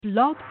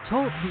Blog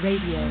Talk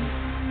Radio.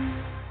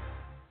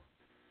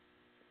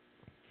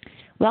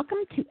 Welcome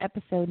to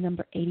episode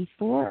number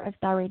 84 of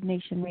Thyroid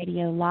Nation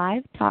Radio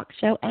Live talk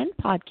show and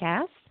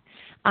podcast.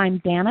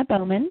 I'm Dana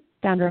Bowman,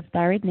 founder of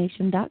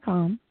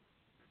ThyroidNation.com.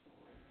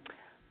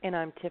 And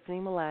I'm Tiffany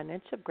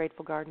Mladinich of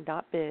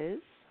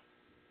GratefulGarden.biz.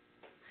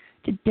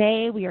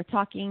 Today we are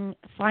talking,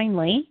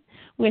 finally,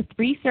 with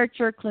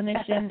researcher,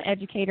 clinician,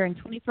 educator, and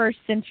 21st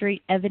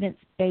century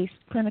evidence-based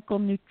clinical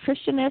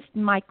nutritionist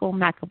Michael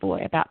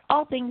McEvoy about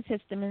all things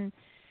histamine,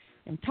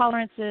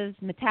 intolerances,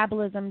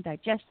 metabolism,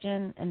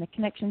 digestion, and the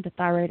connection to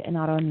thyroid and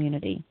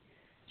autoimmunity.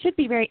 Should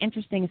be very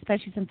interesting,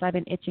 especially since I've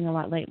been itching a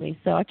lot lately,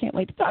 so I can't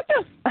wait to talk to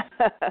him.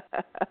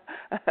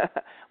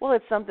 Well,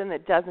 it's something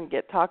that doesn't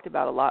get talked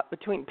about a lot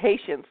between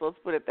patients, let's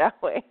put it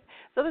that way.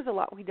 So there's a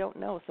lot we don't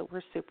know, so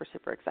we're super,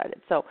 super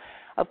excited. So,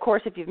 of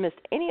course, if you've missed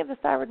any of the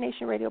Thyroid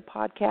Nation Radio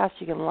podcasts,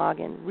 you can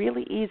log in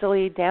really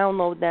easily,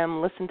 download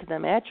them, listen to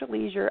them at your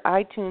leisure,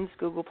 iTunes,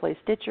 Google Play,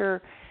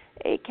 Stitcher,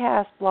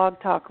 Acast,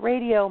 Blog Talk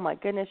Radio. My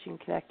goodness, you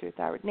can connect through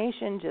Thyroid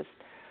Nation, just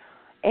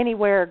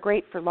anywhere,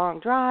 great for long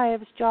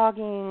drives,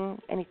 jogging,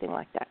 anything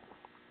like that.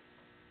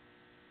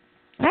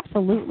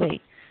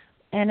 Absolutely.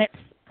 And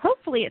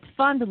hopefully it's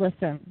fun to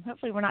listen.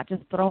 Hopefully we're not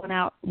just throwing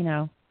out,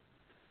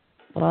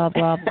 blah,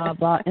 blah, blah,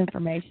 blah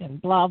information,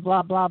 blah,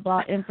 blah, blah,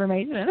 blah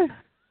information.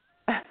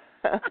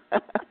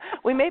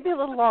 We may be a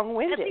little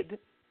long-winded.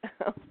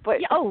 But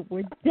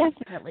we're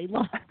definitely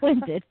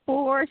long-winded,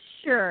 for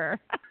sure.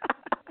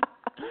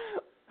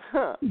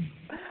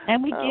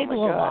 And we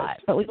giggle a lot,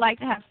 but we like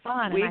to have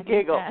fun. We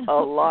giggle a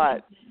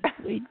lot.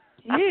 We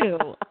do.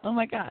 Oh,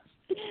 my gosh.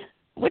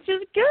 Which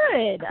is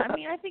good. I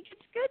mean, I think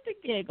it's good to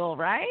giggle,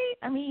 right?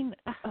 I mean,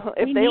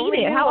 if we they need only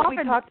it. knew How what often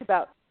we talked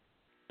about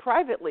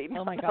privately,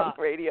 oh my not God.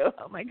 on radio.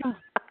 Oh, my God.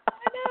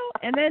 I know.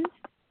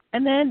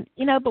 And then,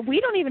 but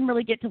we don't even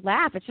really get to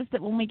laugh. It's just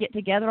that when we get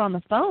together on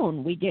the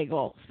phone, we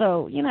giggle.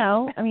 So,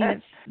 I mean,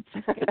 it's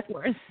just good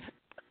for us,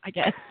 I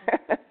guess.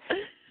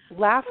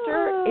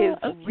 Laughter is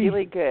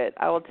really good.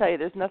 I will tell you,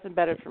 there's nothing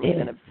better for me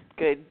than a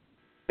good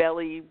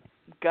belly,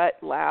 gut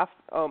laugh.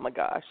 Oh, my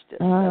gosh.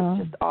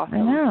 That's just awesome.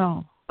 I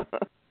know.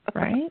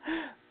 Right?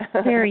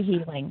 Very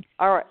healing.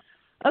 All right.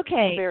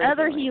 Okay, Very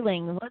other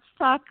healing. Let's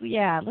talk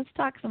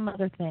some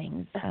other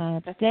things.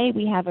 Today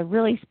we have a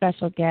really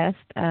special guest,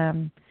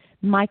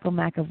 Michael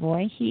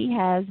McEvoy. He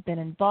has been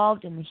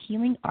involved in the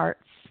healing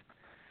arts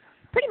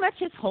pretty much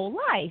his whole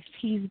life.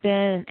 He's been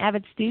an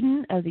avid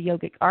student of the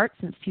yogic arts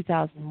since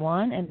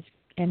 2001,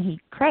 and he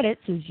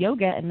credits his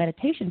yoga and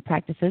meditation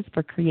practices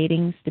for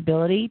creating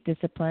stability,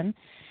 discipline,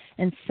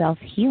 and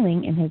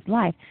self-healing in his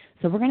life.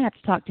 So we're going to have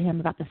to talk to him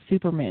about the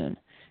supermoon,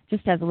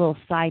 just as a little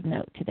side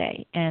note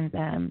today. And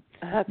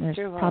there's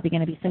probably going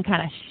to be some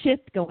kind of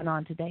shift going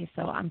on today,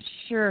 so I'm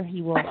sure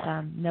he will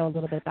know a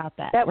little bit about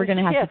that. We're going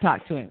to have to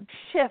talk to him.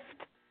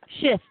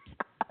 Shift.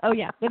 Oh,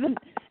 yeah, with an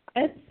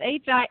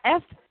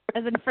S-H-I-F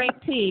as in Frank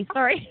T.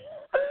 Sorry.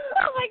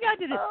 Oh, my God,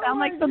 did it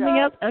sound like something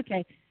else?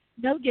 Okay,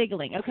 no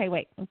giggling. Okay,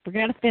 wait, we're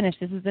going to finish.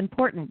 This is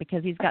important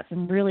because he's got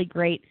some really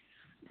great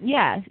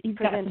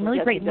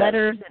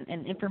letters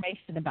and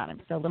information about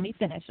him. So let me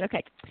finish.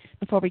 Okay,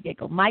 before we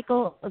giggle.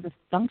 Michael is a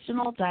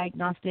functional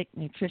diagnostic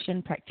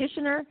nutrition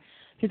practitioner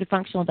through the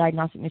Functional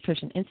Diagnostic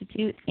Nutrition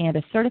Institute and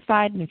a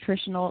certified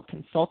nutritional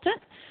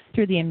consultant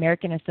through the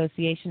American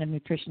Association of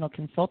Nutritional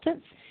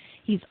Consultants.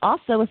 He's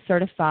also a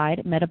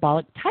certified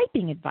metabolic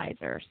typing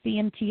advisor,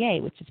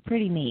 CMTA, which is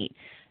pretty neat,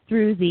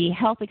 through the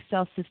Health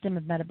Excel System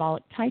of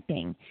Metabolic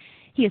Typing.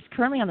 He is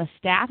currently on the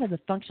staff of the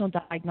Functional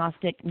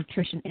Diagnostic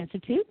Nutrition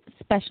Institute,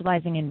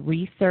 specializing in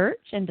research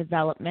and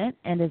development,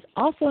 and is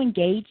also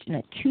engaged in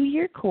a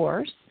 2-year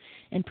course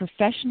in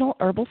professional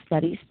herbal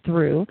studies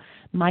through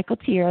Michael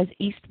Tierra's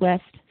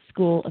East-West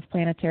School of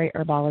Planetary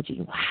Herbology.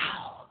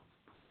 Wow.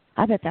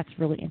 I bet that's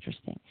really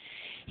interesting.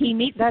 He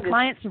meets with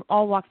clients from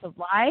all walks of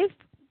life,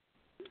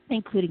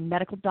 including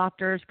medical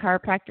doctors,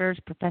 chiropractors,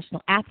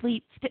 professional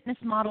athletes, fitness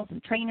models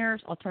and trainers,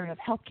 alternative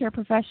healthcare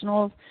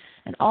professionals,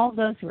 and all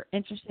those who are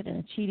interested in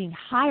achieving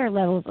higher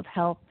levels of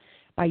health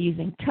by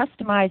using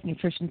customized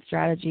nutrition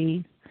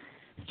strategies.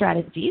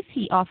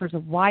 He offers a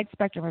wide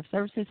spectrum of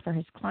services for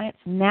his clients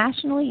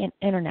nationally and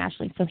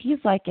internationally. So he's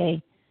like,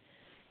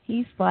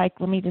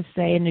 let me just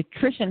say, a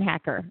nutrition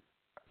hacker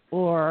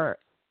or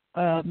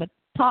a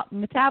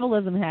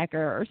metabolism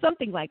hacker or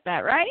something like that,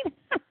 right?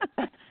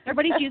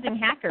 Everybody's using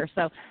hacker,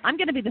 so I'm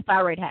going to be the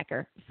thyroid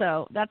hacker.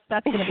 So that's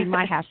going to be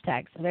my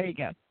hashtag. So there you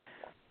go.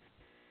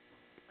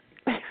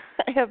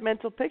 I have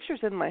mental pictures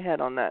in my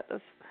head on that.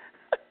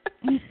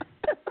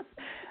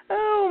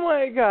 Oh,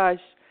 my gosh.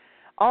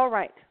 All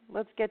right,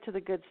 let's get to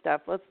the good stuff.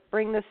 Let's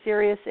bring the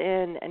serious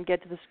in and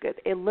get to this good.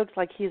 It looks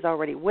like he's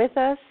already with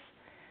us.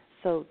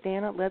 So,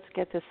 Dana, let's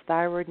get this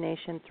Thyroid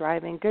Nation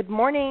thriving. Good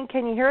morning.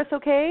 Can you hear us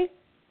okay?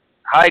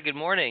 Hi, good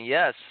morning.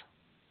 Yes.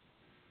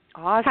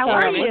 Awesome. How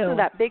are you? Listen to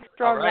that big,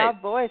 strong, All right.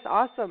 loud voice.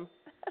 Awesome.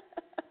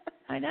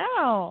 I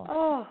know.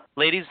 Oh,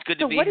 Ladies, good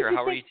to be here.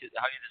 How are you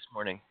this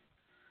morning?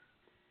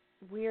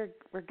 We're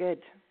good.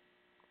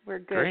 We're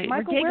good. Great.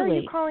 Michael, We're where are you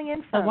giggly, calling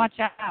in so from? watch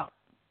out.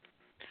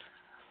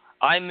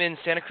 I'm in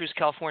Santa Cruz,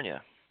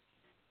 California.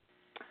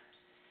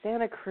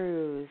 Santa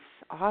Cruz.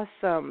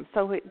 Awesome.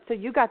 So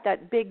you got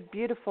that big,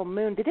 beautiful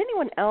moon. Did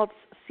anyone else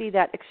see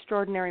that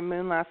extraordinary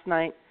moon last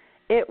night?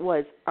 It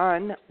was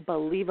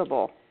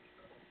unbelievable.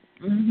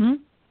 Mhm.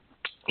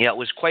 Yeah, it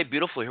was quite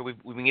beautiful here.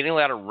 We've been getting a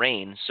lot of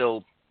rain,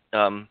 so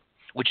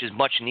which is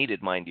much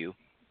needed, mind you.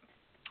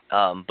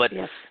 But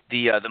yes.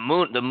 the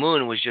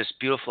moon was just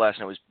beautiful last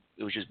night.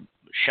 It was just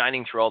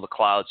shining through all the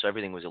clouds, so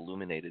everything was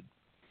illuminated.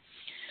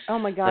 Oh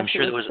my gosh, I'm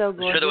sure it was so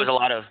gorgeous. I'm sure there was a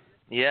lot of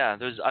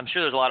I'm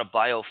sure there's a lot of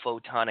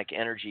biophotonic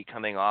energy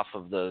coming off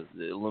of the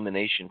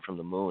illumination from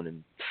the moon,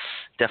 and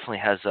definitely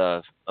has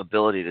a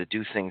ability to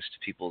do things to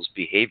people's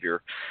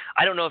behavior.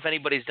 I don't know if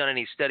anybody's done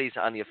any studies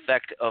on the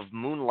effect of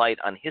moonlight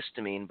on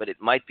histamine, but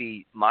it might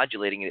be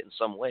modulating it in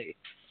some way.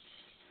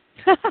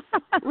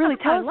 Really,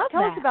 tell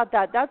us about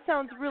that. That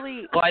sounds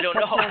really. Well, I don't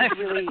know.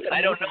 Really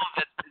I don't know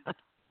that.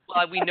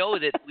 Well, we know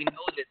that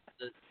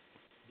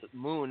the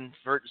moon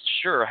for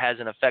sure has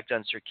an effect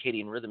on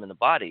circadian rhythm in the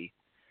body.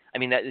 I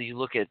mean, that you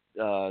look at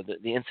the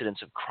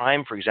incidence of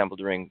crime, for example,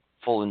 during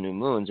full and new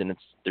moons, and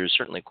there's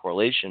certainly a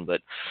correlation. But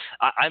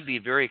I'd be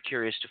very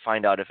curious to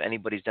find out if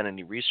anybody's done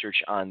any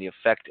research on the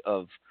effect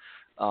of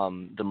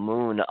the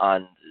moon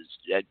on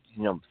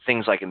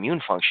things like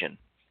immune function.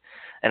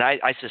 And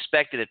I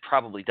suspect that it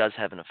probably does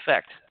have an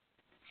effect.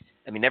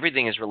 I mean,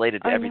 everything is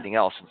related to everything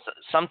else. And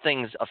some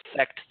things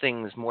affect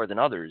things more than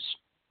others.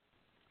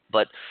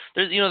 But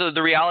there's,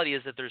 the reality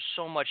is that there's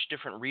so much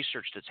different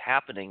research that's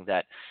happening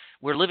that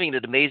we're living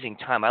at an amazing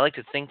time. I like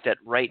to think that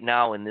right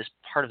now in this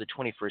part of the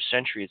 21st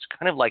century, it's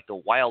kind of like the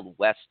Wild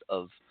West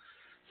of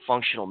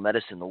functional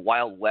medicine, the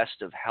Wild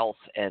West of health.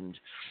 And,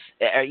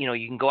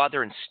 you can go out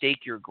there and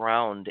stake your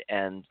ground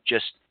and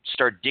just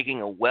start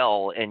digging a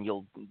well, and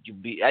you'll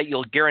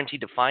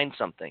guaranteed to find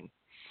something.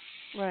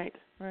 Right,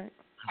 right.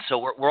 So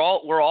we're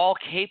all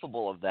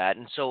capable of that.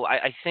 And so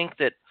I think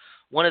that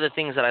one of the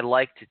things that I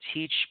like to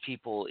teach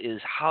people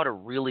is how to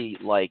really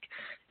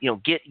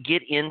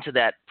get into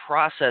that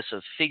process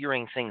of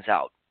figuring things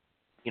out.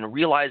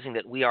 Realizing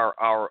that we are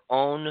our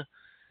own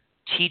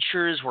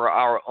teachers, we're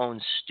our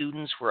own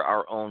students, we're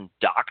our own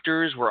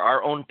doctors, we're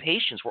our own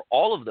patients, we're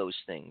all of those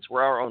things.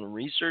 We're our own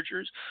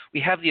researchers.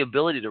 We have the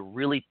ability to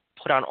really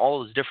put on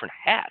all those different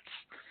hats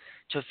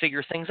to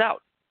figure things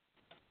out.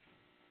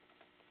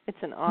 It's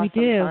an awesome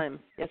time.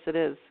 Yes, it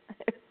is.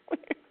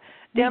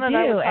 Dan and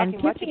I were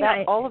talking much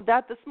about all of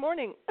that this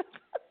morning.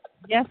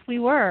 Yes, we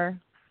were.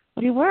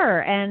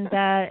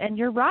 And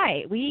you're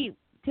right.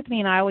 Tiffany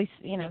and I always,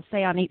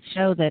 say on each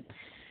show that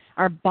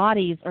our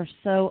bodies are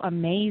so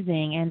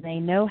amazing and they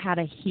know how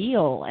to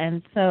heal.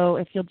 And so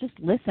if you'll just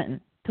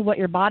listen to what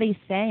your body's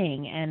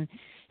saying and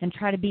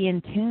try to be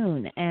in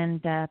tune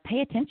and pay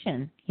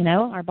attention,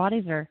 our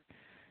bodies are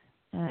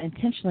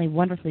intentionally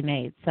wonderfully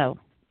made. So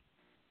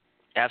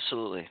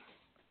absolutely.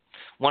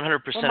 100%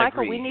 well,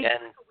 Michael, agree.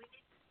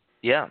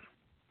 Yeah.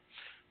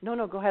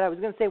 No, go ahead. I was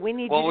going to say we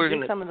need you to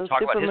do some of those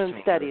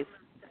supermoon studies.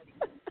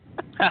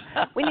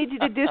 We need you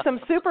to do some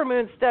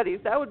supermoon studies.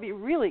 That would be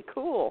really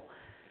cool.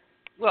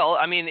 Well,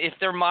 I mean, if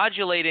they're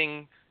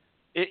modulating,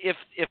 if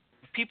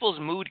people's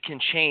mood can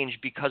change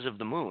because of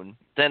the moon,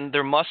 then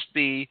there must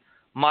be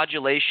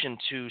modulation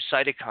to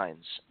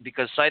cytokines,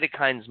 because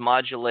cytokines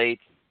modulate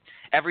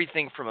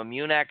everything from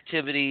immune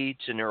activity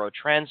to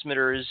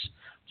neurotransmitters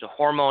to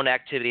hormone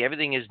activity.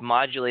 Everything is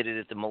modulated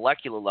at the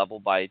molecular level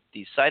by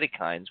these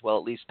cytokines. Well,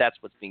 at least that's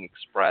what's being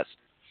expressed.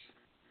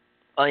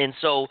 And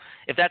so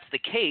if that's the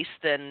case,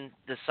 then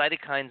the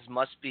cytokines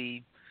must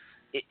be,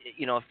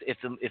 if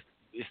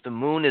the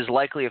moon is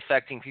likely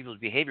affecting people's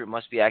behavior, it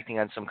must be acting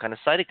on some kind of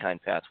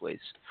cytokine pathways.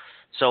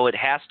 So it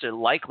has to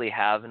likely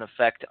have an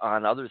effect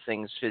on other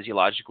things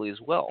physiologically as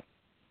well.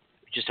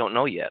 We just don't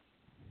know yet.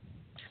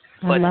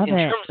 But I love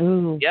it.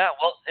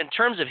 In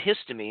terms of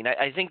histamine,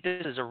 I think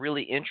this is a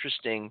really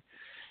interesting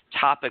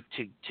topic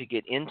to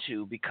get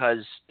into, because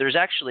there's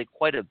actually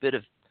quite a bit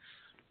of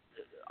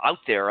out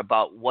there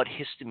about what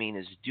histamine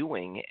is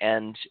doing,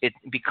 and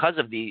because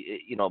of the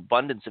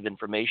abundance of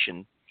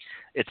information,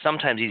 it's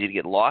sometimes easy to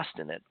get lost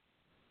in it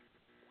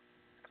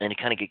and to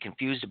kind of get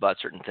confused about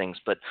certain things.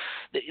 But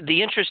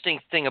the interesting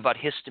thing about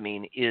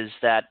histamine is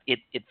that it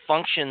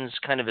functions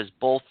kind of as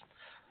both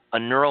a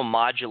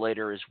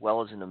neuromodulator as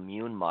well as an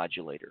immune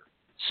modulator.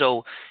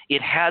 So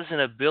it has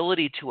an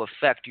ability to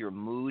affect your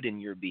mood and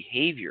your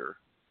behavior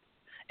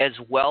as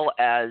well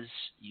as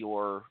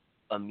your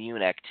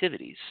immune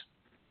activities.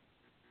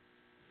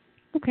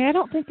 Okay, I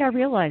don't think I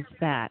realized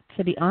that,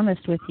 to be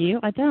honest with you.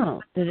 I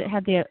don't. That it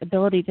had the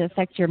ability to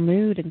affect your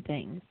mood and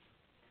things.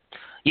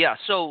 Yeah,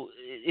 so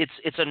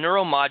it's a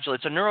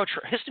neuromodulator.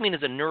 Histamine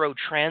is a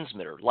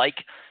neurotransmitter, like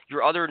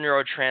your other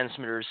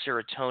neurotransmitters: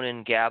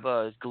 serotonin,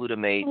 GABA,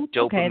 glutamate,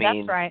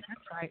 dopamine. Okay,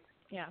 that's right.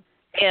 Yeah.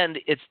 And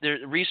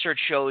the research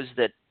shows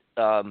that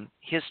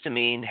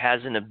histamine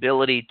has an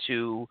ability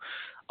to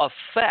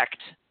affect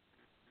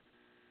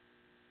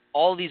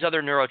all these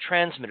other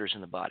neurotransmitters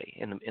in the body,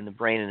 in the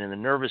brain and in the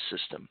nervous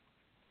system.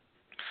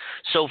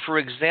 So, for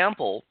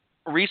example,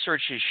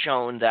 research has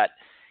shown that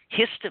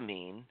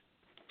histamine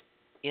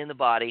in the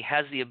body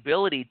has the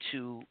ability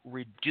to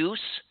reduce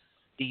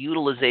the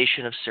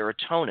utilization of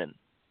serotonin.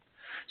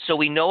 So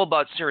we know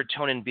about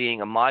serotonin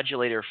being a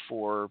modulator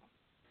for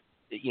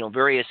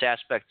various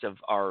aspects of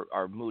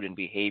our mood and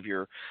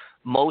behavior.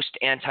 Most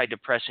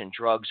antidepressant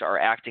drugs are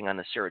acting on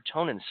the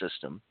serotonin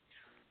system.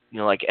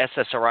 Like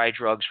SSRI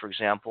drugs, for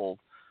example,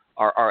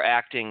 are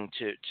acting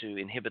to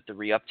inhibit the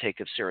reuptake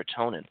of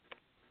serotonin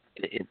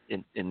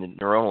in the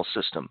neuronal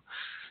system.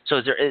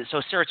 So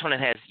serotonin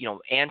has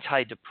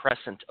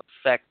antidepressant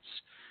effects,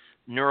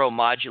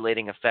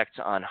 neuromodulating effects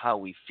on how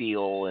we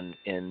feel,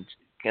 and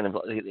kind of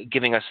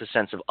giving us a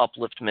sense of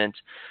upliftment.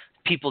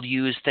 People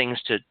use things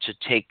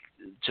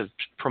to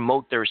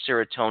promote their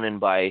serotonin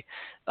by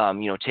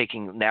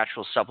taking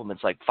natural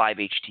supplements like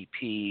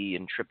 5-HTP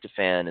and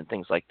tryptophan and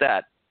things like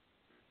that.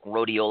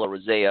 Rhodiola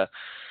rosea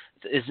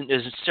is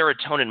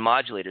serotonin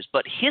modulators.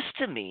 But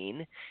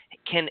histamine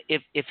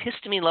if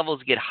histamine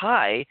levels get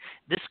high,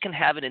 this can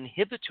have an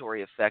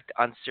inhibitory effect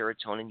on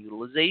serotonin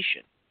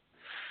utilization.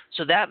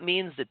 So that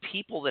means that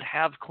people that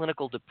have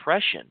clinical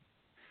depression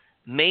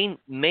may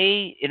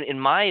in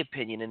my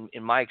opinion,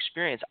 in my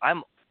experience,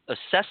 I'm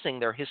assessing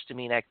their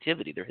histamine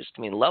activity, their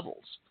histamine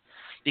levels,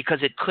 because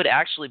it could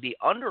actually be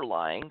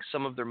underlying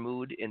some of their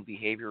mood and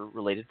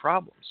behavior-related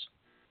problems.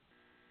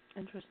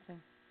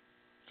 Interesting.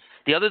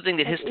 The other thing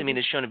that histamine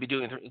is shown to be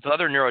doing with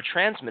other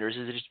neurotransmitters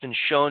is that it's been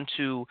shown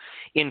to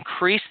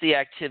increase the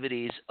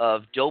activities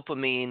of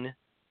dopamine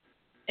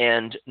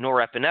and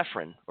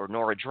norepinephrine or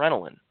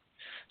noradrenaline.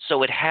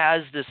 So it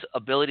has this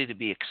ability to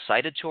be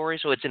excitatory.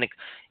 So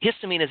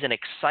histamine is an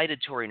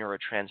excitatory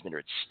neurotransmitter.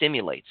 It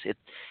stimulates.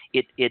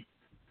 It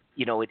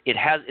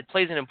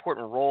plays an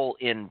important role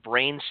in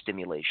brain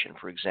stimulation,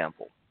 for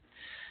example.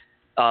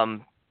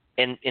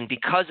 And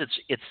because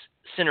it's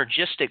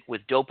synergistic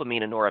with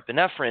dopamine and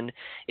norepinephrine,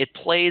 it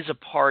plays a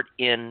part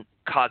in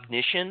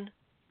cognition,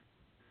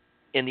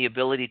 in the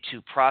ability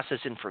to process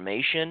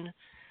information.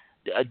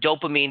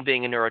 Dopamine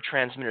being a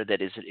neurotransmitter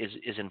that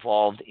is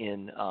involved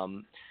in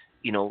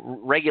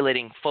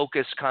regulating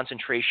focus,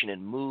 concentration,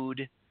 and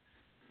mood.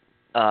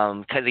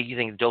 Kind of you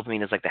think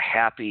dopamine is like the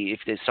happy. If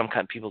there's some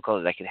kind, people call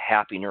it like a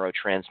happy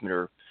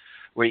neurotransmitter,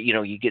 where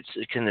you get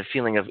kind of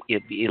feeling of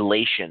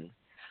elation.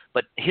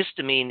 But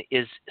histamine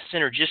is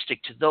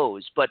synergistic to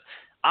those. But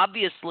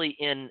obviously,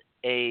 in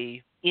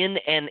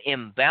an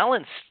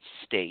imbalanced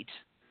state,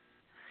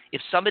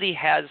 if somebody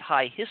has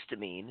high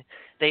histamine,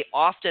 they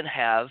often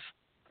have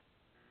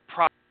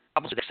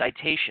problems with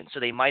excitation. So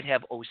they might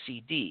have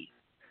OCD.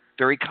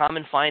 Very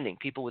common finding,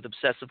 people with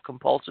obsessive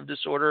compulsive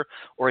disorder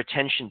or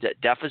attention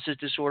deficit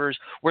disorders,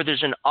 where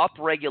there's an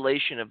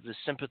upregulation of the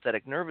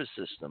sympathetic nervous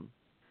system,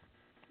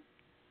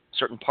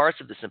 certain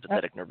parts of the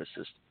sympathetic nervous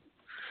system.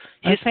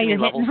 Okay,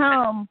 you're hitting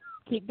home.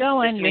 Keep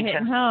going. You're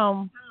hitting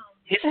home.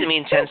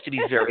 Histamine tends to be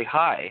very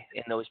high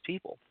in those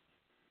people.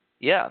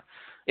 Yeah.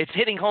 It's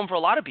hitting home for a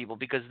lot of people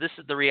because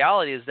the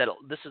reality is that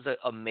this is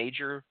a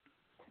major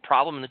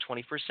problem in the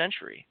 21st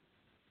century.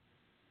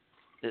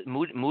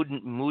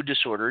 Mood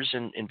disorders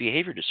and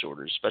behavior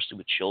disorders, especially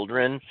with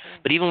children,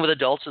 but even with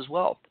adults as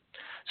well.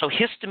 So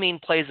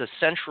histamine plays a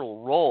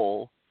central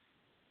role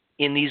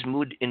in these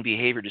mood and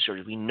behavior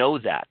disorders. We know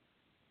that.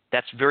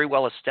 That's very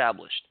well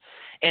established.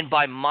 And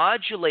by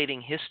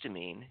modulating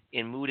histamine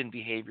in mood and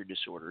behavior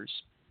disorders,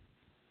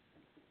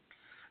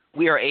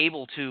 we are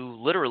able to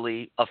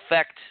literally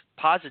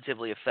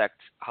positively affect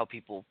how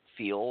people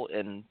feel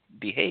and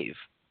behave.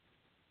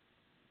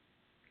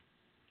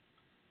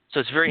 So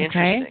it's very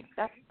interesting.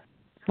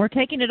 We're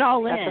taking it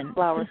all in.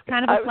 It's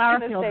kind of a flower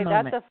field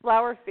moment. That's a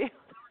flower field.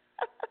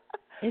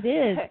 It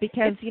is,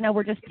 because,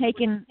 we're just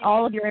taking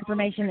all of your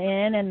information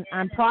in, and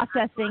I'm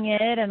processing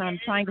it, and I'm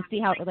trying to see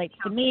how it relates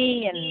to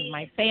me and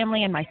my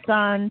family and my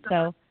son.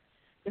 So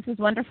this is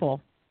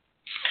wonderful.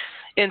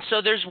 And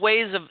so there's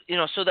ways of,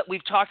 so that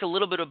we've talked a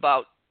little bit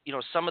about,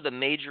 some of the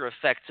major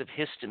effects of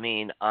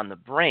histamine on the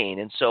brain.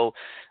 And so,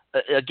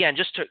 again,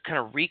 just to kind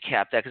of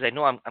recap that, because I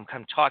know I'm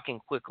kind of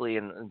talking quickly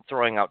and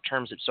throwing out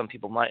terms that some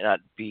people might not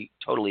be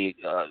totally,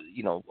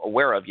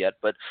 aware of yet.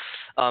 But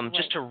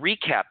just to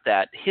recap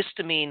that,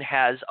 histamine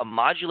has a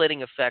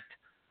modulating effect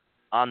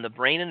on the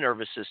brain and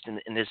nervous system,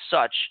 and as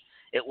such,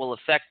 it will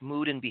affect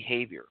mood and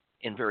behavior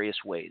in various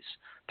ways,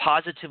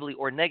 positively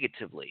or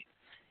negatively.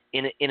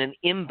 In an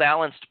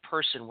imbalanced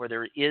person where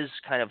there is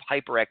kind of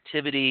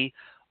hyperactivity,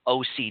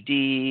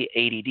 OCD,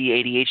 ADD,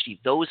 ADHD,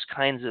 those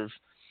kinds of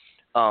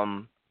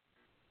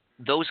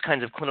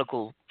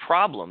clinical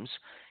problems,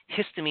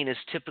 histamine is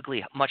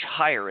typically much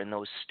higher in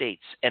those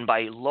states. And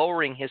by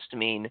lowering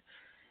histamine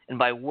and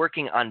by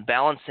working on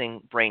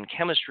balancing brain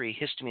chemistry,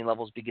 histamine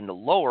levels begin to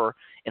lower,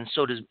 and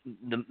so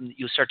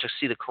you start to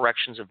see the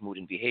corrections of mood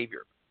and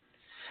behavior.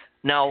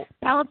 Now,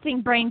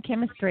 balancing brain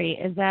chemistry,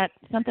 is that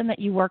something that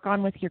you work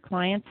on with your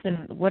clients,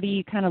 and what do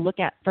you kind of look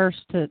at first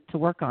to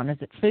work on? Is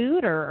it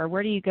food, or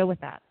where do you go with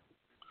that?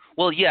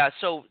 Well, yeah.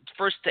 So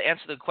first, to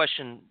answer the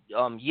question,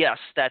 yes,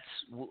 that's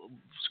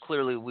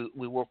clearly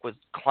we work with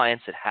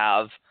clients that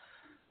have,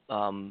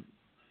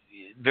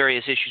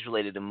 various issues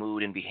related to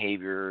mood and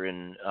behavior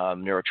and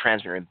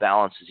neurotransmitter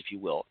imbalances, if you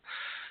will.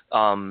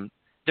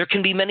 There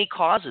can be many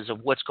causes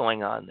of what's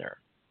going on there.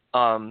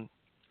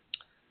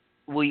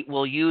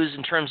 We'll use,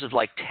 in terms of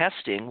like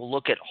testing, we'll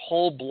look at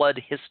whole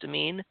blood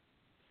histamine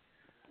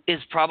is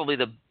probably,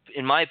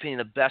 in my opinion,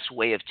 the best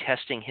way of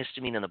testing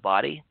histamine in the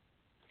body.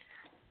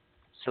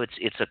 So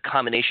it's a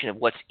combination of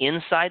what's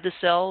inside the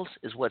cells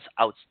as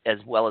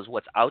well as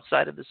what's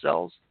outside of the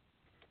cells.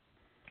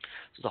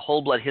 So the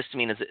whole blood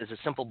histamine is a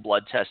simple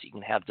blood test you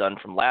can have done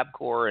from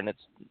LabCorp, and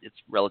it's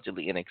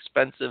relatively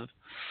inexpensive,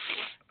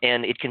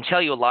 and it can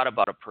tell you a lot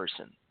about a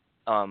person.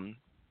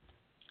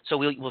 So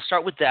we'll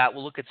start with that.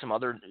 We'll look at some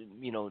other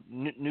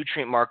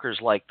nutrient markers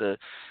like the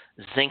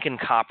zinc and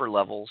copper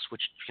levels,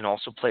 which can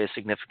also play a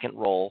significant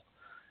role.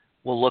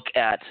 We'll look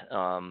at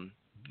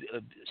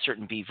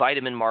certain B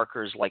vitamin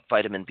markers like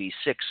vitamin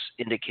B6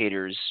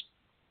 indicators.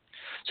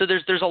 So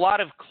there's a lot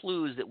of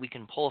clues that we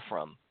can pull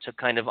from to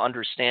kind of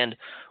understand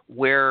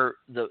where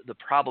the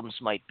problems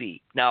might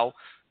be. Now,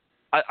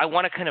 I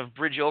want to kind of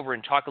bridge over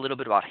and talk a little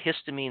bit about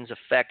histamine's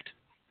effect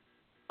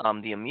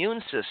on the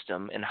immune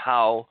system and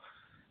how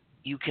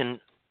you can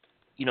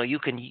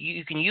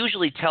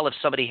usually tell if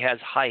somebody has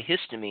high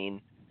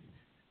histamine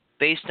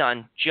based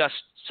on just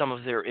some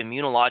of their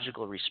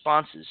immunological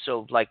responses.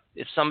 So like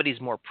if somebody's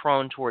more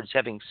prone towards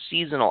having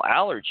seasonal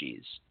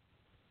allergies,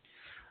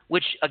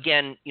 which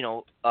again,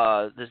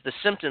 the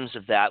symptoms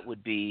of that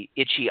would be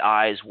itchy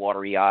eyes,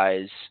 watery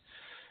eyes,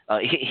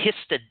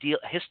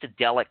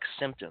 histadelic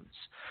symptoms.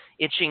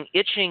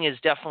 Itching is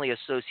definitely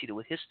associated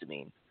with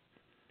histamine.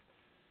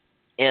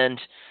 And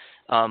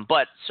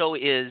but so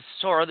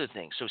are other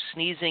things. So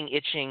sneezing,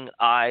 itching,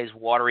 eyes,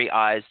 watery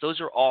eyes,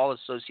 those are all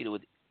associated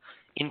with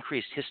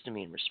increased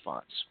histamine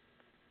response.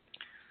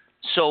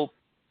 So,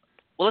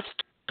 let's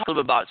talk a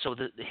little bit about. So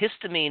the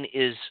histamine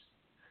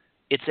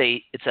it's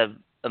a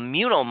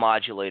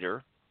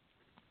immunomodulator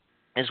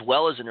as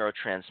well as a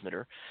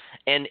neurotransmitter,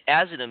 and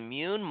as an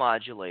immune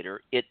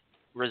modulator, it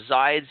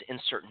resides in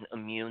certain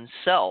immune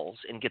cells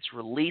and gets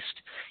released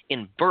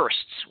in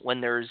bursts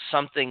when there's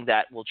something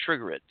that will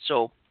trigger it.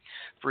 So,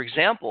 for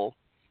example,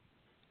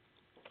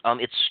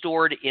 it's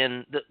stored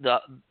in the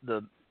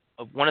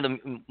one of the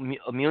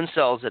immune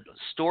cells that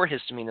store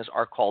histamine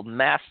are called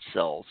mast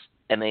cells,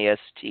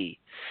 M-A-S-T.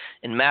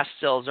 And mast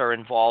cells are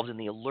involved in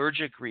the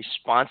allergic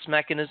response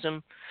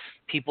mechanism.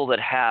 People that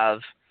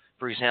have,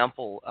 for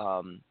example,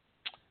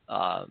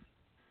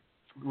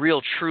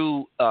 real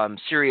true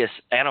serious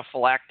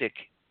anaphylactic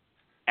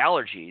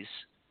allergies,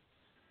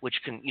 which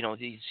can, you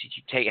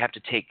have to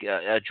take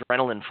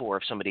adrenaline for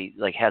if somebody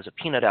like has a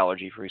peanut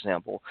allergy, for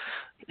example.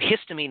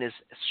 Histamine is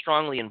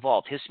strongly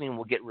involved. Histamine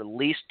will get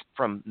released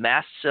from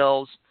mast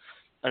cells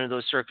under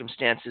those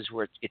circumstances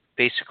where it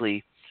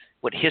basically,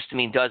 what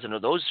histamine does under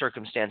those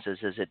circumstances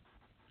is it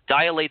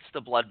dilates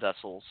the blood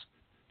vessels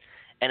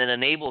and it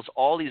enables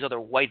all these other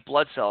white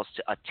blood cells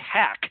to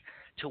attack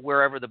to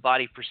wherever the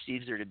body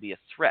perceives there to be a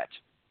threat.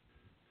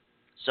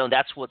 So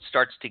that's what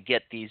starts to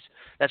get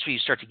that's where you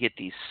start to get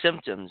these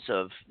symptoms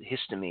of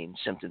histamine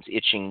symptoms,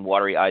 itching,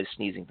 watery eyes,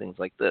 sneezing, things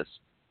like this.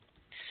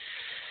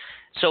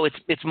 So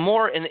it's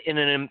more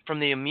from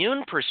the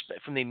immune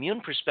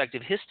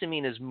perspective,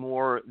 histamine is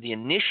more the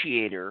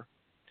initiator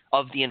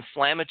of the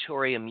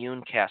inflammatory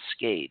immune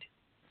cascade.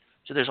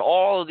 So there's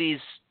all of these,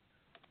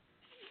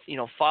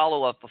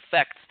 follow-up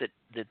effects that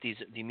the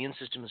immune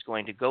system is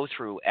going to go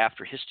through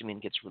after histamine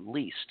gets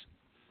released.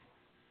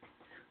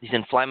 These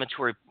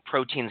inflammatory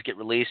proteins get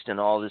released and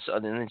all this,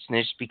 and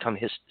they just become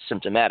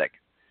symptomatic.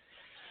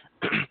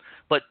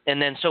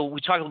 So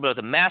we talked a little bit about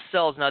the mast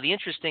cells. Now, the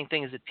interesting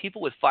thing is that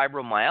people with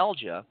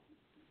fibromyalgia,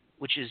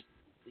 which is,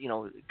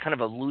 kind of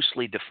a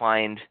loosely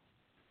defined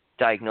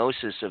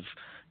diagnosis of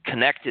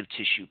connective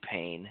tissue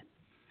pain,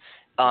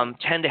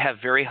 tend to have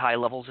very high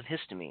levels of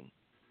histamine.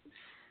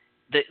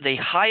 The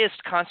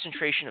highest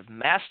concentration of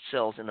mast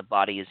cells in the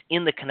body is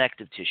in the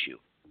connective tissue.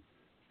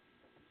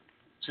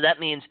 So that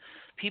means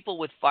people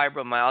with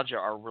fibromyalgia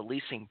are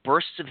releasing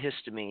bursts of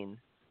histamine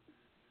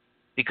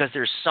because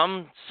there's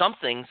some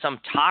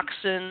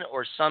toxin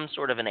or some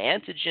sort of an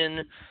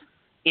antigen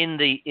in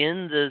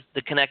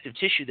the connective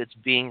tissue that's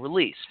being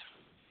released.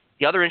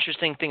 The other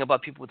interesting thing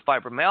about people with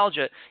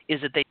fibromyalgia is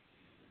that they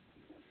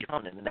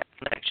and that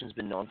connection's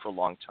been known for a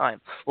long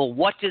time. Well,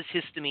 what does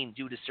histamine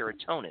do to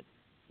serotonin?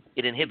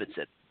 It inhibits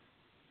it.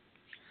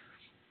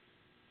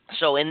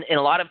 So in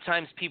a lot of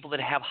times people that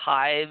have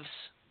hives,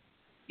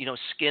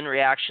 skin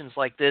reactions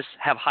like this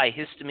have high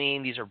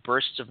histamine. These are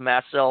bursts of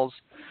mast cells.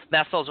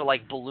 Mast cells are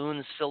like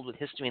balloons filled with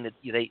histamine that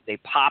they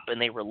pop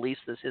and they release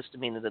this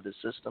histamine into the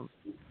system.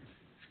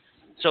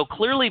 So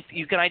clearly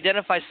you can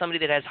identify somebody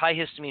that has high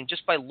histamine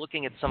just by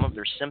looking at some of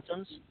their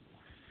symptoms,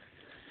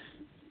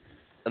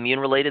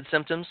 immune-related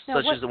symptoms,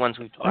 such as the ones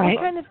we've talked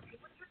about.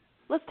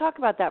 Let's talk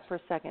about that for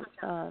a second.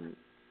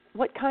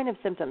 What kind of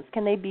symptoms?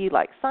 Can they be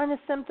like sinus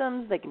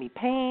symptoms? They can be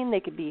pain. They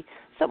could be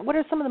what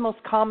are some of the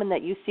most common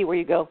that you see where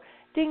you go,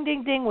 ding,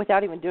 ding, ding,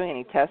 without even doing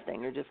any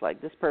testing? You're just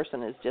like, this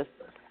person is just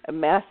a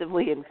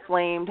massively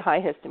inflamed, high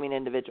histamine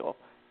individual.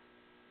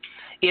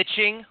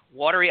 Itching,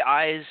 watery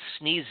eyes,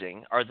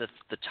 sneezing are the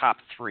top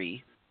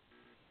three.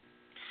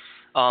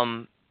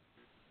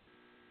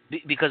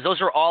 Because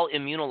those are all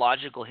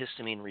immunological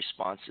histamine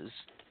responses.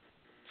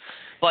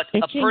 But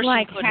itching a person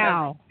like could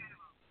how?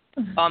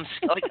 have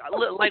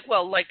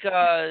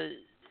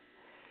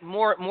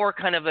more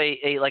kind of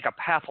a like a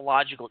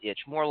pathological itch,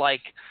 more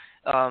like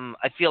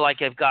I feel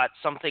like I've got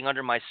something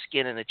under my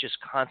skin and it's just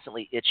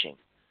constantly itching.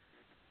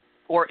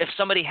 Or if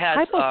somebody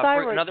has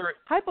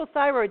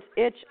hypothyroids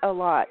itch a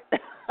lot.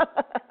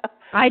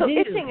 I so do.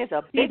 Itching is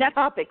a big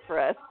topic for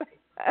us.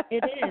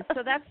 It is.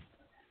 So that's,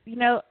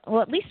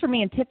 well, at least for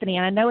me and Tiffany,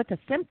 and I know it's a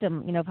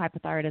symptom, of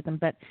hypothyroidism,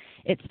 but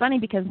it's funny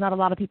because not a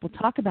lot of people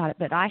talk about it,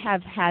 but I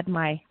have had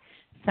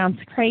sounds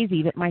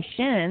crazy, but my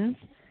shins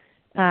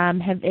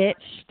have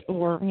itched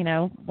or,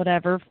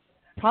 whatever,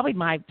 probably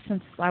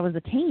since I was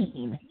a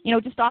teen,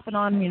 just off and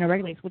on,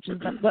 regularly, which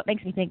is what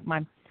makes me think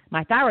my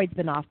thyroid's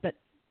been off. But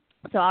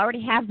so I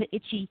already have the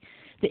itchy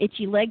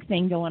leg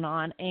thing going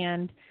on,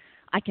 and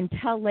I can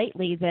tell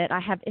lately that I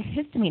have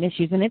histamine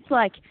issues, and it's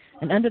like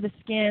an under the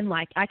skin,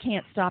 like I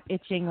can't stop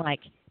itching,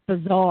 like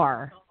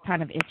bizarre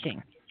kind of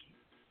itching.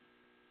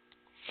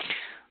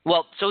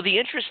 Well, so the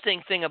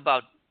interesting thing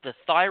about the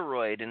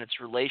thyroid and its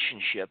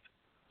relationship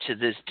to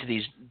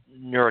these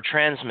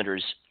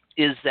neurotransmitters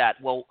is that,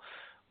 well,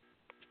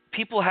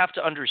 people have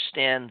to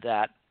understand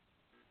that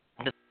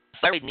the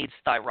thyroid needs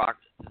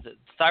the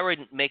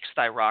thyroid makes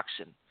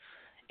thyroxine.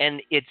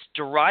 And it's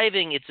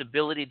deriving its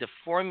ability to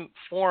form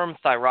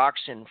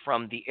thyroxine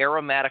from the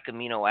aromatic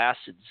amino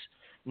acids,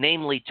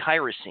 namely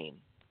tyrosine.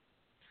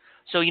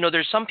 So,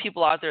 there's some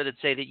people out there that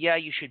say that, yeah,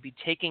 you should be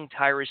taking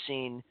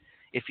tyrosine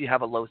if you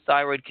have a low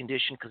thyroid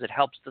condition because it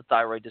helps the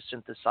thyroid to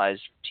synthesize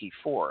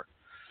T4.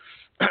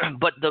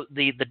 But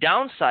the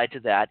downside to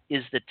that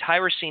is that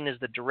tyrosine is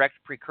the direct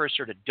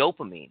precursor to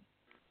dopamine.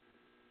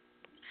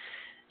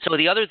 So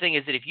the other thing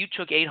is that if you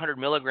took 800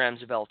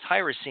 milligrams of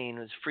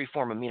L-tyrosine as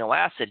free-form amino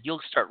acid,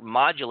 you'll start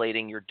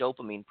modulating your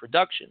dopamine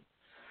production.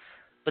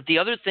 But the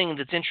other thing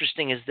that's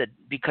interesting is that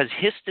because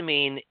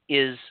histamine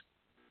is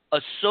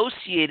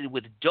associated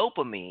with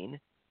dopamine,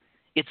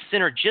 it's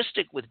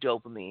synergistic with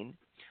dopamine.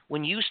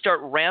 When you start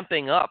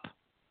ramping up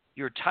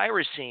your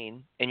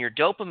tyrosine and your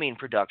dopamine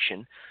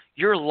production,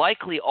 you're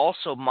likely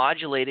also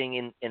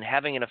modulating and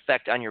having an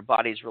effect on your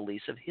body's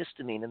release of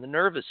histamine in the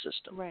nervous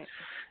system. Right.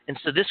 And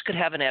so this could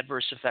have an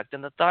adverse effect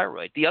on the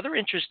thyroid. The other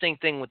interesting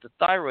thing with the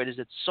thyroid is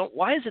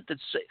why is it that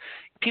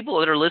people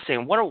that are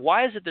listening,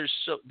 why is it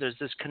there's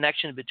this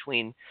connection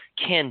between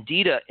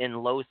candida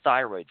and low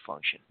thyroid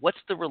function? What's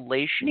the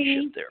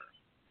relationship there?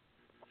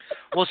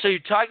 Well, so you're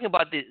talking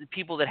about the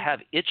people that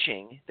have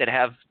itching, that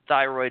have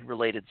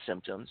thyroid-related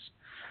symptoms.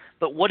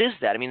 But what is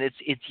that? I mean, it's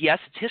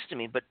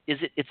histamine, but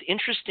it's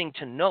interesting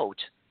to note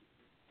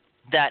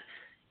that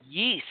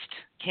yeast,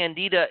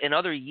 candida, and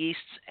other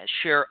yeasts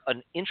share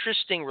an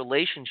interesting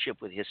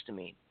relationship with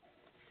histamine.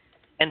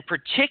 And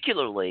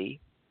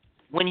particularly,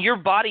 when your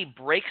body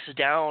breaks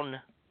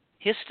down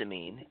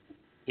histamine,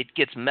 it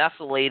gets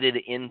methylated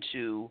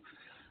into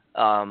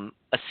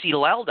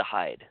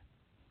acetaldehyde,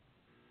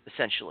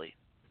 essentially.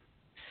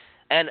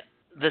 And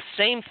the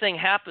same thing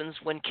happens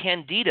when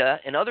candida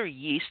and other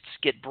yeasts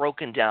get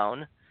broken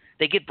down.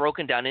 They get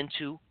broken down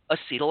into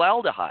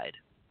acetaldehyde.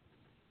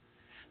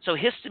 So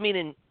histamine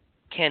and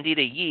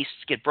candida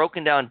yeasts get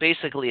broken down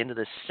basically into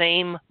the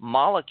same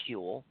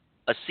molecule,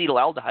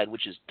 acetaldehyde,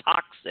 which is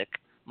toxic,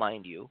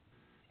 mind you,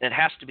 and it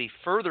has to be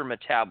further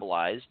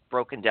metabolized,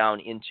 broken down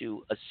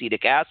into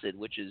acetic acid,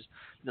 which is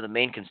the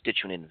main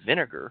constituent in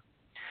vinegar.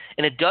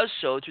 And it does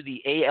so through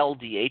the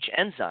ALDH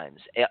enzymes,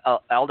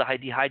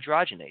 aldehyde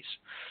dehydrogenase.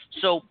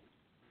 So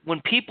when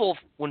people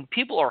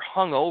are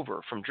hungover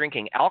from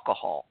drinking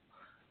alcohol,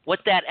 what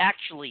that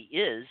actually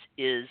is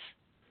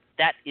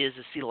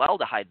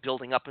acetaldehyde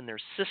building up in their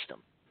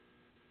system.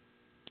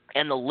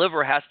 And the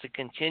liver has to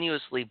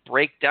continuously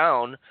break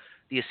down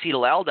the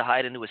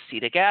acetaldehyde into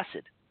acetic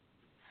acid.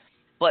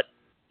 But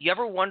you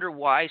ever wonder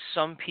why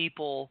some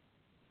people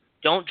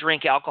don't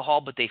drink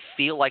alcohol but they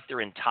feel like they're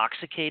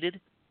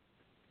intoxicated?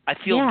 I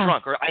feel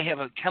drunk, or I have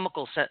a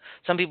chemical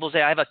some people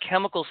say I have a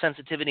chemical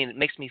sensitivity and it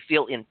makes me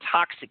feel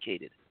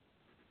intoxicated.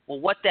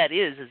 Well, what that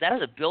is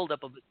that's a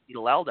buildup of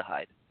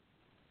acetaldehyde.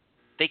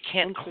 They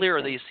can't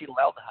clear the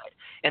acetaldehyde.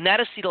 And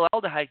that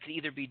acetaldehyde can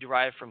either be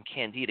derived from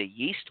candida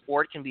yeast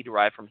or it can be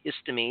derived from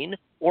histamine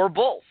or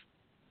both.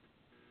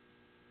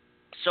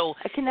 So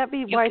can that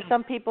be why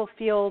some people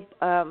feel,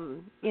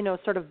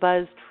 sort of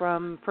buzzed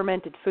from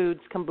fermented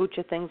foods,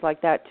 kombucha, things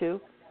like that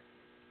too?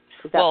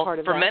 Is that part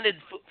of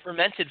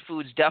fermented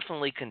foods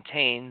definitely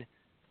contain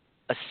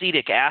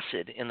acetic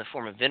acid in the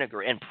form of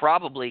vinegar and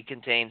probably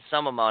contain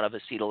some amount of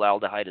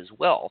acetaldehyde as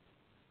well.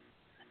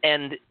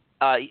 And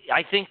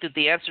I think that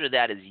the answer to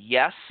that is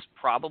yes,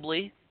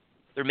 probably.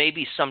 There may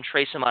be some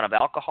trace amount of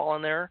alcohol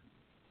in there,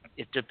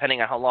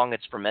 depending on how long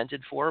it's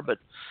fermented for, but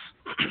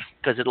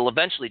because it'll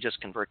eventually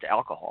just convert to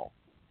alcohol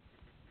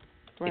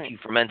if you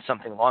ferment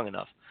something long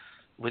enough,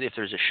 if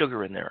there's a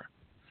sugar in there.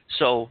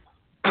 So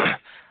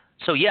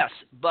yes,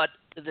 but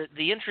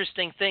the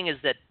interesting thing is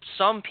that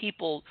some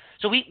people,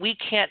 so we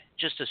can't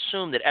just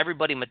assume that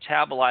everybody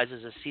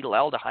metabolizes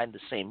acetaldehyde the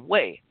same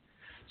way.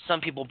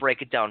 Some people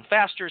break it down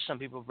faster, some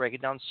people break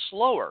it down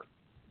slower.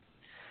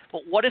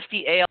 But what if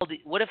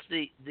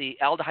the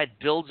aldehyde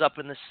builds up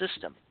in the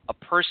system? A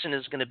person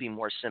is going to be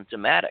more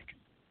symptomatic.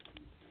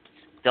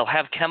 They'll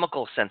have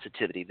chemical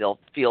sensitivity. They'll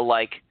feel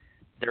like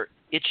they're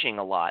itching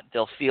a lot.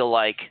 They'll feel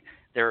like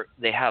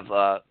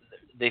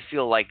they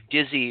feel like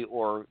dizzy,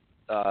 or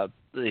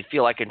they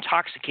feel like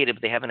intoxicated,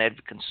 but they haven't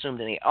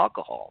consumed any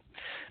alcohol.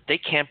 They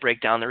can't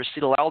break down their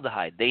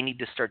acetaldehyde. They need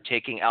to start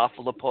taking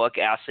alpha lipoic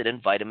acid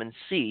and vitamin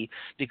C,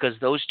 because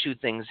those two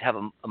things have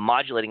a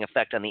modulating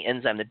effect on the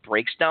enzyme that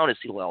breaks down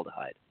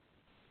acetaldehyde.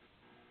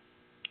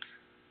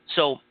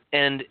 So,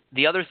 and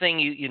the other thing,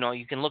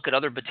 you can look at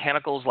other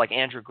botanicals like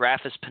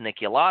Andrographis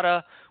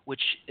paniculata,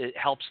 which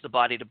helps the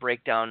body to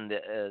break down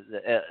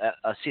the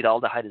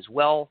acetaldehyde as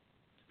well.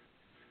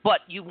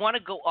 But you want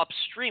to go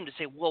upstream to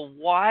say, well,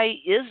 why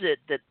is it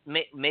that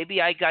maybe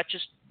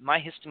my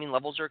histamine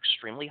levels are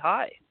extremely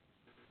high?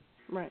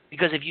 Right.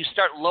 Because if you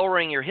start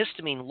lowering your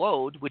histamine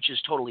load, which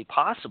is totally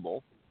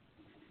possible,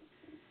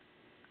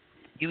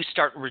 you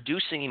start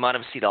reducing the amount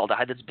of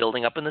acetaldehyde that's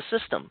building up in the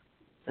system.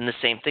 And the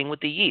same thing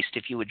with the yeast.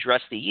 If you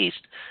address the yeast,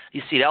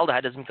 the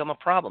acetaldehyde doesn't become a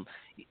problem.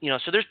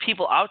 So there's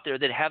people out there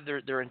that have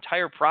their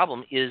entire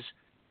problem is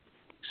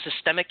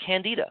systemic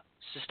candida,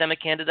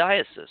 systemic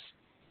candidiasis,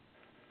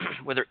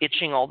 where they're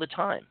itching all the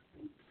time.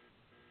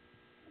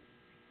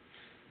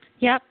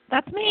 Yep,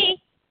 that's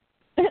me.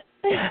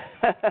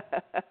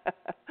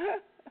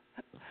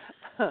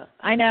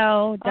 I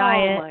know,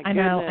 diet. I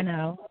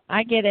know.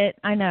 I get it.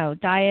 I know,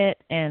 diet,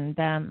 and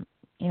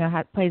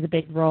plays a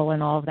big role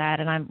in all of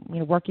that. And I'm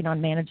working on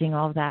managing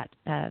all of that.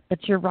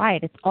 But you're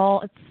right. It's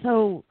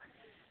so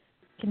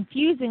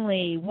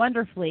confusingly,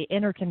 wonderfully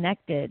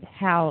interconnected.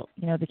 How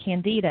the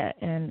candida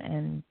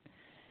and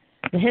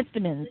the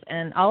histamines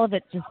and all of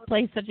it just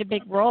plays such a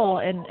big role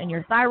in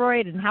your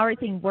thyroid and how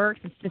everything works.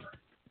 It's just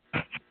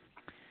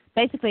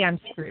basically I'm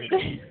screwed.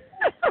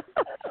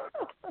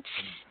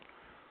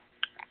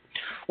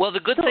 Well, the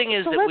good thing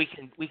is that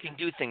we can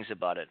do things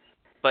about it,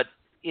 but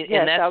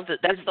and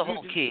that's the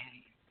whole key.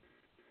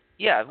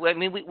 Yeah, I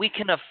mean we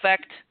can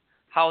affect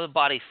how the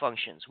body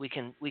functions. We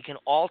can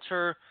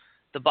alter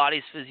the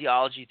body's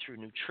physiology through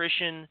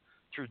nutrition,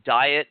 through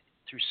diet,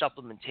 through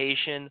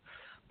supplementation.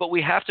 But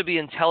we have to be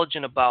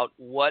intelligent about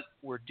what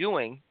we're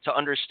doing to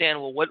understand,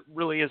 well, what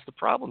really is the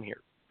problem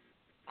here?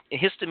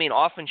 Histamine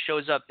often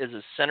shows up as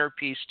a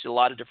centerpiece to a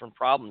lot of different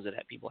problems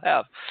that people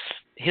have.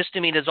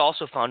 Histamine is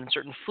also found in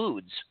certain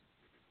foods.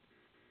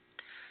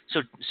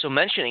 So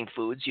mentioning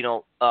foods,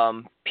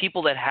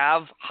 people that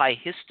have high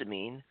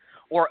histamine,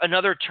 or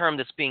another term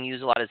that's being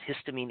used a lot is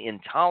histamine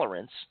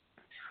intolerance,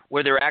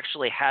 where they're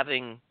actually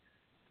having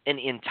an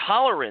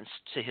intolerance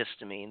to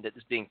histamine that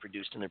is being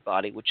produced in their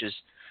body, which is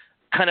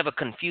kind of a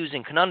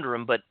confusing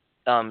conundrum, but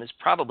is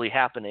probably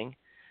happening.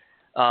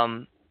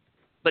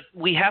 But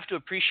we have to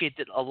appreciate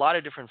that a lot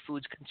of different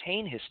foods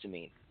contain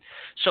histamine.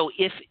 So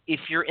if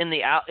you're in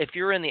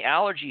the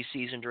allergy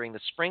season during the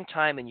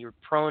springtime and you're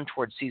prone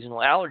towards seasonal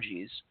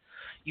allergies,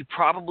 you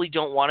probably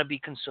don't want to be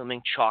consuming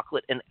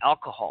chocolate and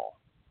alcohol,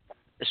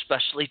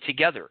 especially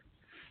together.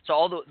 So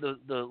all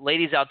the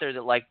ladies out there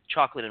that like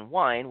chocolate and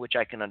wine, which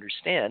I can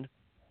understand,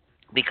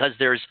 because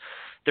there's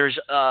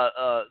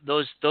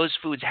those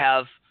foods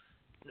have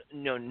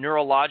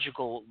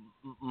neurological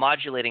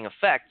modulating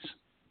effects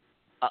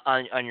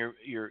on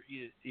your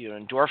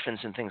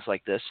endorphins and things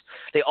like this.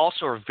 They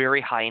also are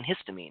very high in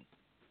histamine.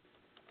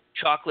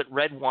 Chocolate,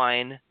 red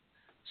wine,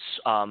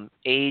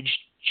 aged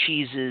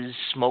cheeses,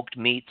 smoked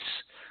meats,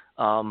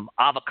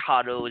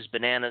 avocados,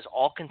 bananas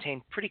all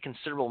contain pretty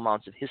considerable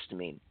amounts of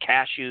histamine.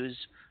 Cashews,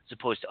 as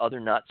opposed to other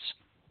nuts.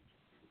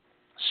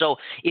 So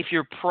if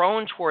you're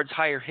prone towards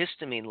higher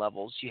histamine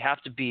levels, you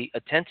have to be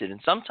attentive.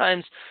 And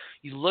sometimes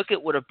you look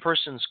at what a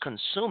person's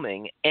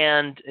consuming,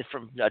 and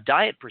from a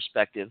diet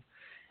perspective,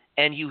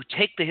 and you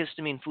take the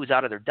histamine foods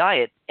out of their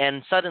diet,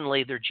 and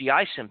suddenly their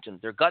GI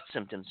symptoms, their gut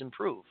symptoms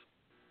improve.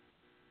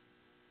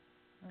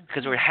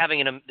 Because they're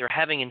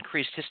having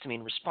increased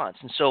histamine response.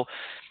 And so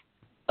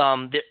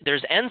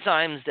there's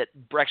enzymes that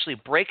actually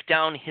break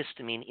down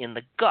histamine in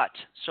the gut.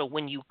 So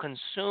when you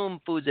consume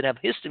foods that have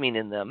histamine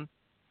in them,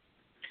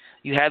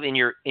 you have in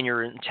your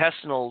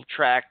intestinal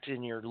tract,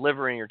 in your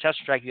liver, in your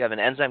intestinal tract, you have an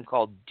enzyme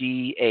called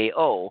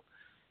DAO,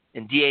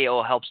 and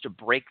DAO helps to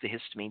break the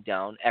histamine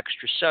down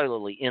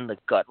extracellularly in the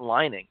gut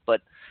lining.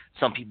 But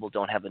some people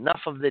don't have enough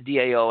of the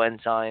DAO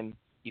enzyme.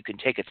 You can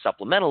take it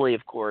supplementally,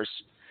 of course,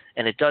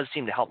 and it does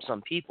seem to help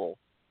some people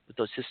with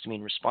those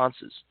histamine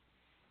responses.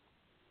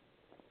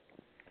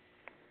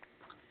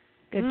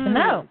 Good to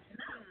know.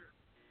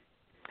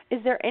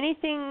 Is there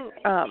anything,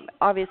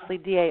 obviously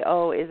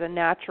DAO is a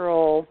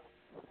natural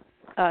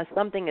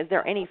something, is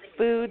there any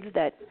foods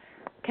that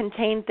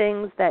contain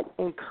things that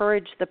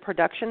encourage the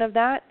production of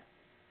that?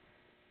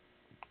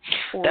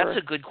 Or? That's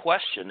a good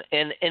question.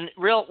 And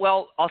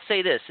I'll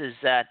say this, is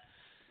that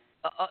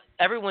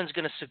everyone's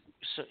going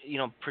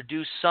to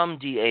produce some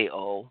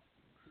DAO,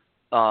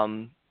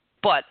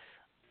 But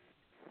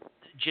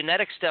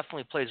genetics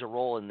definitely plays a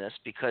role in this,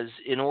 because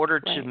in order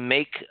to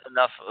make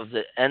enough of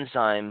the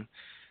enzyme,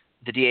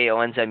 the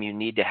DAO enzyme, you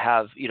need to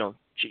have,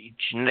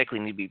 genetically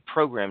need to be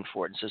programmed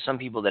for it. And so some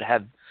people that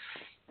have,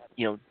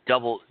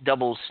 double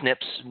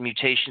SNPs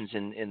mutations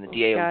in the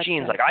DAO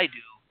genes, like I do,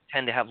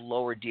 tend to have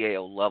lower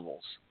DAO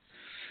levels.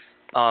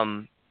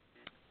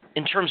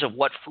 In terms of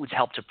what foods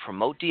help to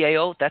promote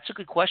DAO, that's a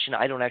good question.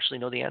 I don't actually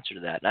know the answer to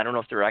that, and I don't know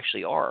if there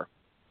actually are.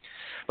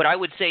 But I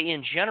would say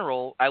in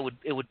general,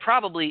 it would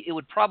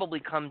probably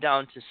come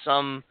down to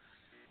some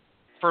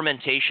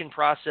fermentation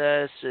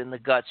process in the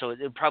gut. So it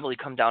would probably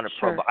come down to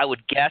I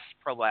would guess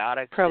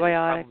probiotics.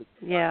 Probiotics,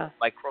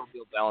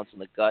 microbial balance in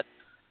the gut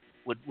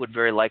would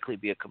very likely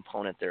be a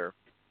component there.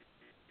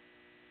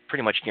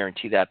 Pretty much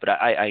guarantee that, but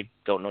I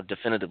don't know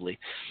definitively.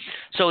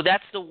 So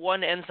that's the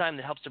one enzyme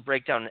that helps to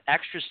break down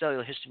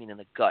extracellular histamine in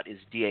the gut is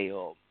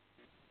DAO.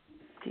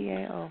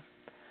 DAO.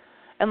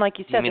 And like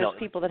you said, there's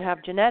people that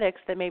have genetics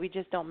that maybe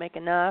just don't make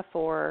enough,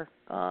 or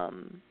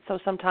so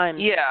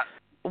sometimes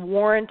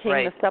warranting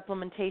the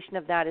supplementation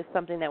of that is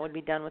something that would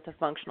be done with a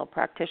functional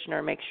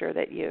practitioner. Make sure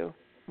that you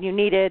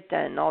need it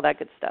and all that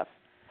good stuff.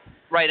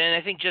 Right, and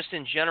I think just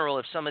in general,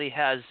 if somebody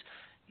has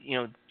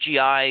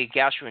GI,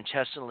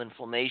 gastrointestinal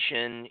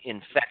inflammation,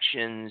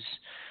 infections,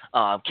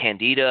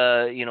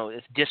 candida,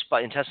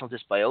 intestinal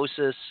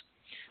dysbiosis,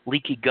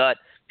 leaky gut,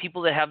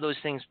 people that have those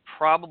things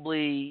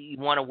probably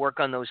want to work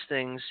on those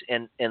things,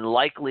 and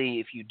likely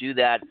if you do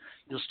that,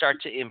 you'll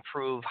start to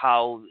improve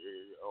how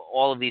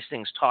all of these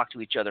things talk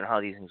to each other and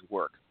how these things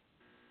work.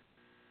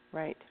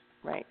 Right.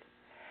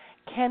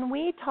 Can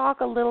we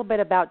talk a little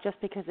bit about,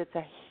 just because it's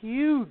a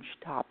huge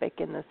topic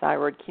in the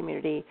thyroid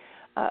community,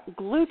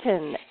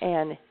 gluten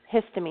and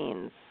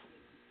histamines?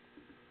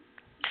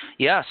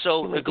 Yeah,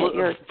 so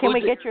can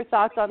we get your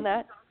thoughts on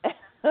that?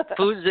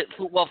 Foods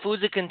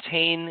that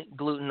contain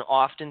gluten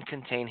often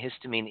contain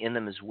histamine in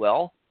them as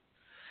well.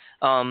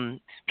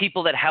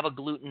 People that have a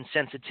gluten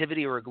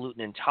sensitivity or a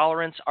gluten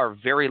intolerance are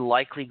very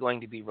likely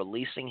going to be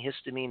releasing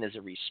histamine as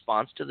a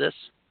response to this,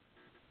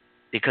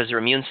 because their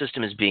immune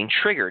system is being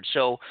triggered.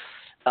 So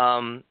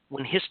when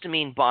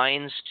histamine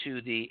binds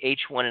to the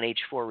H1 and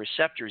H4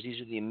 receptors,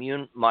 these are the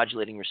immune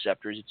modulating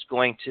receptors, it's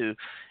going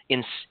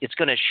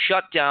to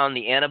shut down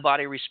the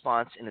antibody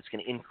response, and it's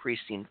going to increase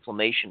the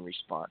inflammation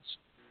response.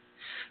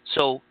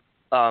 So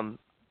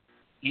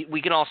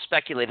we can all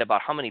speculate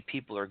about how many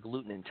people are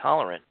gluten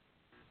intolerant.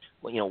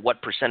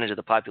 What percentage of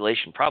the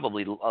population?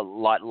 Probably a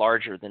lot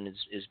larger than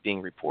is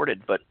being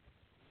reported, but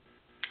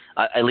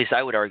at least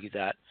I would argue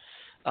that.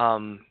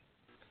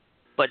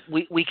 But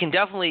we can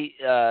definitely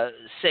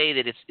say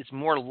that it's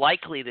more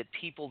likely that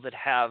people that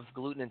have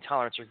gluten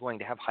intolerance are going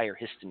to have higher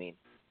histamine.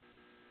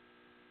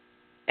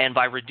 And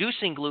by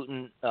reducing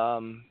gluten,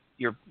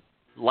 you're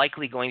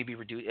likely going to be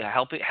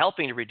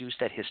helping to reduce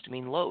that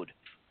histamine load.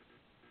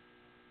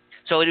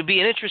 So it would be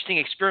an interesting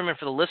experiment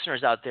for the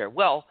listeners out there.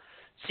 Well,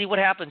 see what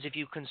happens if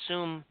you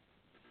consume.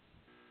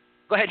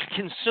 Go ahead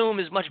and consume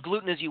as much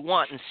gluten as you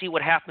want and see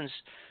what happens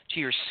to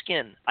your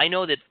skin. I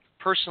know that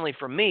personally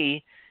for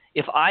me,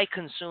 if I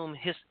consume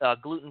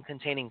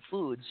gluten-containing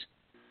foods,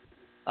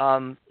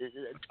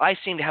 I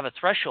seem to have a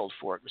threshold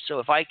for it. So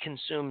if I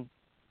consume,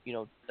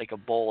 like a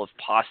bowl of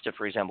pasta,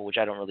 for example, which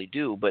I don't really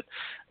do, but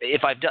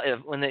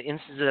when the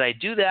instance that I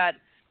do that,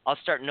 I'll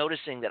start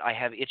noticing that I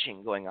have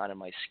itching going on in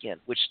my skin,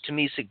 which to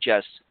me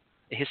suggests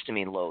a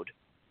histamine load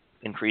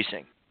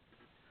increasing.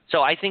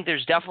 So I think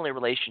there's definitely a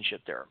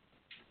relationship there.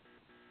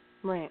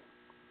 Right.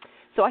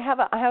 So I have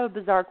a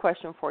bizarre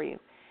question for you.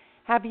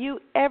 Have you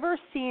ever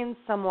seen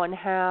someone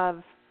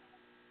have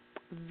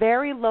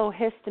very low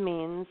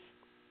histamines,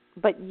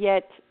 but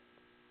yet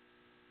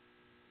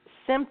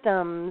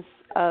symptoms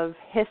of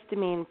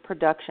histamine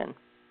production?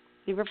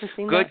 You've ever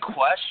seen that? Good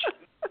question.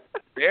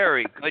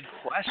 Very good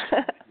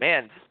question.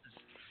 Man,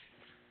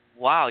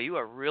 wow, you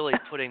are really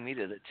putting me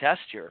to the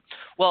test here.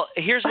 Well,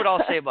 here's what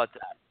I'll say about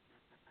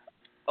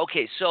that.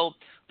 Okay, so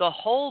the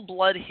whole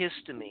blood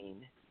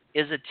histamine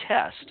is a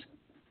test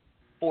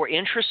for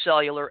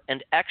intracellular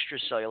and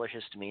extracellular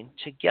histamine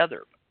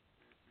together.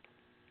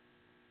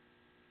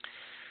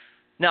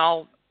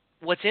 Now,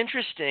 what's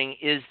interesting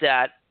is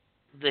that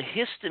the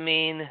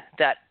histamine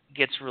that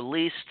gets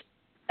released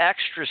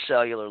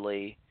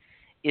extracellularly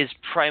is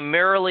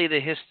primarily the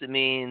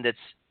histamine that's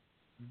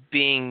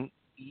being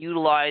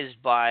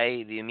utilized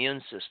by the immune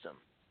system.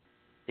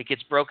 It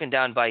gets broken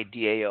down by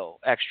DAO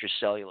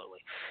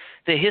extracellularly.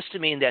 The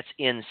histamine that's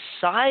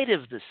inside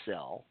of the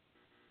cell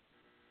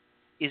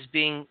is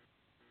being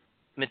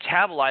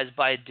metabolized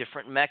by a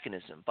different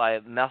mechanism, by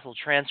a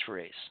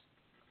methyltransferase.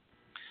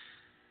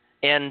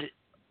 And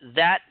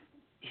that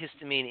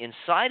histamine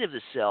inside of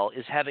the cell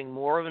is having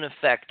more of an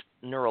effect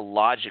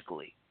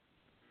neurologically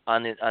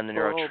on the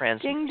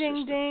neurotransmitter ding, ding,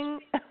 system. ding.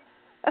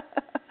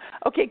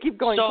 Okay, keep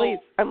going, please.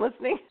 I'm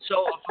listening.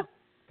 So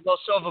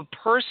if a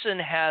person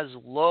has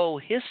low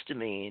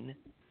histamine,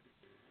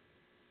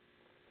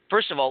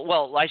 first of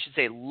all, I should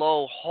say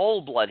low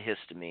whole blood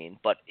histamine,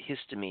 but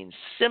histamine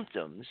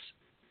symptoms,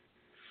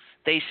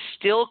 they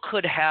still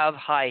could have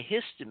high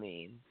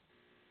histamine,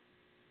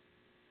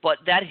 but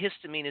that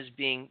histamine is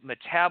being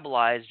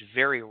metabolized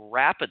very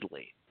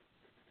rapidly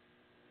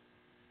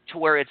to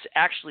where it's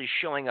actually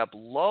showing up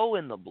low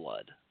in the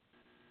blood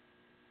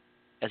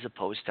as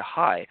opposed to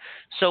high.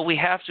 So we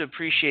have to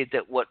appreciate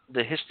that what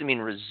the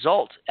histamine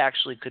result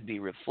actually could be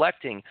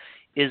reflecting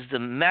is the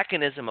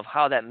mechanism of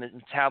how that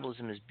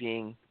metabolism is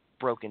being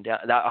broken down,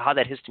 how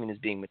that histamine is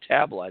being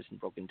metabolized and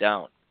broken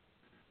down.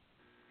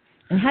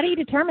 And how do you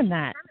determine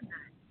that?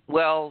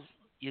 Well,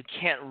 you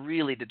can't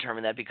really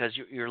determine that because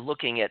you're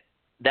looking at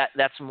that.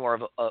 That's more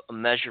of a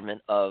measurement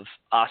of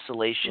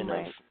oscillation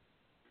right. of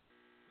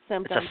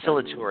symptoms, it's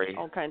oscillatory,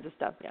 all kinds of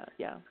stuff.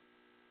 Yeah.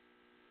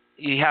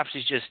 You have to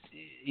just,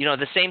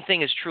 the same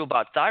thing is true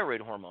about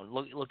thyroid hormone.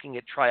 Looking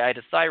at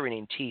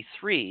triiodothyronine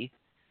T3,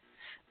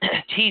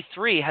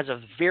 T3 has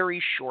a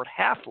very short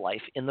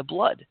half-life in the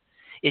blood.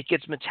 It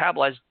gets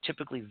metabolized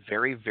typically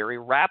very, very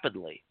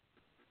rapidly,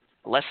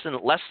 less than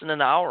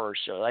an hour or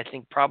so. I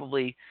think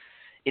probably,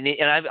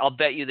 I'll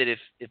bet you that if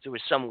there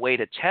was some way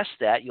to test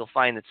that, you'll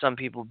find that some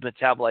people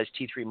metabolize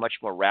T3 much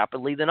more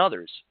rapidly than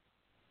others.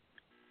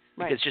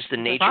 Right. Because it's just the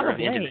nature of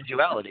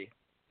individuality.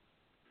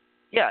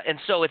 Yeah, and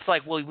so it's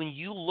like, well, when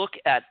you look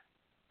at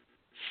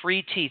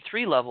free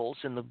T3 levels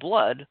in the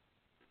blood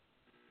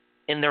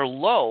and they're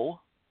low,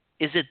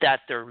 is it that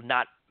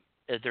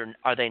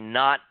are they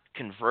not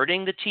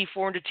converting the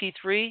T4 into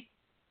T3?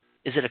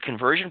 Is it a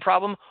conversion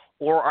problem?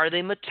 Or are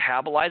they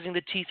metabolizing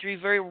the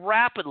T3 very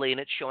rapidly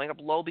and it's showing up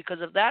low because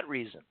of that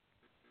reason?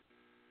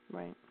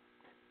 Right.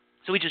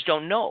 So we just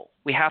don't know.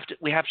 We have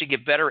to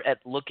get better at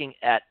looking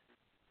at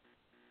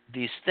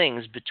these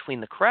things between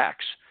the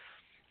cracks.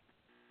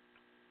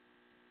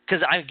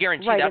 Because I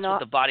guarantee that's what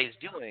the body is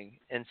doing.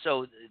 And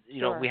so,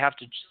 sure. We have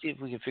to see if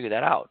we can figure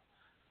that out.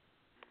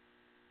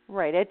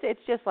 Right.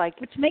 It's just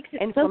like which makes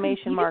it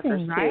inflammation so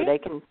markers right? too. They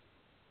can.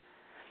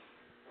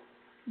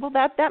 Well,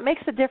 that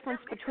makes a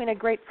difference between a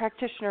great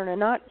practitioner and a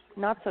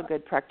not so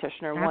good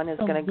practitioner. Absolutely. One is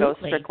going to go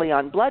strictly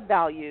on blood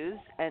values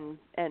and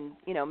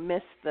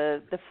miss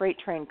the freight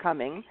train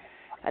coming,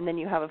 and then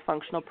you have a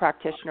functional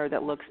practitioner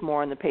that looks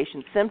more on the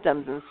patient's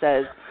symptoms and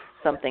says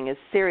something is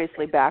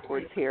seriously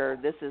backwards here.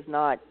 This is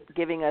not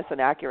giving us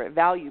an accurate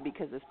value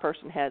because this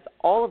person has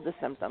all of the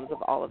symptoms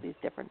of all of these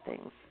different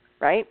things.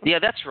 Right? Yeah,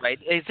 that's right.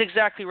 It's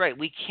exactly right.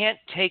 We can't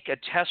take a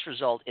test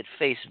result at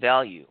face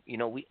value.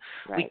 We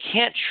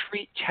can't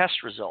treat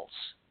test results.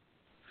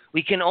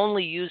 We can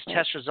only use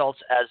test results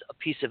as a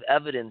piece of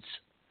evidence,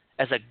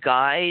 as a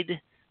guide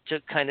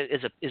to kind of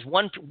is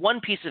one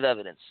piece of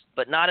evidence,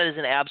 but not as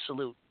an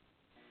absolute.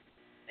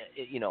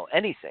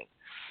 Anything.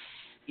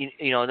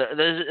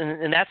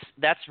 And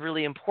that's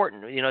really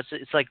important.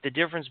 It's like the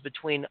difference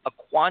between a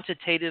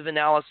quantitative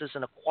analysis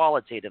and a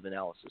qualitative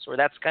analysis, or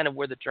that's kind of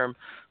where the term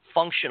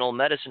functional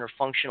medicine or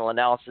functional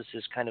analysis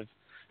is kind of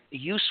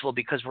useful,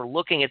 because we're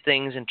looking at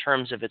things in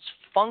terms of its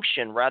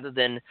function rather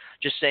than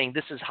just saying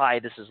this is high,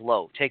 this is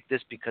low. Take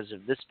this because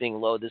of this being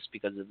low, this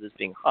because of this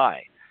being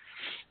high.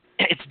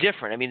 It's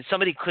different. I mean,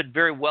 somebody could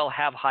very well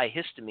have high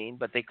histamine,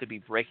 but they could be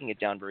breaking it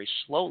down very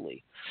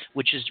slowly,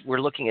 which is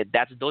we're looking at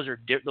that. Those are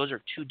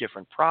two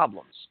different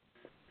problems.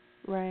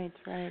 Right.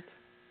 But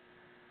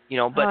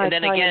and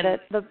then again,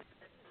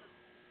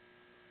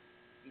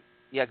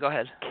 yeah, go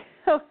ahead.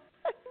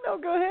 No,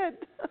 go ahead.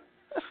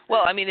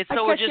 Well, I mean,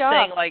 we're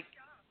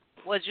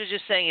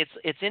just saying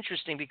it's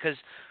interesting because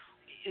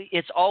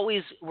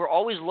we're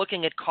always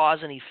looking at cause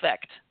and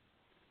effect.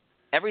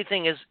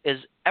 Everything is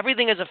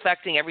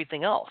affecting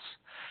everything else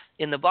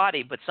in the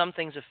body, but some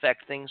things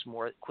affect things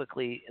more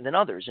quickly than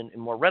others and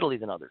more readily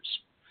than others.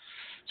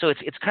 So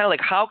it's kind of like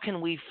how can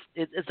we?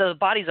 The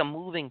body's a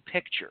moving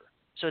picture.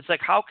 So it's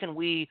like how can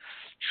we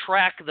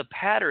track the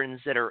patterns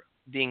that are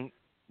being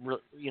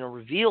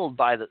revealed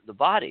by the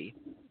body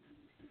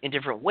in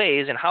different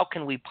ways, and how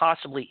can we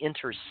possibly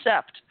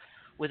intercept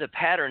with a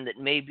pattern that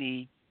may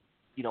be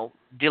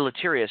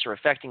deleterious or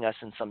affecting us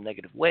in some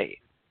negative way.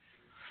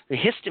 The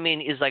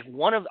histamine is like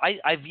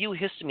I view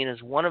histamine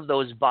as one of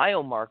those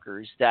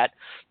biomarkers that,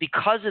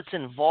 because it's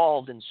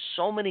involved in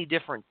so many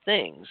different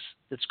things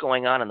that's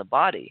going on in the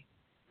body,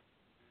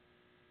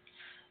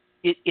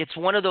 it's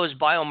one of those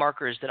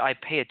biomarkers that I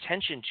pay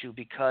attention to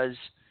because,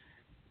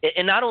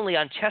 and not only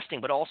on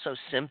testing, but also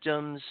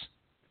symptoms.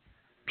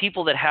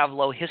 People that have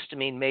low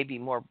histamine may be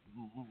more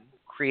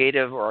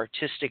creative or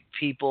artistic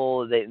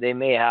people. They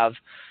may have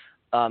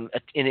an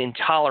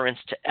intolerance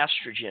to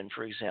estrogen,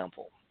 for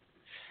example.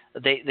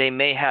 They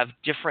may have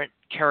different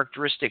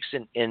characteristics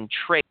and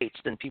traits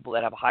than people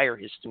that have higher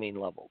histamine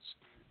levels.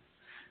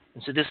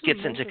 And so this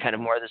gets into kind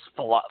of more of this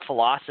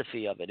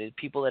philosophy of it.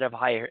 People that have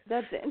higher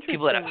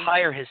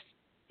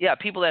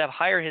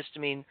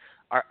histamine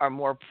are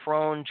more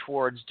prone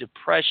towards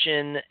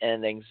depression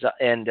and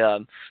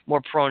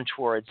more prone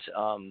towards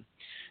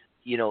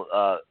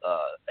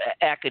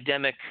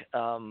academic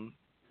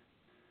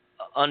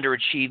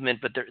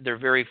underachievement, but they're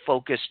very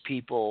focused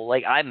people.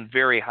 Like I'm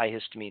very high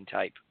histamine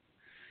type.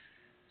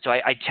 So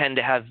I tend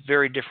to have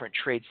very different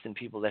traits than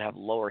people that have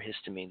lower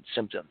histamine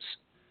symptoms.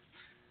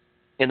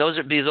 And those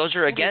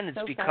are again, it's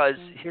so because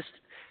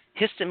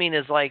histamine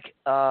is like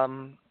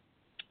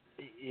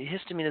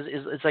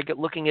it's like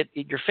looking at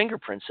your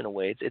fingerprints in a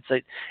way. It's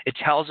like it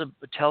tells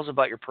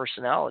about your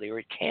personality, or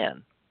it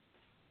can.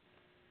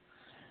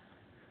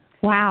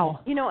 Wow.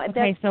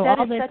 Okay, so that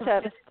all is this such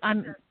a. just,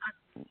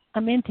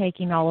 I'm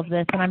intaking all of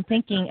this, and I'm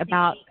thinking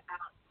about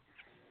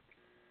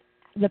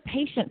the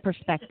patient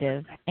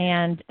perspective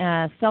and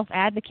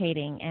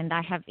self-advocating. And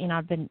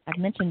I've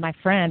mentioned my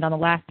friend on the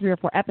last 3 or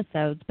 4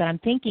 episodes, but I'm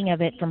thinking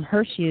of it from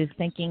her shoes,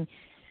 thinking,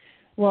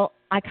 well,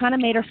 I kind of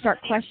made her start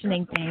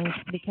questioning things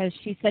because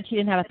she said she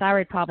didn't have a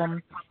thyroid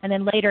problem, and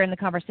then later in the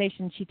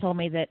conversation she told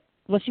me that,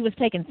 well, she was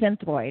taking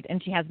Synthroid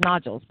and she has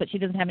nodules, but she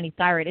doesn't have any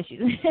thyroid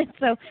issues.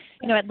 So,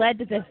 it led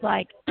to this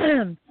like,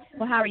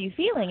 well, how are you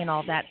feeling and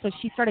all that. So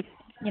she started,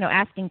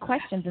 asking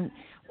questions. And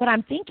what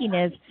I'm thinking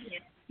is,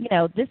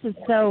 this is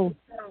so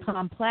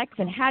complex,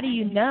 and how do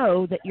you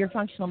know that your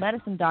functional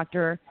medicine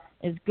doctor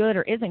is good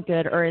or isn't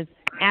good, or is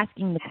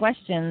asking the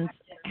questions?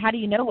 How do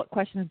you know what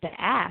questions to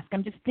ask?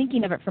 I'm just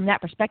thinking of it from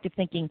that perspective,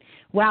 thinking,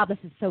 wow, this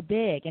is so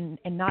big and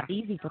not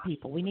easy for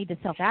people. We need to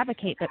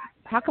self-advocate, but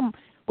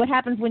what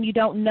happens when you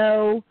don't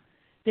know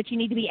that you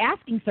need to be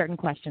asking certain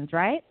questions,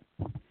 right?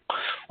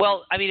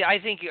 Well, I mean, I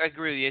think I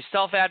agree with you.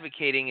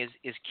 Self-advocating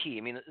is key.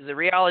 I mean, the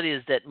reality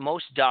is that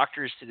most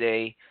doctors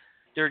today,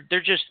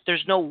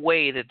 there's no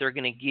way that they're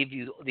going to give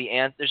you the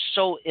answer. They're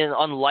so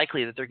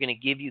unlikely that they're going to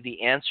give you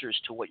the answers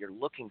to what you're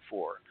looking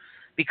for,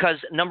 because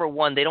number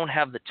one, they don't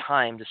have the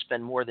time to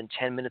spend more than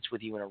 10 minutes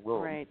with you in a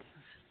room. Right.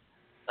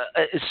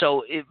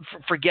 So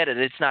forget it.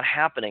 It's not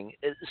happening.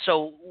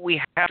 So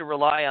we have to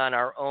rely on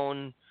our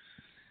own,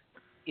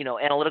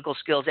 analytical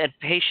skills, and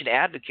patient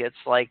advocates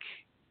like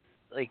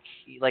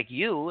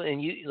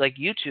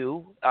you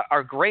two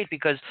are great,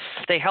 because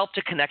they help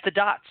to connect the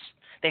dots.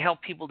 They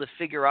help people to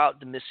figure out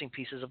the missing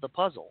pieces of the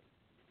puzzle.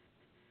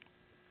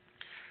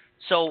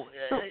 So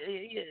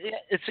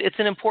it's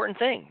an important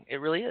thing. It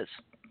really is.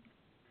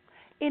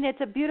 And it's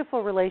a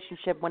beautiful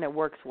relationship when it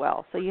works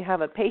well. So you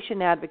have a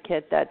patient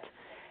advocate that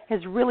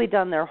has really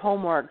done their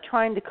homework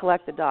trying to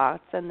collect the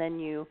dots, and then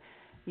you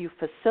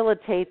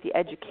facilitate the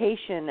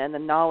education and the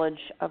knowledge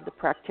of the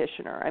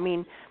practitioner. I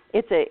mean,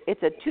 it's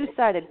a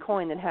two-sided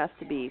coin that has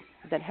to be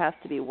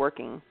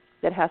working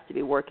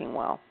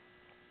well.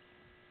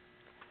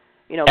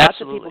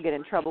 Lots of people get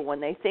in trouble when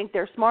they think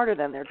they're smarter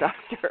than their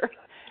doctor.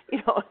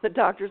 The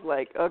doctor's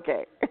like,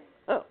 okay,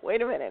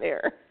 wait a minute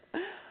here.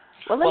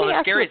 Well, the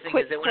scary thing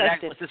is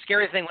that it's the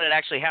scary thing when it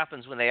actually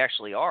happens, when they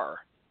actually are.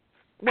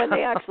 When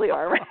they actually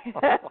are,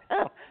 right?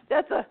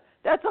 That's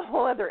a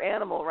whole other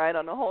animal, right?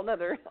 On a whole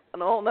nother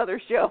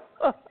show.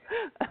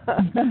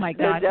 Oh my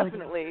God!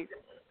 There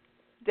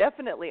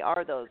definitely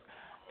are those.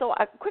 So,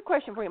 a quick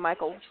question for you,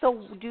 Michael.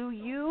 So, do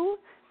you,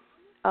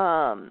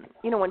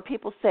 when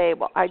people say,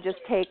 "Well, I just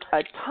take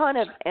a ton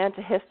of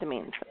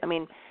antihistamines," I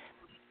mean,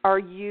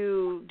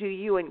 do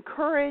you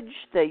encourage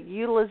the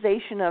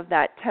utilization of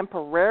that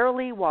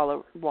temporarily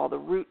while the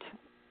root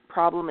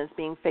problem is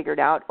being figured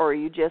out, or are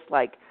you just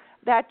like,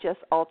 that just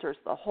alters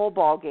the whole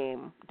ball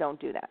game, don't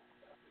do that?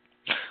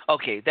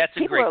 Okay, that's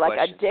a great question. People are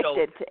like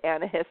addicted to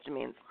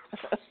antihistamines.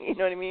 You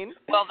know what I mean?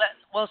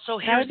 So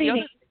here's the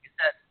other thing, is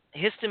that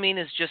histamine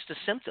is just a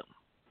symptom.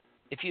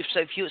 If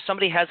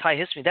somebody has high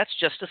histamine, that's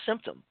just a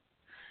symptom.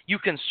 You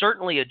can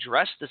certainly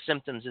address the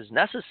symptoms as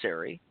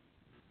necessary,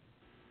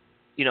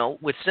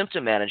 with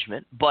symptom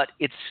management, but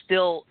it's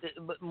still,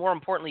 but more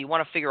importantly, you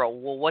want to figure out,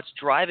 well, what's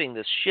driving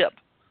this ship?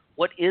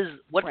 What's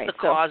the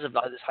cause of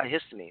this high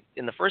histamine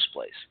in the first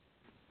place?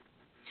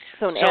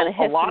 So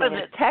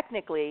antihistamine is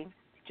technically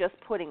just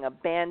putting a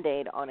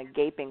Band-Aid on a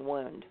gaping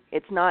wound.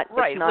 It's not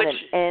an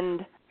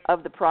end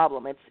of the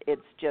problem.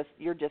 It's just,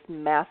 you're just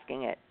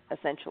masking it,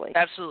 essentially.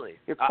 Absolutely.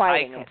 You're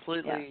quieting it. I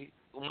completely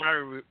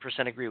 100%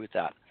 agree with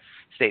that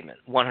statement.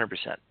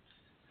 100%.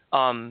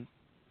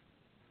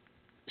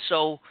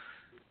 So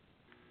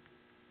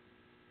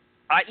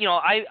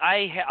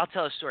I'll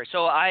tell a story.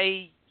 So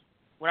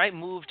when I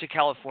moved to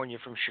California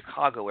from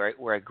Chicago,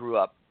 where I grew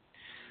up,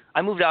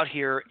 I moved out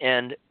here,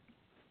 and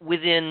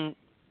within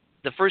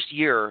the first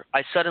year,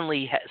 I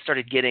suddenly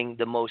started getting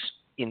the most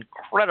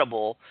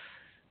incredible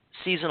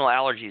seasonal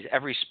allergies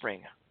every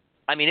spring.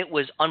 I mean, it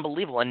was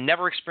unbelievable. I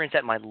never experienced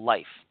that in my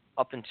life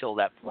up until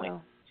that point.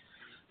 Wow.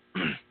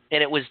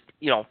 And it was,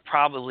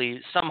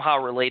 probably somehow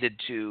related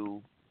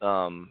to,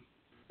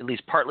 at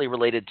least partly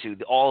related to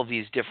all of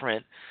these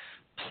different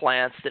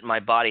plants that my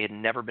body had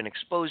never been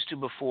exposed to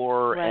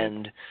before, right.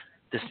 and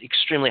this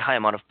extremely high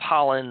amount of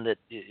pollen that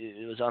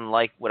it was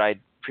unlike what I'd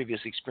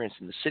previously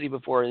experienced in the city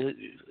before.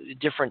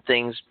 Different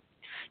things,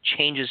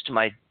 changes to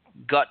my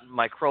gut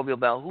microbial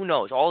balance, who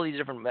knows, all these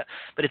different,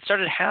 but it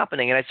started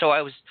happening. And I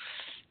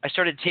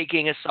started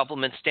taking a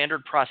supplement,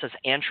 standard process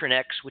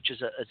Antranex, which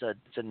is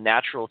a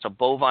natural, it's a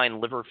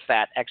bovine liver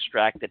fat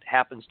extract that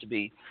happens to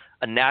be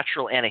a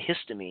natural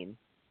antihistamine.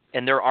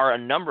 And there are a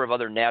number of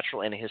other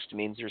natural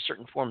antihistamines. There are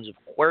certain forms of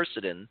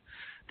quercetin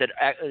that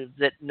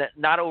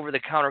not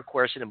over-the-counter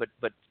quercetin,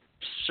 but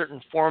certain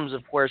forms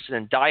of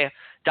quercetin,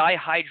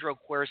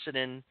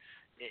 dihydroquercetin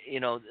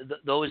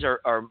those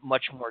are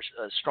much more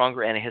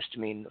stronger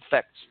antihistamine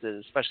effects,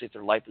 especially if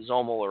they're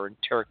liposomal or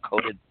enteric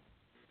coated.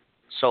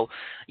 So,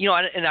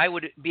 and I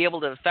would be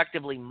able to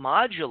effectively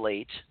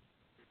modulate,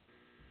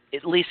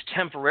 at least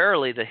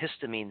temporarily, the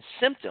histamine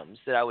symptoms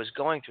that I was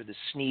going through, the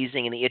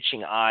sneezing and the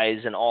itching eyes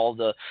and all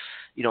the,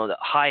 the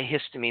high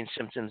histamine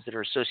symptoms that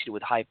are associated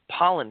with high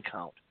pollen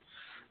count.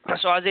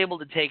 So I was able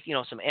to take,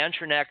 some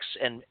Antranex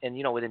and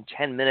within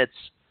 10 minutes,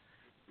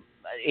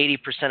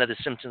 80% of the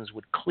symptoms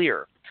would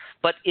clear.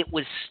 But it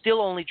was still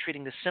only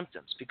treating the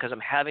symptoms because I'm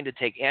having to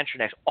take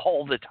Antranex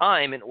all the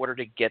time in order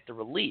to get the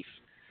relief.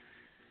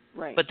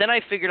 Right. But then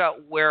I figured out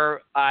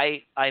where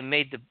I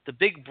made the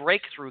big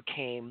breakthrough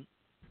came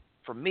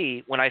for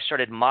me when I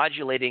started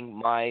modulating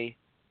my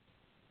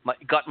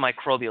gut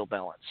microbial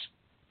balance.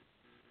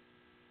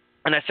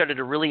 And I started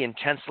to really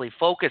intensely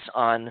focus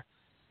on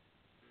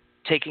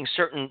taking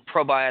certain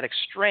probiotic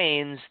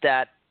strains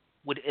that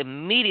would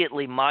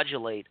immediately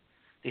modulate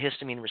the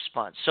histamine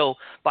response. So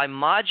by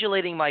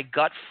modulating my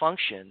gut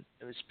function,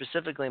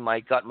 specifically my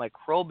gut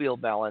microbial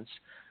balance,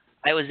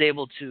 I was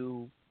able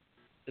to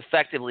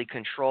effectively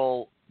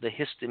control the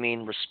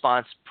histamine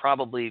response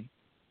probably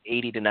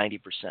 80 to 90%.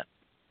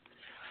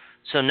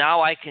 So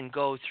now I can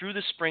go through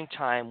the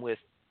springtime with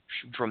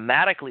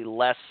dramatically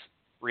less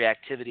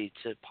reactivity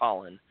to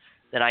pollen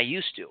than I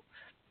used to,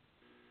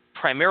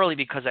 primarily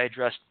because I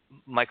addressed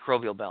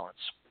microbial balance.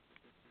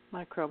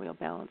 Microbial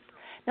balance.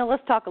 Now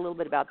let's talk a little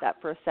bit about that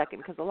for a second,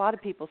 because a lot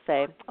of people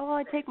say, "Oh,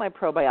 I take my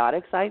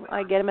probiotics.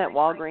 I get them at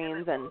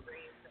Walgreens, and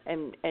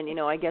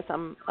I guess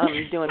I'm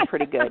doing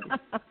pretty good."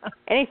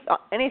 Any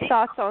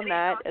thoughts on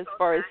that as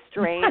far as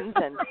strains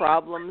and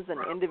problems and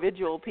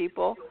individual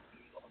people?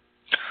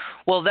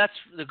 Well, that's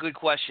the good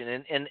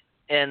question,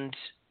 and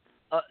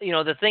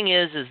the thing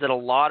is that a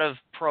lot of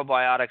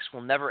probiotics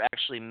will never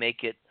actually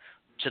make it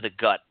to the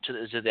gut,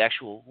 to the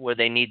actual where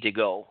they need to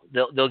go.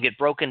 They'll get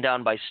broken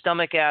down by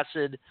stomach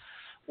acid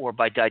or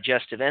by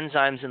digestive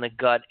enzymes in the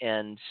gut,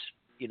 and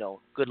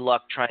good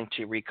luck trying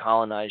to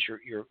recolonize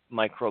your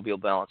microbial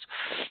balance.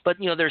 But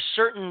there's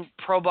certain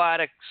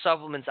probiotic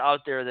supplements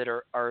out there that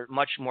are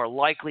much more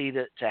likely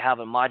to have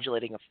a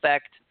modulating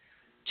effect,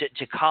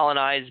 to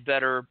colonize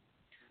better.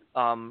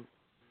 The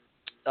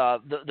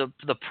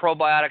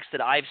probiotics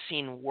that I've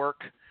seen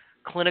work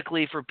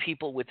clinically for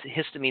people with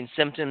histamine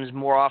symptoms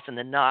more often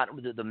than not,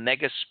 the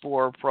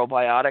Megaspore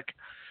probiotic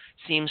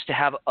seems to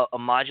have a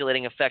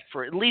modulating effect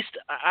for at least,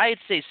 I'd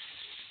say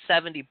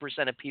 70%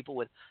 of people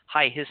with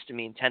high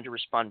histamine tend to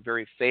respond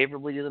very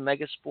favorably to the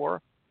Megaspore.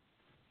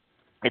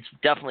 It's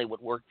definitely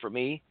what worked for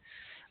me.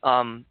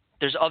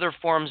 There's other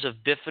forms of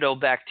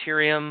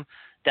bifidobacterium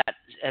that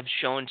have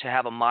shown to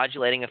have a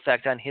modulating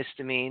effect on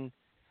histamine.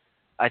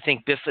 I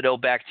think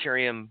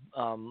bifidobacterium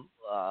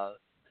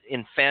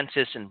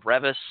infantis and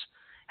brevis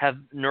have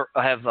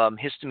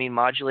histamine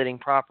modulating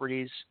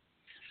properties,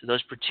 so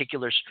those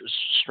particular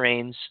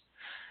strains.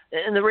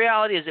 And the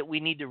reality is that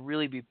we need to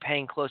really be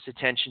paying close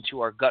attention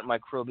to our gut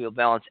microbial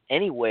balance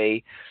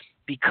anyway,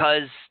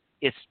 because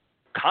it's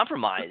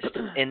compromised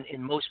in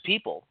most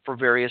people for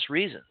various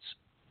reasons.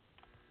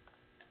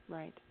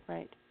 Right,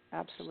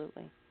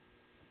 absolutely.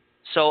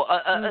 So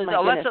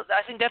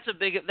I think that's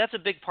a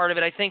big part of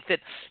it. I think that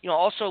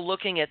also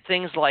looking at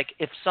things like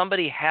if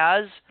somebody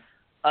has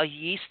a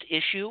yeast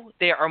issue,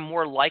 they are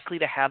more likely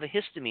to have a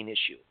histamine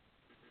issue.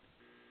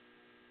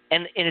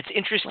 And it's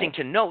interesting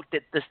to note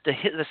that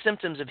the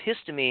symptoms of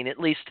histamine, at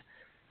least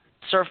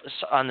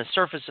on the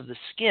surface of the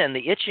skin,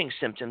 the itching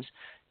symptoms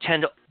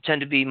tend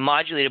to be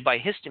modulated by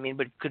histamine,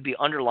 but it could be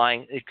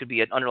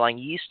an underlying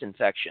yeast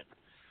infection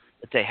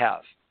that they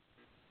have,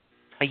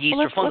 a yeast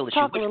or fungal issue.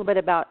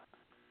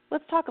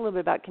 Let's talk a little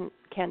bit about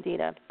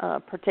Candida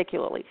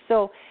particularly.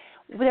 So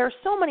there are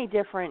so many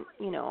different,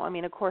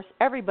 of course,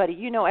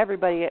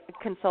 everybody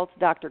consults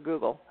Dr.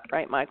 Google,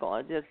 right,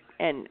 Michael?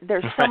 And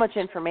there's so much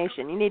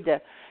information. You need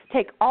to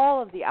take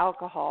all of the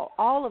alcohol,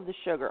 all of the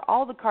sugar,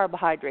 all the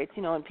carbohydrates,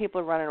 and people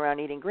are running around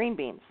eating green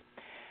beans.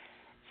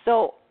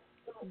 So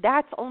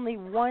that's only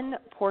one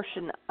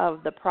portion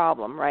of the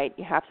problem, right?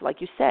 You have to,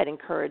 like you said,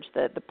 encourage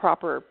the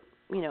proper,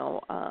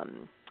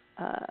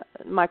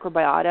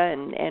 microbiota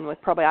and with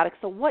probiotics.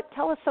 So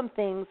tell us some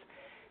things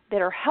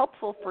that are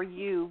helpful for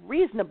you,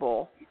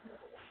 reasonable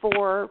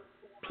for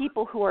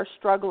people who are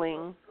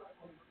struggling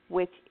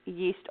with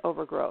yeast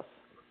overgrowth.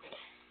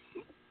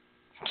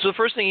 So the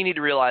first thing you need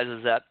to realize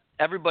is that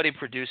everybody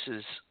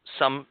produces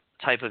some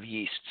type of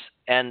yeasts,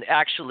 and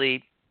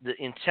actually the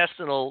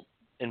intestinal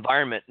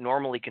environment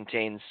normally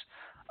contains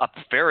a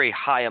very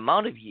high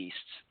amount of yeasts.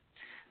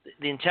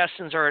 The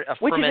intestines are a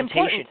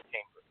fermentation chamber.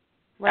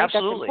 Right?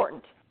 Absolutely. That's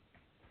important.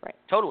 Right.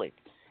 Totally.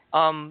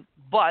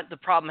 But the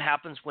problem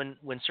happens when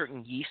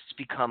certain yeasts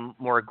become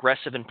more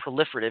aggressive and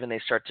proliferative, and they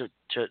start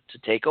to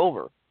take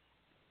over.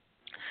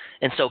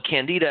 And so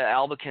Candida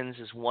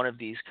albicans is one of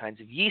these kinds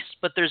of yeasts,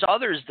 but there's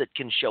others that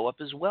can show up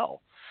as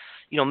well.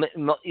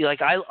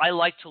 like I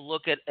like to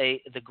look at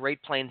the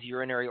Great Plains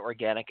urinary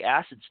organic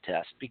acids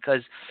test,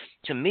 because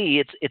to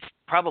me it's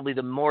probably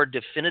the more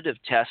definitive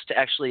test to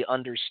actually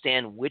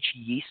understand which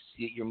yeasts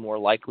you're more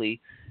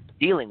likely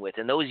dealing with.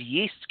 And those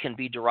yeasts can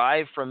be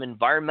derived from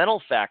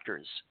environmental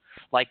factors,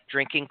 like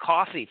drinking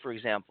coffee, for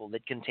example,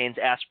 that contains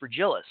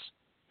aspergillus,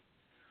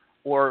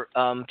 or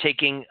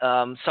taking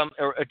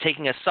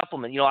taking a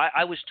supplement.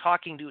 I was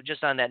talking to,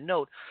 just on that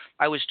note,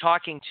 I was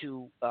talking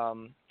to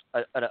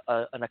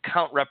an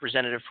account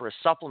representative for a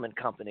supplement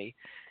company,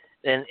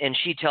 and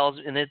she tells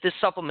me that this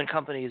supplement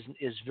company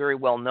is very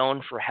well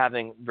known for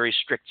having very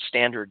strict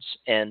standards,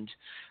 and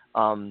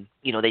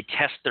they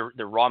test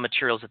the raw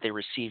materials that they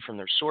receive from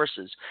their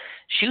sources.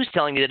 She was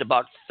telling me that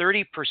about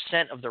 30%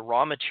 of the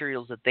raw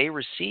materials that they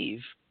receive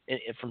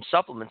from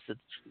supplements, that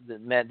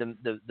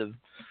the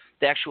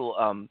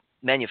actual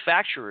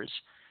manufacturers,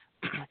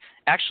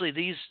 actually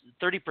these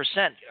 30%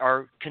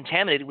 are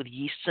contaminated with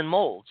yeasts and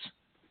molds,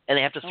 and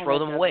they have to throw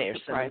them away or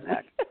send them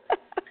back.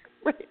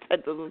 Right,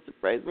 that doesn't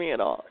surprise me at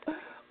all.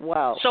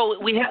 Wow.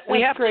 So we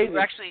have crazy. to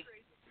actually,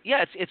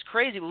 it's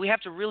crazy, but we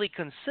have to really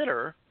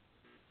consider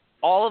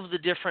all of the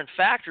different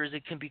factors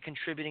that can be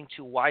contributing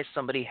to why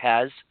somebody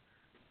has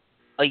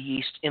a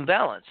yeast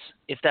imbalance,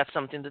 if that's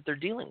something that they're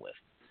dealing with.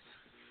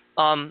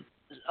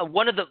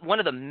 One of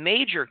the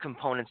major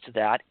components to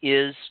that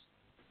is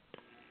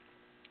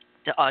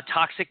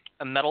toxic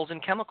metals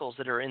and chemicals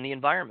that are in the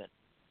environment.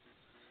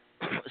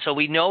 So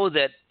we know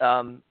that,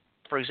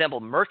 for example,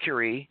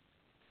 mercury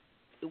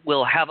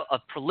will have a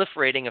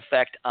proliferating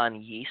effect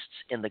on yeasts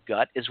in the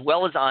gut, as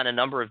well as on a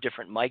number of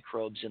different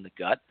microbes in the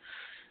gut.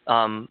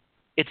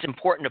 It's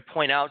important to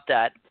point out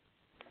that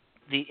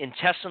the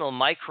intestinal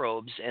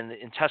microbes and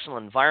the intestinal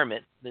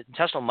environment, the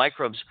intestinal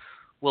microbes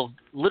will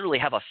literally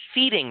have a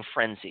feeding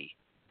frenzy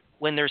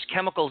when there's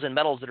chemicals and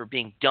metals that are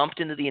being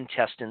dumped into the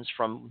intestines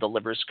from the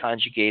liver's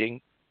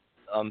conjugating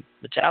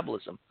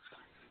metabolism.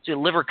 So the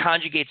liver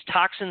conjugates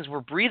toxins. We're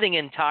breathing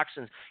in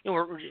toxins.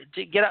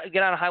 Get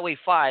on Highway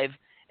 5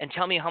 and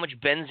tell me how much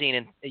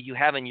benzene you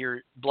have in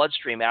your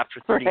bloodstream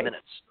after 30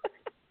 minutes.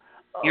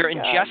 You're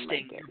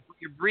ingesting.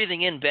 You're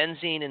breathing in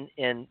benzene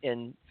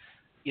and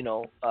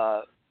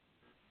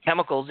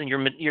chemicals, and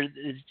you're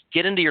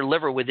get into your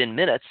liver within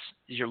minutes,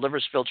 as your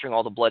liver's filtering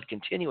all the blood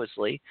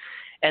continuously,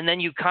 and then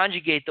you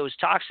conjugate those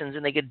toxins,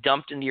 and they get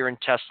dumped into your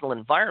intestinal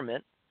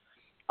environment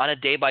on a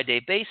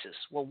day-by-day basis.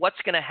 Well, what's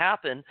going to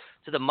happen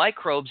to the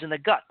microbes in the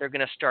gut? They're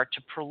going to start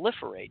to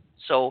proliferate.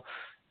 So,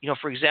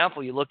 for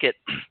example, you look at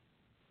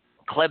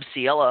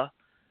Klebsiella,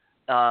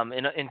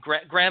 and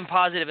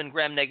gram-positive and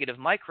gram-negative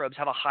microbes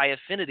have a high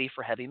affinity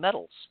for heavy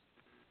metals.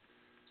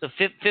 So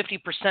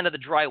 50% of the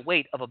dry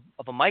weight of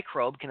a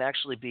microbe can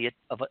actually be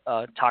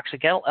a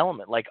toxic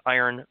element, like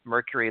iron,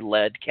 mercury,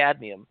 lead,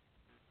 cadmium,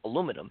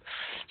 aluminum.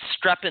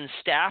 Strep and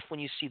staph, when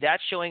you see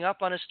that showing up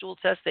on a stool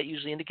test, that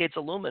usually indicates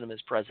aluminum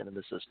is present in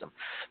the system.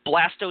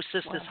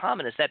 Blastocystis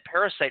hominis, that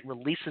parasite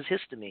releases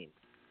histamine.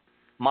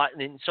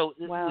 So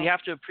we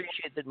have to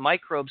appreciate that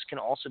microbes can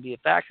also be a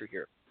factor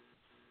here.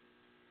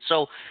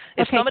 So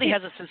if somebody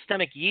has a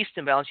systemic yeast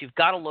imbalance, you've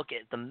got to look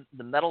at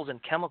the metals and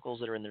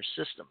chemicals that are in their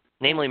system,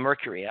 namely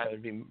mercury.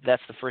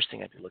 That's the first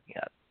thing I'd be looking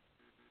at.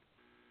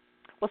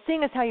 Well,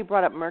 seeing as how you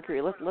brought up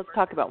mercury, let's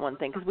talk about one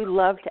thing, because we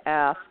love to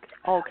ask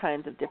all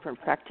kinds of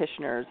different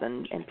practitioners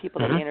and people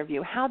that we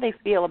interview how they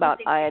feel about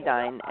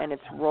iodine and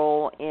its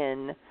role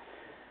in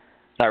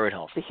thyroid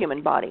health, the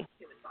human body.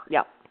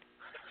 Yeah.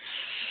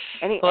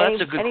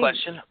 That's a good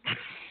question.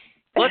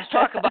 Let's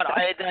talk about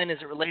iodine as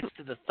it relates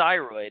to the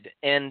thyroid.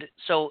 And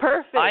so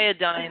Perfect.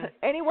 Iodine...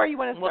 Anywhere you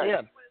want to start. Well,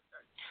 yeah.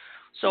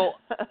 So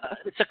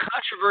it's a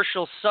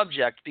controversial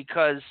subject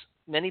because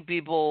many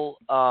people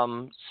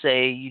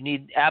say you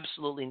need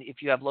absolutely,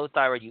 if you have low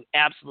thyroid, you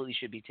absolutely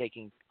should be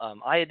taking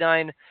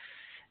iodine.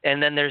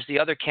 And then there's the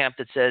other camp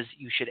that says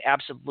you should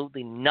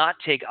absolutely not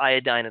take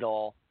iodine at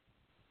all.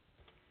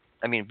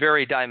 I mean,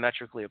 very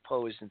diametrically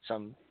opposed in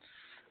some...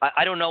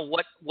 I don't know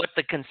what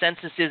the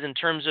consensus is in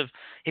terms of,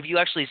 have you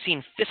actually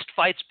seen fist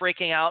fights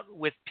breaking out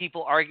with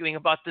people arguing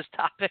about this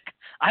topic?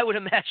 I would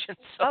imagine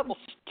so.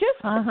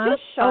 Just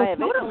shy of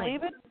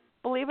it.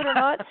 Believe it or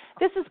not.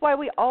 This is why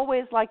we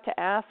always like to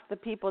ask the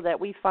people that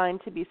we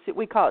find to be,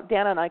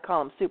 Dana and I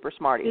call them super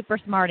smarties. Super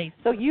smarties.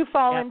 So you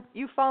fall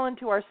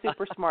into our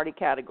super smarty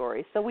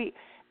category. So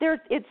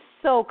it's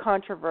so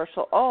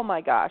controversial. Oh my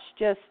gosh,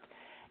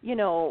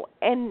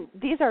 and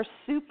these are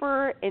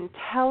super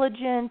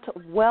intelligent,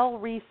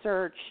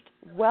 well-researched,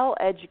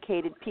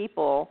 well-educated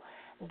people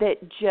that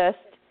just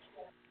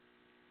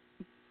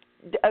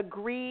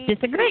disagree.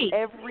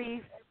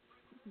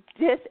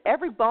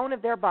 Every bone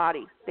of their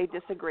body, they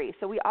disagree.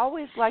 So we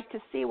always like to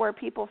see where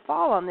people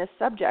fall on this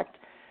subject.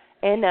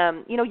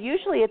 And,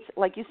 usually it's,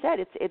 like you said,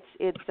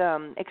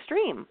 it's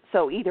extreme.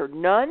 So either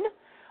none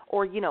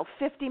or,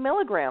 50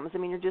 milligrams. I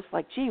mean, you're just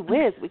like, gee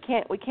whiz, we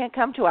can't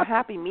come to a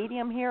happy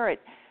medium here at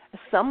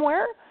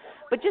somewhere.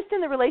 But just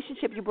in the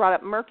relationship, you brought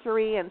up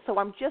mercury, and so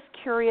I'm just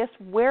curious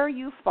where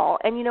you fall.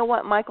 And you know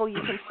what, Michael, you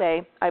can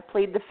say, I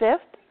plead the fifth,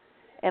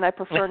 and I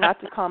prefer not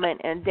to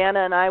comment. And Dana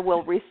and I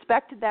will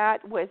respect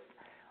that with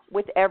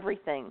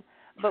everything.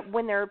 But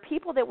when there are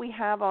people that we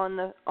have on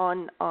the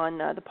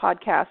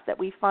podcast that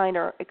we find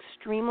are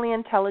extremely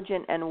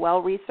intelligent and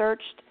well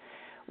researched,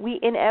 we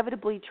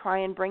inevitably try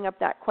and bring up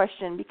that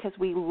question because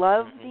we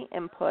love the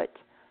input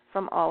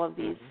from all of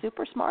these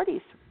super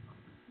smarties.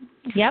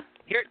 Yep.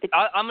 Here,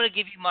 I'm going to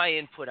give you my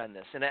input on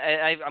this, and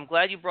I'm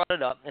glad you brought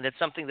it up, and it's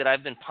something that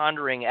I've been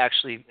pondering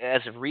actually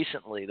as of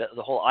recently,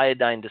 the whole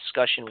iodine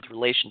discussion with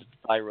relation to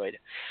the thyroid.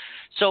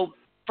 So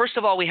first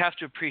of all, we have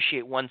to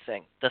appreciate one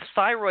thing. The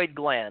thyroid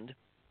gland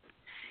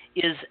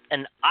is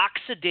an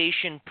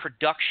oxidation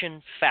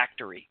production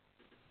factory.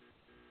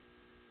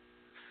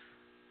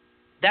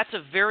 That's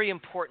a very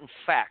important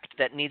fact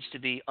that needs to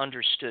be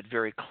understood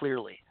very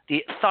clearly.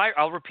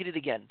 I'll repeat it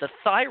again. The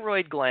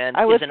thyroid gland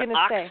is an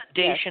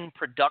oxidation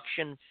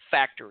production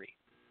factory.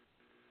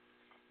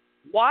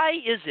 Why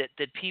is it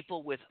that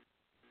people with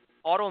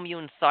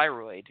autoimmune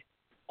thyroid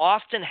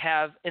often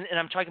have, and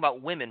I'm talking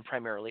about women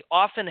primarily,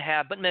 often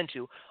have, but men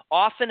too,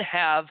 often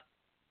have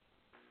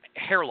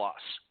hair loss,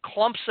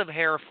 clumps of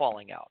hair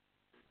falling out?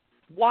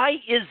 Why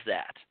is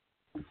that?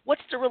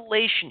 What's the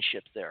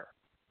relationship there?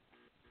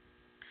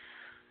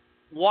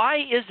 Why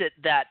is it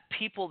that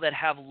people that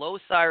have low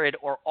thyroid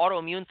or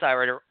autoimmune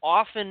thyroid are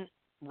often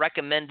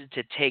recommended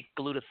to take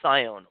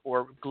glutathione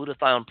or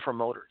glutathione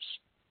promoters?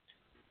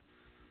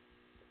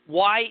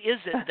 Why is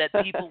it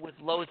that people with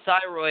low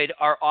thyroid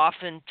are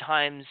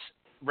oftentimes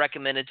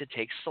recommended to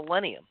take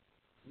selenium?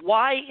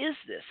 Why is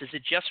this? Is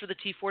it just for the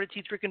T4 to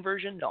T3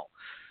 conversion? No.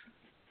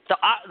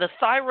 The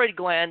thyroid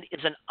gland is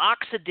an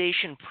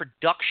oxidation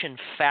production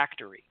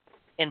factory.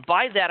 And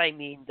by that I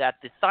mean that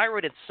the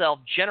thyroid itself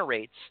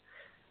generates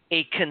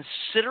a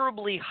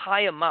considerably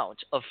high amount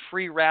of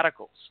free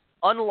radicals.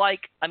 Unlike,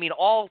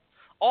 all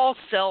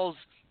cells,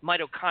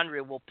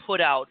 mitochondria will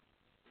put out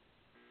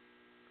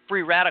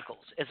free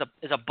radicals as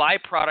a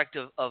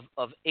byproduct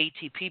of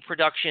ATP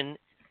production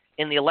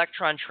in the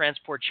electron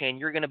transport chain.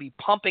 You're going to be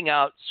pumping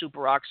out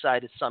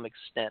superoxide to some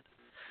extent.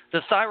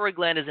 The thyroid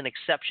gland is an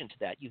exception to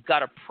that. You've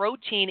got a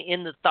protein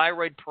in the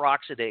thyroid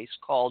peroxidase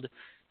called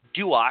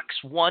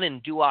DUOX1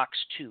 and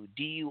DUOX2,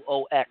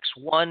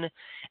 DUOX1,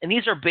 and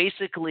these are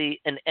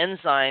basically an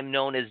enzyme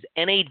known as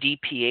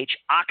NADPH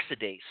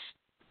oxidase.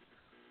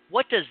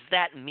 What does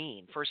that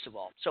mean, first of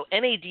all? So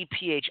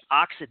NADPH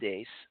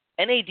oxidase,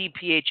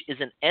 NADPH is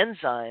an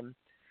enzyme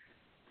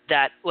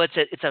that,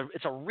 it's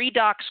a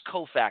redox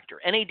cofactor.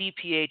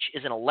 NADPH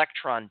is an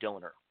electron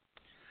donor.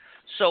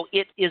 So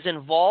it is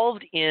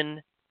involved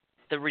in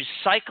the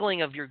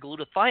recycling of your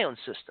glutathione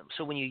system.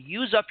 So when you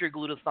use up your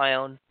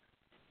glutathione,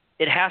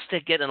 it has to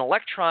get an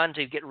electron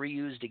to get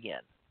reused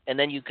again. And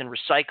then you can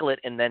recycle it.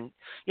 And then,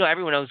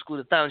 everyone knows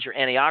glutathione is your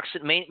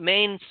antioxidant,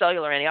 main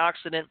cellular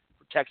antioxidant,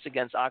 protects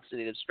against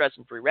oxidative stress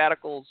and free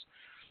radicals.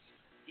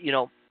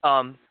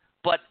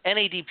 But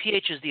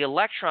NADPH is the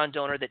electron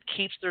donor that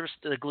keeps the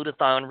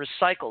glutathione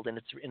recycled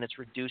in its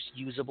reduced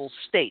usable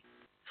state.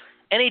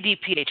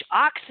 NADPH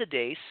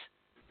oxidase,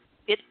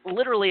 it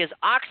literally is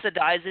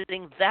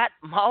oxidizing that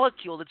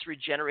molecule that's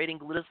regenerating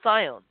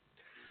glutathione.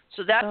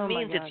 So that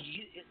means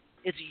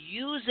it's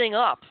using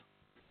up.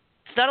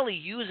 It's not only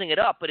using it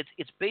up, but it's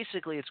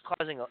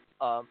causing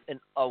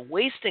a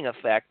wasting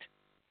effect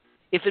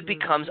if it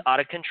becomes out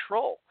of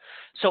control.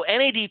 So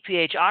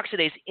NADPH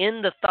oxidase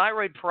in the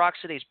thyroid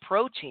peroxidase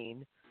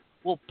protein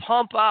will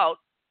pump out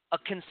a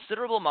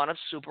considerable amount of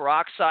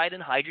superoxide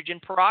and hydrogen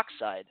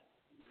peroxide.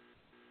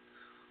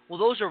 Well,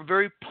 those are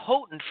very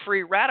potent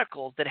free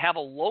radicals that have a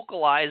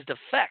localized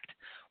effect.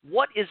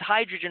 What is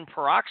hydrogen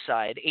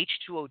peroxide,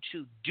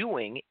 H2O2,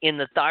 doing in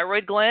the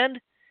thyroid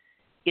gland?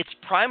 Its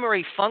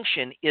primary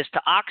function is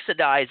to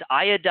oxidize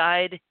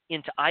iodide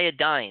into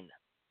iodine.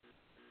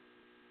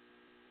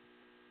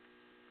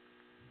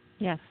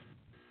 Yes.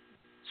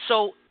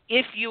 So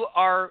if you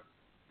are,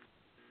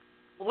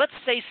 let's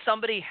say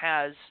somebody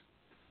has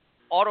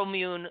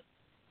autoimmune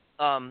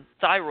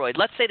thyroid,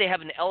 let's say they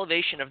have an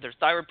elevation of their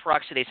thyroid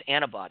peroxidase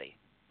antibody.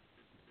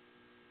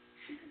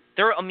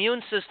 Their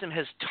immune system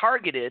has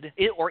targeted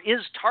or is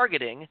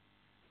targeting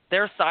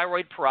their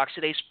thyroid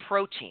peroxidase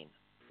protein.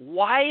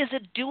 Why is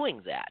it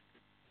doing that?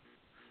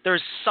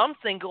 There's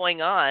something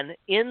going on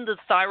in the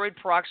thyroid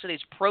peroxidase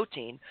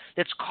protein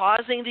that's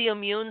causing the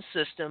immune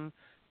system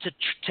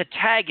to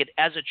tag it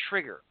as a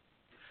trigger.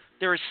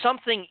 There is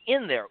something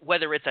in there,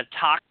 whether it's a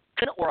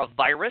toxin or a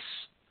virus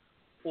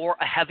or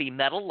a heavy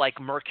metal like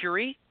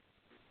mercury,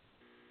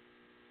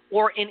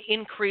 or an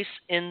increase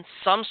in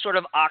some sort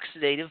of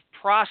oxidative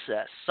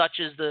process, such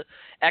as the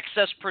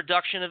excess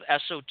production of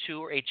SO2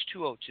 or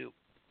H2O2.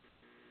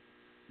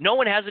 No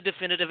one has a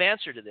definitive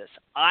answer to this.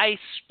 I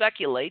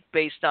speculate,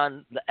 based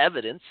on the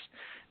evidence,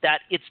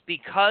 that it's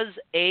because,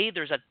 A,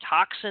 there's a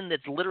toxin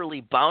that's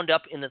literally bound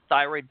up in the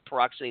thyroid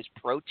peroxidase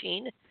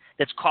protein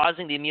that's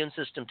causing the immune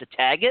system to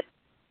tag it,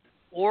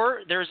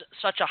 or there's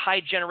such a high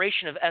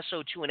generation of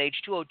SO2 and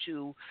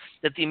H2O2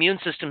 that the immune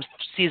system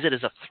sees it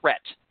as a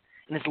threat,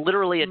 and it's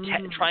literally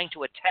trying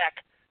to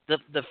attack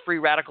the free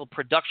radical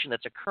production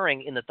that's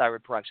occurring in the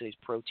thyroid peroxidase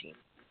protein.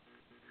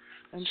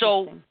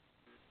 Interesting.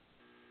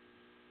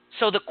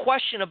 So the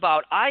question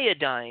about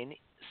iodine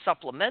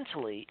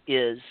supplementally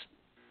is,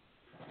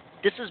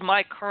 this is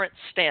my current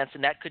stance,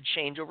 and that could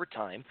change over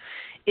time.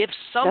 If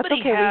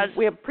somebody That's okay. has,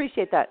 we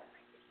appreciate that.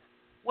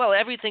 well,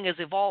 everything is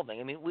evolving.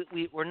 I mean,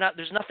 we're not.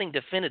 There's nothing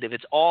definitive.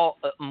 It's all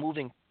a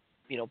moving,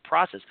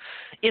 process.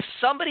 If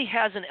somebody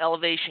has an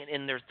elevation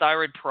in their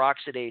thyroid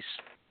peroxidase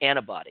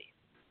antibody,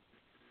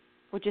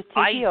 which is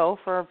TPO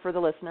for the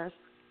listeners.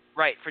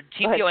 Right, for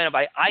TPO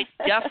antibody, I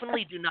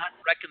definitely do not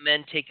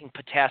recommend taking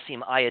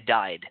potassium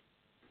iodide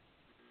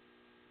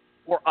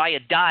or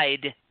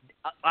iodide,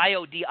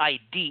 iodide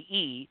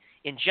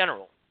in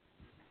general.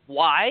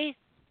 Why?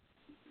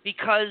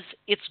 Because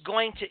it's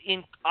going to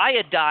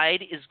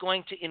iodide is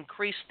going to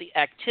increase the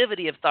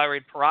activity of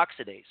thyroid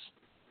peroxidase.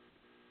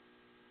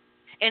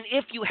 And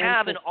if you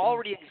have an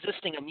already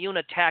existing immune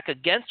attack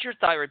against your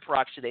thyroid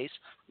peroxidase,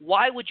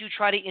 why would you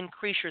try to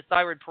increase your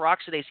thyroid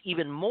peroxidase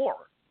even more?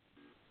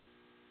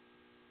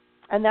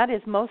 And that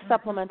is most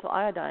supplemental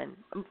iodine,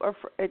 or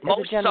as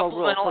most a general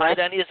rule. Most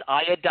supplemental iodine is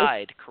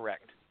iodide,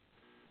 correct?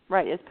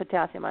 Right, is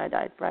potassium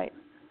iodide, right?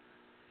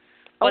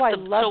 But I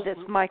love this,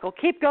 Michael.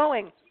 Keep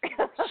going.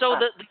 So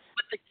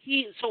the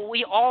key. So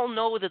we all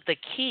know that the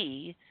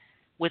key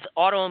with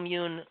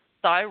autoimmune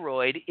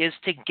thyroid is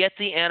to get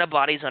the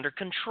antibodies under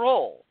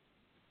control,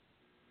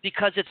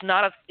 because it's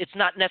not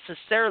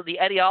necessarily,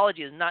 the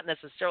etiology is not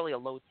necessarily a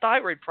low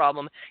thyroid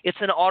problem. It's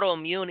an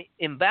autoimmune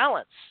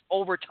imbalance.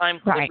 Over time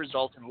could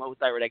result in low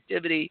thyroid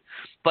activity,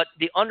 but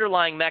the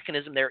underlying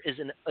mechanism there is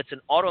it's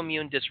an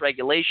autoimmune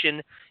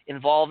dysregulation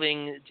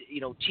involving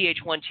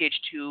Th1,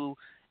 Th2,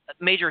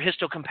 major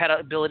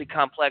histocompatibility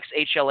complex,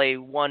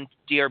 HLA1,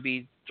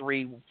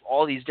 DRB3,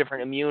 all these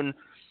different immune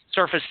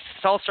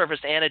cell surface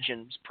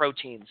antigens,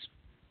 proteins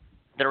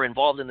that are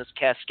involved in this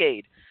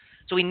cascade.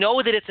 So we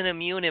know that it's an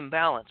immune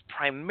imbalance,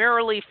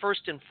 primarily,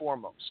 first and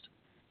foremost.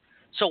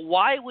 So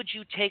why would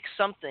you take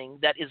something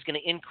that is going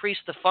to increase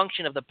the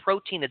function of the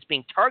protein that's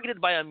being targeted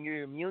by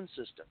your immune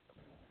system?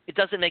 It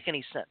doesn't make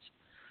any sense.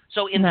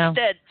 So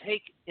instead,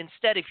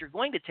 if you're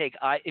going to take,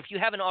 if you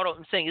have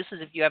I'm saying this is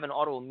if you have an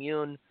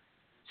autoimmune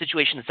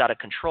situation that's out of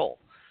control.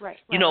 Right.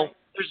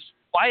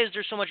 Why is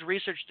there so much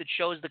research that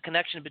shows the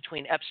connection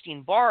between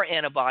Epstein-Barr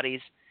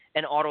antibodies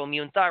and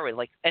autoimmune thyroid?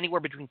 Like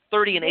anywhere between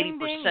 30 and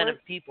 80% of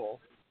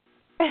people.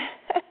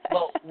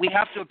 Well, we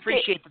have to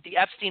appreciate that the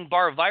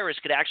Epstein-Barr virus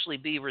could actually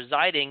be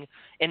residing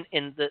in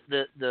the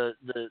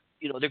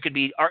there could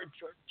be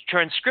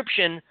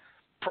transcription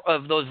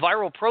of those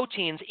viral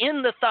proteins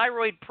in the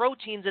thyroid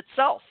proteins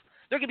itself.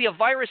 There could be a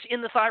virus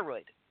in the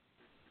thyroid.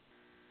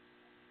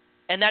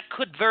 And that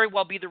could very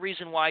well be the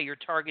reason why your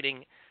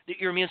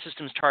immune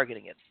system is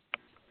targeting it.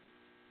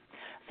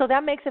 So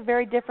that makes a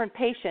very different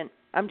patient.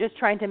 I'm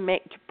trying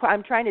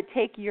to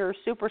take your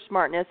super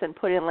smartness and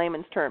put it in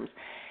layman's terms.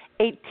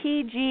 A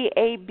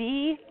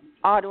TGAB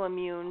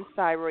autoimmune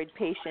thyroid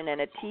patient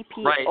and a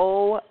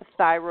TPO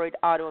thyroid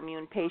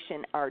autoimmune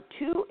patient are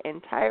two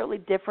entirely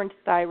different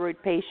thyroid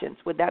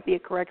patients. Would that be a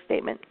correct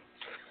statement?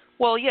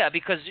 Well, yeah,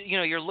 because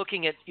you're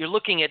looking at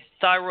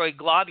thyroid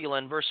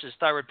globulin versus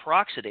thyroid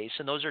peroxidase,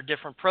 and those are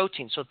different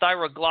proteins. So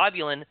thyroid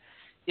globulin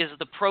is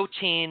the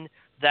protein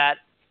that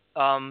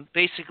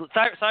basically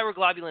thyroid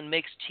globulin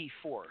makes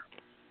T4.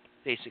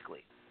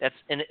 Basically,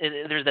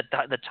 there's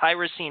the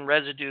tyrosine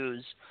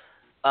residues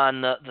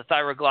on the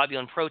thyroid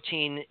globulin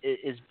protein.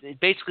 Is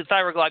basically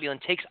thyroid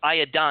globulin takes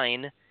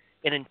iodine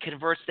and then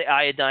converts the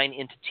iodine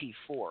into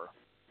T4.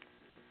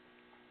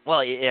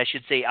 Well, I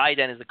should say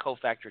iodine is the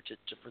cofactor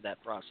for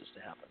that process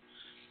to happen.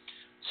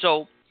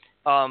 So,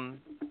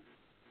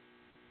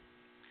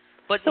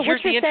 but so here's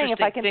what you're the saying, interesting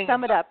if I can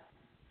sum it up,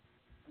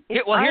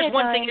 here's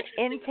one thing.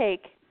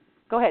 Intake.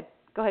 Go ahead.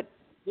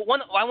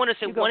 Well, I want to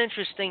say one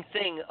interesting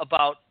thing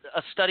about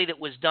a study that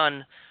was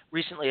done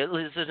recently. It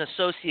was an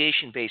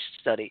association-based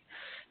study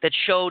that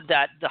showed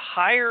that the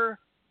higher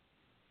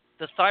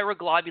the thyroid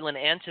globulin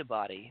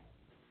antibody,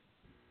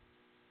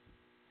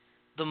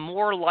 the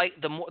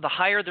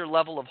higher their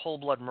level of whole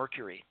blood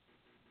mercury.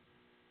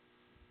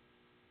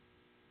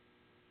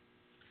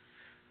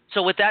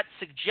 So what that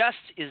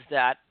suggests is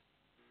that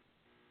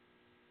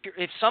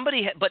if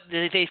somebody, but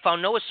they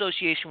found no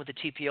association with the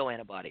TPO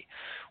antibody,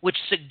 which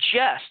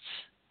suggests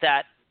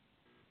that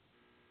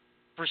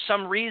for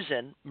some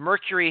reason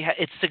mercury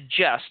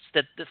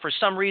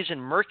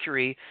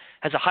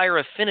has a higher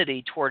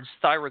affinity towards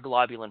thyroid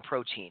globulin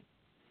protein,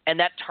 and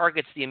that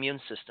targets the immune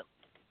system.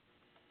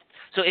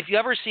 So if you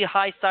ever see a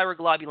high thyroid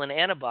globulin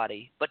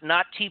antibody but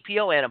not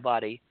TPO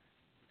antibody,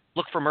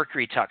 look for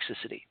mercury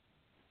toxicity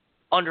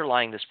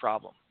underlying this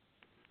problem.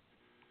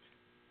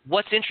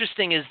 What's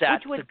interesting is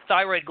that the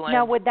thyroid gland.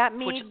 Now, would that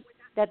mean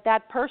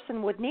that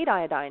person would need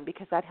iodine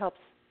because that helps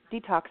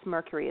detox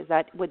mercury?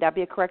 Would that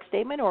be a correct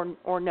statement, or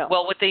no?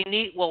 Well, what they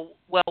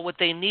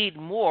need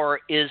more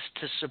is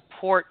to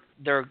support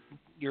their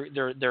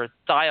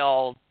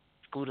glutathione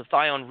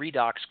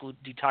redox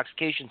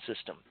detoxification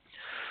system.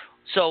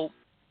 So,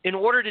 in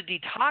order to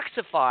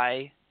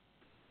detoxify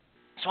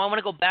So I want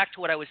to go back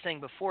to what I was saying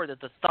before,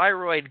 that the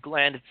thyroid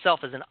gland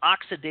itself is an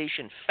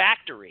oxidation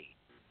factory.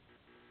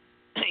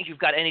 You've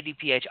got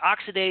NADPH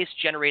oxidase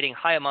generating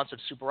high amounts of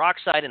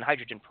superoxide and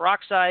hydrogen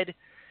peroxide,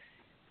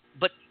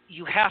 but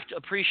you have to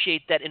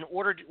appreciate that in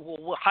order to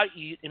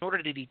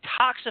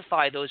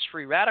detoxify those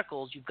free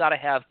radicals, you've got to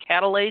have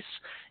catalase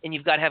and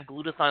you've got to have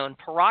glutathione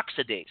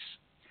peroxidase.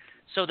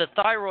 So the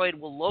thyroid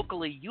will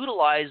locally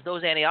utilize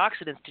those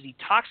antioxidants to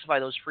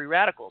detoxify those free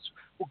radicals.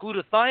 Well,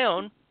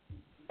 glutathione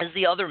is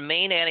the other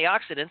main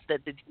antioxidant that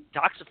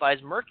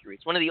detoxifies mercury.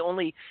 It's one of the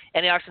only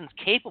antioxidants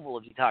capable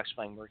of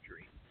detoxifying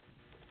mercury.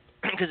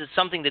 Because it's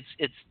something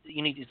it's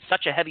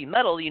such a heavy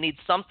metal, you need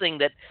something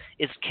that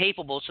is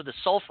capable. So the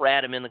sulfur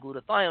atom in the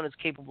glutathione is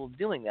capable of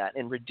doing that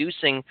and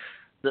reducing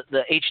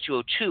the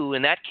H2O2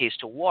 in that case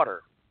to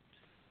water.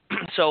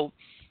 So,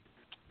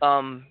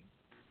 do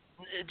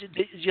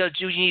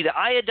you need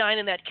iodine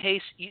in that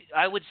case?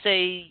 I would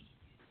say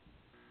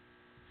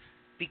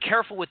be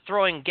careful with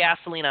throwing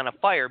gasoline on a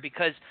fire,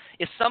 because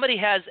if somebody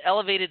has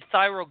elevated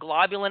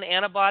thyroglobulin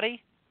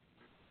antibody,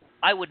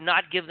 I would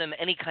not give them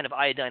any kind of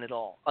iodine at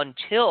all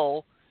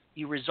until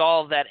you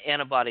resolve that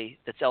antibody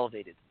that's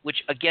elevated, which,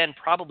 again,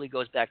 probably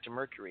goes back to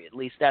mercury. At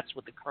least that's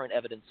what the current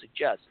evidence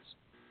suggests.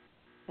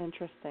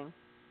 Interesting.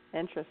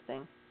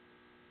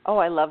 Oh,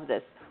 I love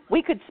this.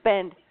 We could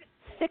spend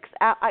 6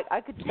 hours. I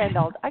could spend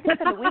a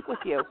week with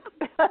you.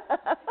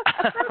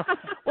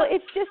 Well,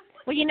 it's just.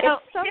 Well,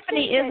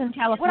 Tiffany is in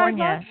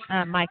California,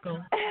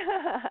 Michael.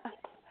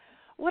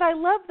 What I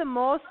love the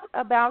most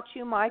about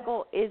you,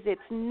 Michael, is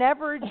it's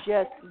never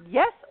just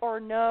yes or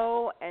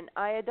no and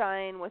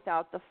iodine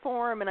without the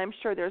form, and I'm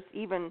sure there's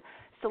even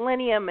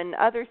selenium and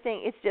other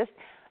things. It's just,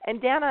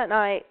 and Dana and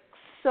I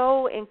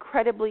so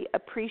incredibly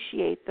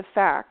appreciate the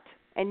fact,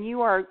 and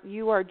you are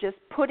just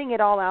putting it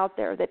all out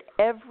there, that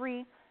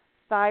every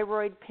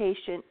thyroid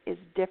patient is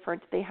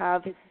different. They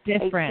have a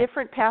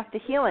different path to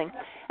healing.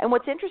 And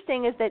what's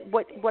interesting is that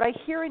what I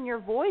hear in your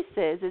voice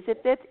is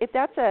if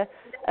that's an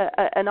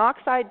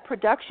oxide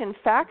production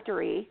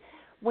factory,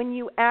 when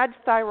you add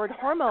thyroid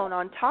hormone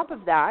on top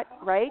of that,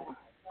 right,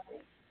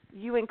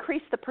 you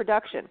increase the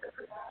production.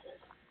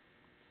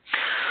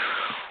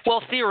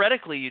 Well,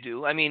 theoretically, you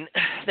do. I mean,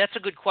 that's a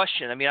good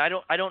question. I mean, I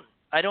don't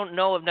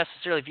know if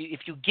necessarily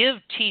if you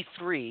give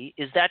T3,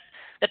 is that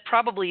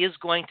probably is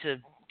going to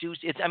do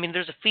it. I mean,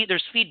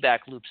 there's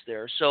feedback loops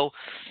there. So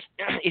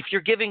if you're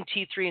giving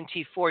T3 and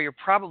T4, you're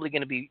probably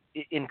going to be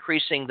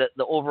increasing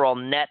the overall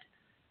net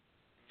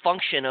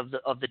function of the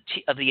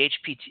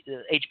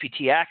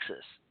HPT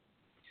axis.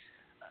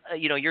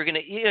 You're going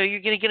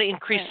to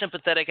increase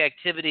sympathetic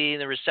activity,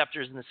 and the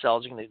receptors in the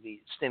cells are going to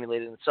be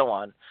stimulated, and so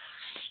on.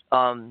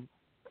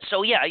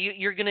 So yeah,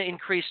 you're going to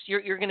increase.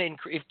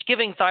 If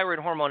giving thyroid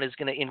hormone is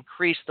going to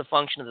increase the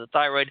function of the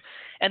thyroid,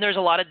 and there's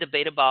a lot of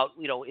debate about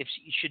if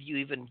should you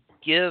even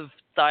give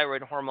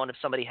thyroid hormone if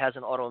somebody has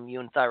an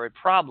autoimmune thyroid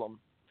problem,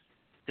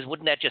 because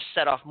wouldn't that just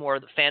set off more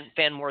of the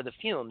fan more of the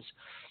fumes?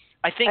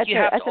 I think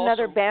that's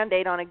another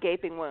Band-Aid on a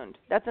gaping wound.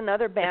 That's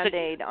another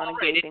Band-Aid on a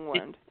gaping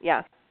wound.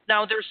 Yeah.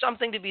 Now there's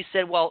something to be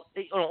said. Well,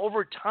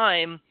 over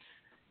time,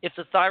 if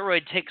the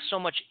thyroid takes so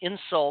much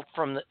insult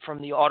from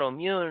the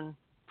autoimmune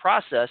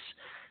process,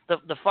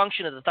 the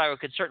function of the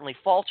thyroid could certainly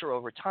falter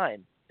over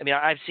time. I mean,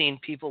 I've seen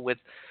people with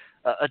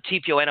a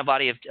TPO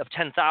antibody of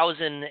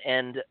 10,000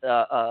 and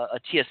a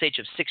TSH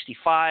of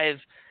 65,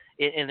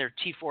 and their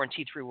T4 and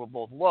T3 were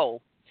both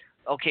low.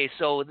 Okay,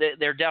 so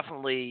they're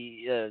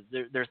definitely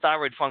their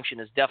thyroid function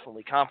is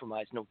definitely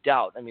compromised, no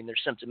doubt. I mean, they're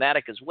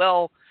symptomatic as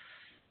well.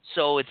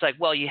 So it's like,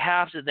 well, you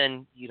have to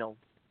then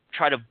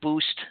try to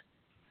boost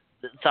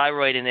the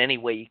thyroid in any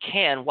way you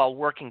can while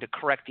working to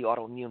correct the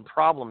autoimmune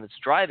problem that's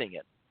driving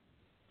it.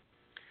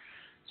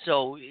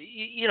 So,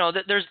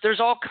 there's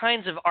all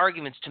kinds of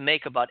arguments to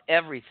make about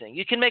everything.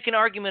 You can make an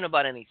argument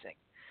about anything.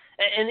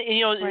 And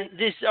right.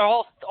 This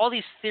all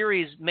these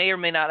theories may or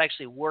may not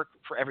actually work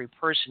for every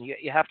person.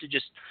 You have to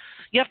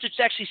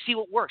actually see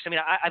what works. I mean,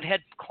 I've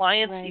had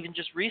clients even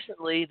just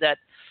recently that,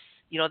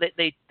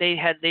 they'd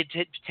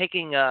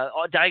taking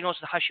diagnosed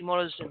with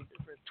Hashimoto's, and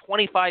for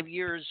 25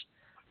 years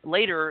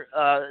later,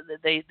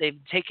 they've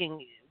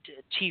taken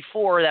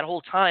T4 that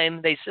whole time.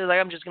 They said,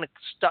 I'm just going to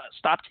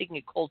stop taking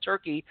it cold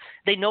turkey.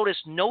 They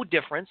noticed no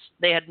difference.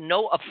 They had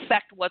no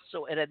effect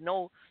whatsoever. It had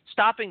no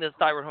stopping the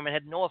thyroid hormone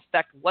had no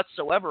effect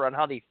whatsoever on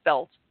how they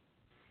felt,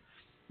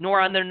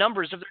 nor on their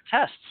numbers of their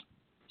tests.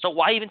 So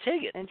why even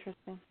take it?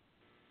 Interesting,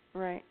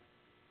 right?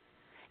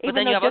 But even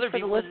then though, you have just other for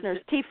people. The listeners,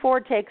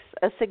 T4 takes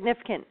a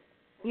significant,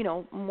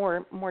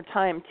 more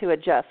time to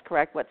adjust.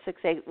 Correct?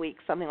 6-8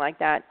 weeks, something like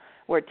that.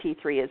 Where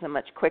T3 is a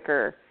much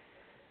quicker.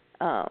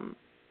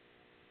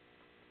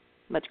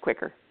 Much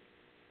quicker.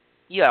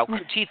 Yeah,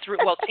 T3.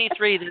 Well,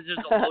 T3.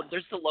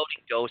 There's the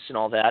loading dose and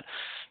all that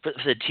for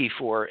the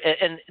T4.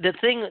 And the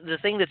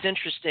thing that's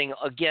interesting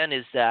again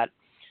is that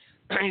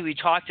we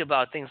talked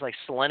about things like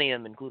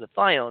selenium and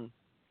glutathione.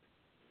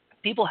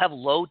 People have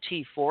low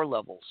T4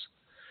 levels.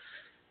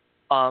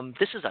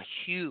 this is a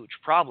huge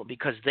problem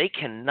because they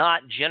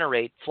cannot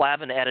generate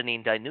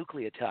flavin-adenine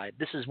dinucleotide.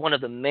 This is one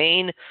of the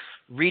main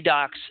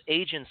redox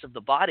agents of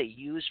the body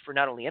used for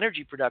not only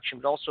energy production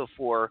but also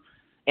for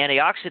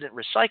antioxidant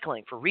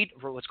recycling, for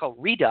what's called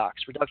redox,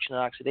 reduction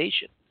and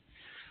oxidation.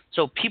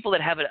 So people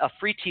that have a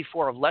free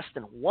T4 of less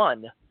than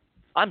 1,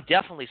 I'm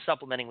definitely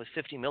supplementing with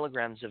 50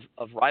 milligrams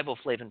of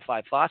riboflavin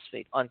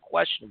 5-phosphate,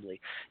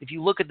 unquestionably. If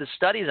you look at the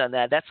studies on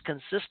that, that's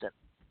consistent.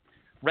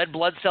 Red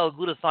blood cell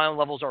glutathione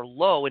levels are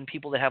low in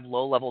people that have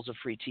low levels of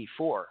free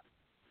T4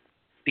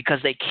 because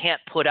they can't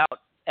put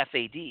out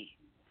FAD,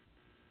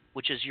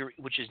 which is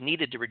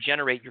needed to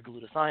regenerate your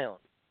glutathione.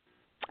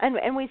 And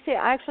I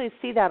actually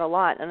see that a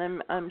lot,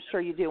 and I'm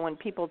sure you do when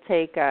people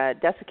take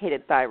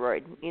desiccated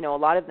thyroid. You know, a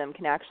lot of them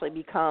can actually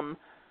become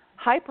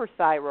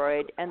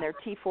hyperthyroid, and their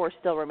T4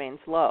 still remains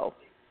low.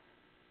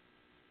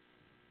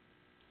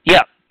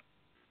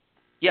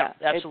 Yeah,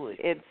 absolutely.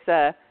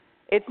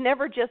 It's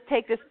never just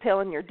take this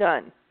pill and you're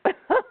done.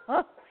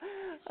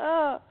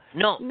 No,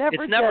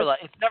 it's never that way.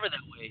 It's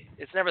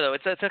never that way.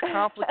 It's a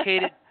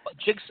complicated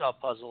jigsaw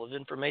puzzle of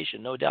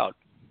information, no doubt.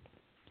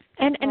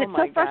 And it's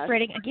so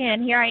frustrating.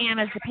 Again, here I am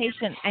as the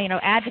patient,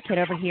 advocate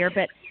over here,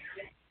 but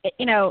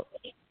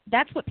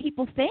that's what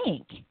people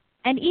think.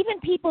 And even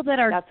people that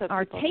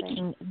are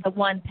taking the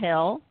one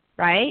pill,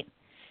 right?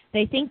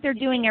 They think they're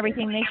doing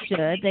everything they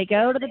should. They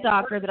go to the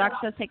doctor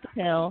says take the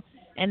pill,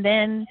 and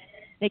then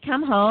they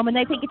come home and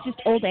they think it's just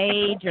old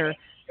age or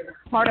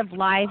part of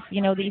life,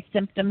 these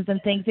symptoms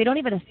and things. They don't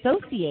even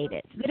associate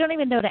it. They don't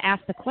even know to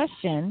ask the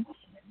question.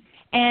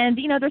 And,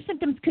 their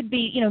symptoms could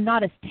be,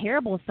 not as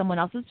terrible as someone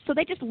else's, so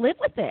they just live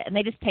with it, and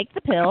they just take the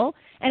pill,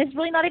 and it's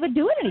really not even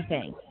doing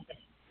anything.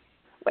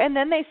 And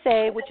then they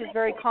say, which is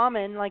very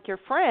common, like your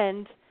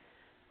friend,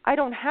 I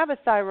don't have a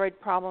thyroid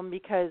problem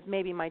because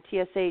maybe my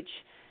TSH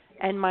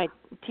and my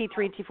T3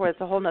 and T4, that's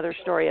a whole other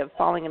story of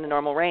falling in the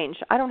normal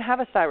range. I don't have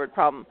a thyroid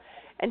problem.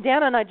 And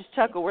Dana and I just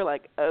chuckle. We're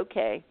like,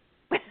 okay.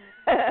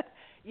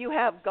 You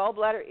have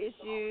gallbladder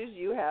issues,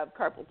 you have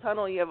carpal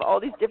tunnel, you have all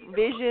these different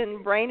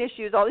vision, brain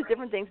issues, all these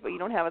different things, but you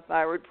don't have a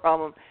thyroid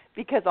problem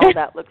because all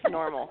that looks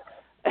normal.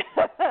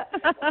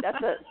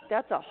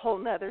 That's a whole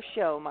nother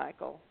show,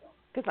 Michael,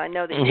 because I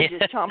know that you're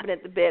just chomping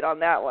at the bit on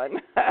that one.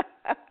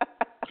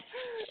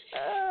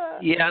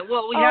 Yeah,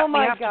 well, we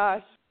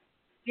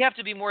have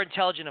to be more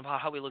intelligent about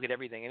how we look at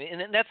everything,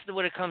 and that's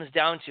what it comes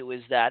down to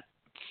is that,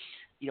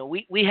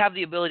 we have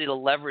the ability to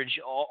leverage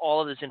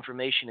all of this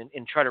information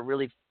and try to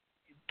really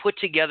put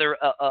together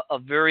a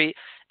very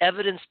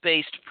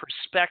evidence-based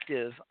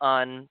perspective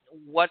on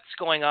what's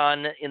going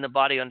on in the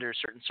body under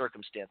certain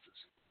circumstances.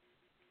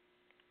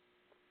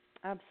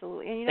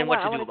 Absolutely. And what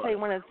I want to tell you,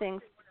 one of the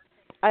things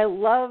I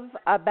love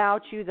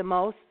about you the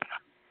most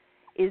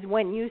is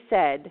when you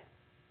said,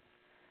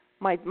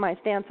 my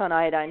stance on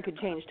iodine could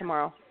change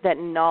tomorrow, that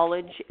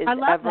knowledge is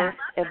ever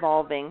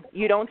evolving.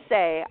 You don't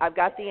say, I've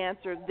got the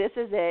answer, this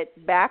is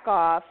it, back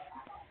off.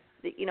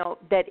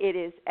 That it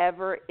is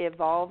ever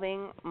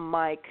evolving.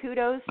 My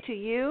kudos to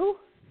you.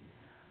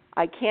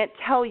 I can't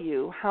tell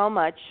you how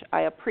much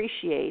I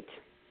appreciate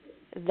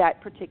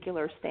that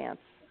particular stance.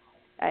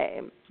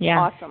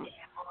 Awesome.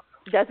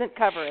 Doesn't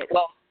cover it.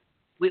 Well,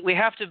 we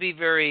have to be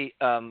very,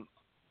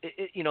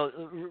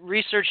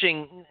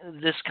 researching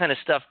this kind of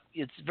stuff,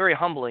 it's very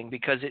humbling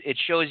because it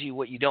shows you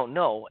what you don't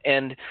know.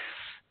 And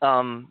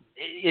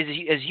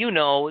as you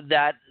know,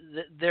 that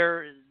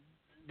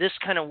this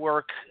kind of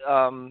work,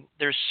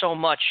 there's so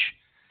much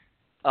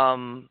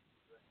to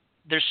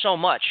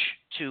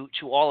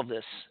all of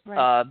this,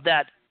 right.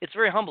 That it's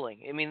very humbling.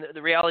 I mean,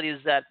 the reality is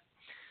that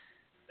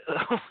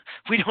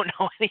we don't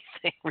know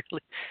anything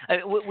really.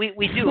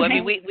 We do. I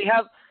mean, we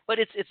have, but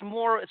it's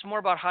more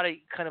about how to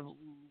kind of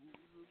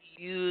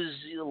use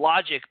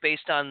logic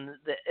based on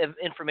the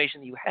information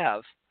that you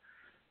have.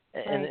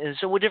 And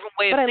so a different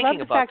way of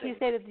thinking about things. But I love the fact you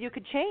say that you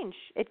could change.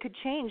 It could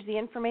change.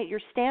 Your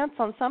stance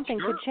on something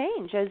could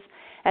change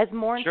as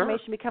more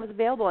information becomes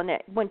available. And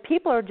when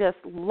people are just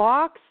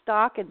lock,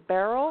 stock, and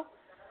barrel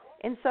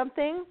in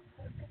something,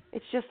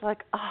 it's just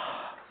like,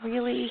 oh,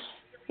 really?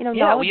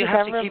 Knowledge is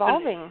ever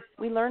evolving.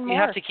 We learn more.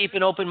 You have to keep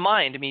an open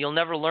mind. I mean, you'll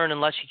never learn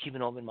unless you keep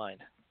an open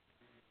mind.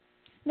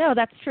 No,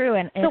 that's true.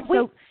 And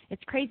so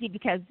it's crazy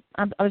because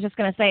I was just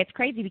going to say it's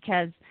crazy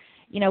because,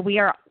 we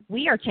are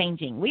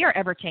changing. We are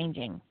ever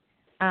changing.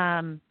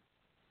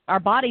 Our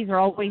bodies are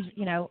always,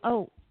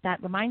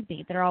 that reminds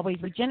me, they're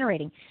always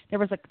regenerating. There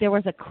was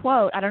a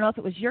quote, I don't know if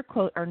it was your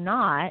quote or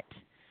not,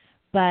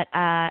 but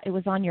it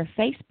was on your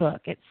Facebook.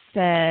 It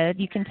said,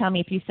 you can tell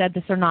me if you said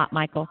this or not,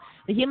 Michael.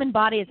 The human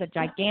body is a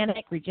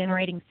gigantic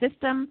regenerating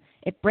system.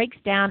 It breaks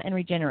down and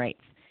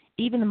regenerates.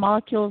 Even the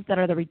molecules that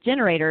are the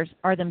regenerators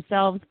are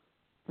themselves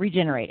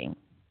regenerating.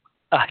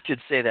 I did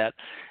say that.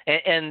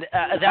 And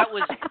that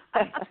was...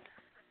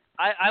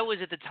 I was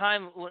at the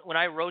time when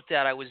I wrote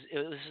that.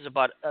 This is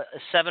about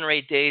 7 or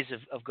 8 days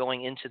of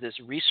going into this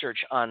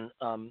research on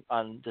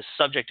the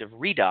subject of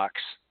redox,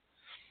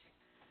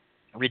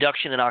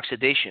 reduction and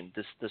oxidation,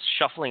 this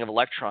shuffling of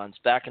electrons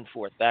back and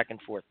forth, back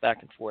and forth, back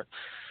and forth.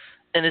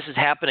 And this is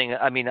happening.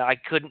 I mean, I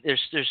couldn't.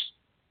 There's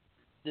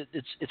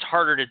it's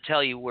harder to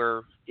tell you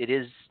where it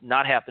is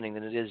not happening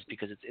than it is,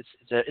 because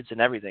it's in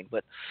everything.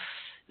 But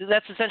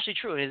that's essentially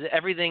true.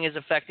 Everything is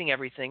affecting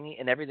everything,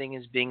 and everything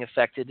is being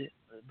affected,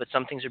 but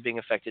some things are being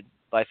affected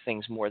by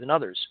things more than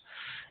others.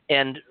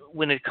 And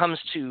when it comes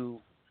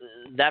to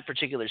that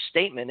particular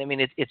statement, I mean,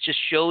 it just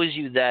shows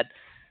you that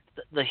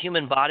the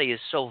human body is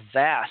so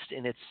vast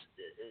in its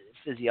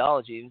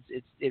physiology.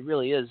 It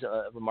really is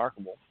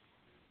remarkable.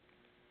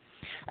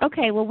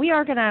 Okay, well,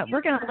 we're gonna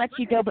let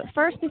you go, but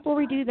first, before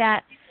we do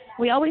that,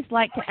 we always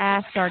like to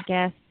ask our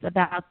guests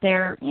about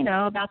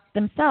about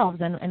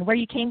themselves and where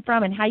you came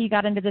from and how you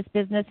got into this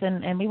business,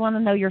 and we want to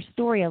know your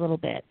story a little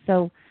bit.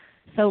 So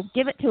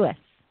give it to us.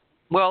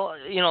 Well,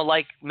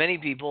 like many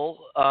people,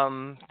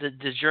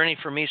 the journey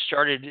for me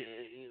started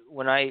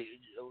when I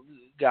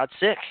got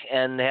sick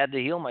and had to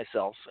heal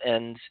myself,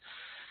 and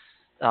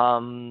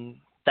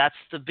that's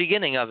the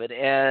beginning of it.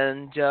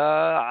 And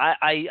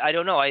I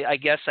don't know. I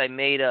guess I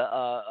made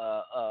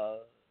a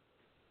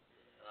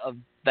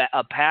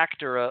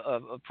pact or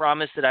a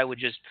promise that I would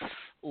just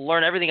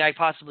learn everything I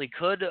possibly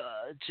could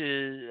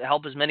to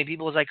help as many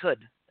people as I could,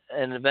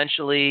 and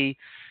eventually,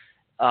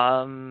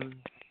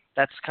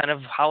 that's kind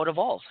of how it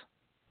evolved.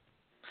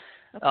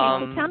 Okay,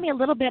 so tell me a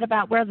little bit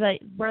about where the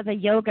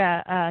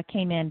yoga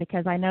came in,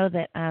 because I know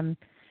that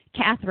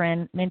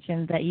Catherine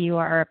mentioned that you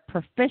are a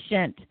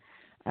proficient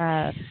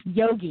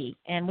yogi,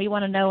 and we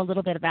want to know a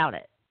little bit about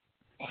it.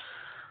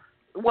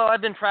 Well,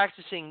 I've been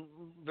practicing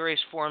various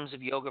forms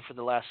of yoga for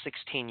the last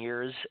 16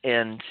 years,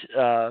 and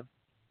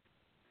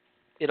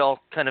it all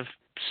kind of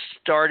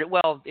started.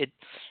 Well,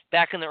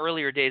 back in the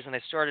earlier days when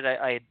I started,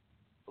 I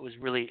was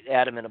really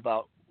adamant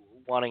about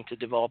wanting to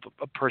develop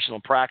a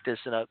personal practice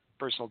and a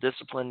personal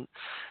discipline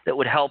that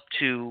would help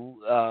to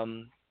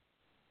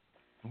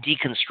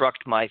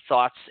deconstruct my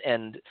thoughts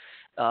and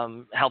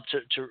help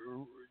to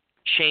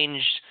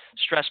change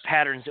stress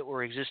patterns that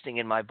were existing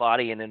in my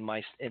body and in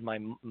my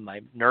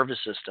nervous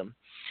system,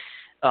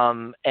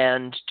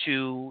 and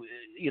to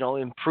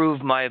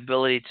improve my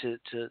ability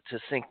to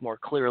think more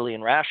clearly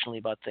and rationally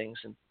about things.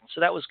 And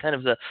so that was kind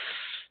of the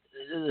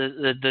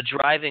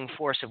driving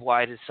force of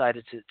why I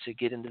decided to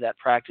get into that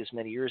practice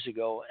many years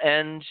ago.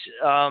 And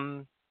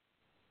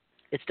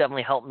it's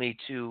definitely helped me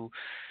to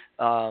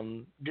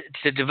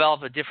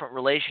develop a different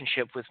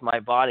relationship with my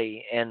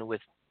body and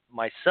with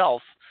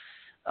myself,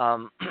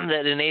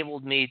 that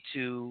enabled me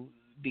to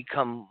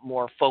become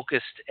more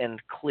focused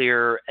and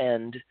clear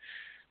and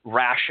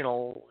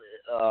rational,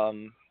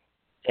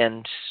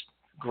 and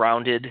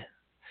grounded,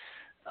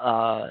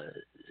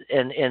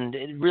 and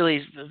it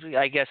really,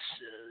 I guess,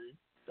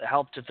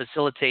 helped to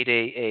facilitate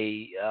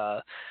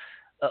a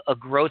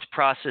growth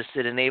process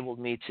that enabled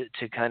me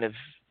to kind of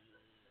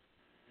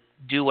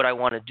do what I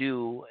want to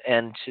do,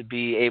 and to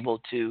be able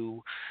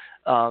to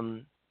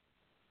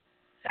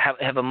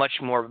have a much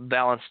more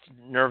balanced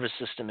nervous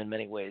system in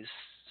many ways,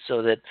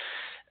 so that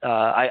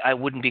I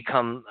wouldn't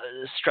become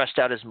stressed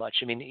out as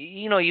much. I mean,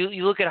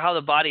 you look at how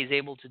the body is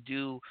able to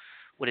do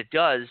what it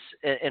does,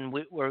 and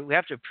we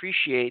have to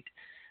appreciate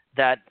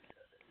that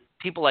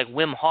people like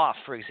Wim Hof,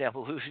 for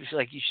example, who's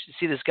like, you should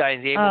see this guy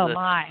is able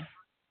to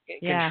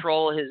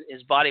control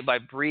his body by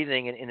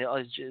breathing, and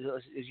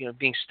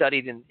being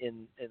studied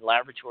in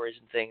laboratories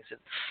and things.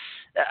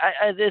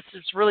 And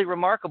it's really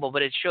remarkable,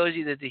 but it shows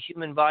you that the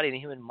human body and the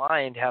human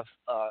mind have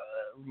a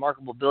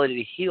remarkable ability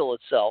to heal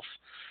itself,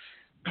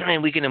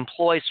 and we can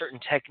employ certain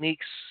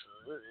techniques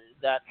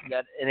that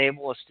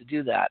enable us to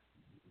do that.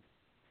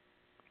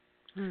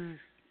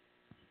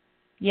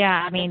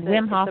 Yeah, I mean,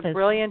 Wim Hof is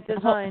brilliant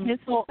design.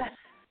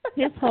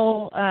 His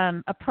whole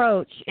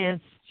approach is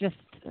just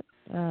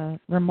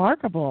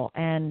remarkable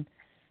and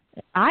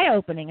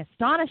eye-opening,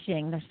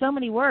 astonishing. There's so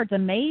many words,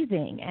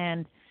 amazing,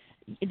 and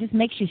it just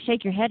makes you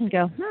shake your head and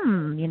go,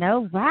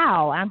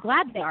 wow. I'm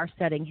glad they are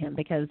studying him,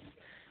 because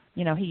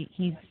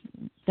he's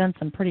done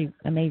some pretty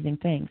amazing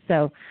things.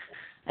 So,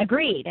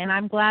 agreed, and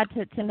I'm glad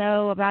to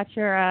know about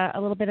your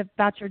a little bit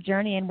about your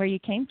journey and where you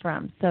came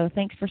from. So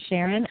thanks for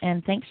sharing,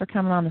 and thanks for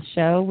coming on the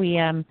show. We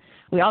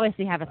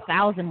obviously have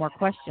 1,000 more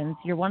questions.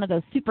 You're one of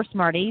those super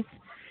smarties.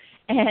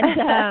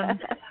 And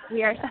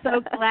we are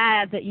so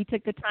glad that you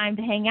took the time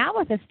to hang out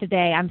with us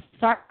today. I'm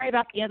sorry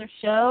about the other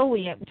show.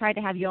 We tried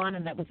to have you on,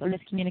 and that was a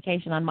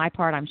miscommunication on my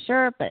part, I'm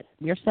sure, but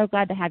we're so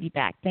glad to have you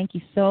back. Thank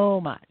you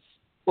so much.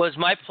 Well, it's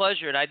my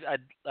pleasure, and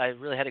I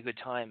really had a good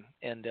time,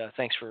 and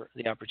thanks for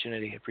the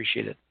opportunity. I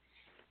appreciate it.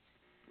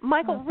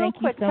 Michael, real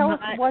quick, tell us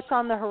what's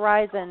on the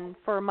horizon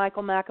for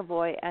Michael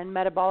McEvoy and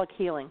metabolic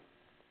healing.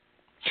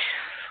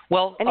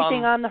 Well,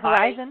 anything on the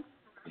horizon?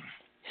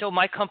 So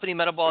my company,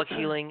 Metabolic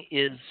Healing,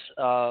 is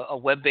a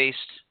web-based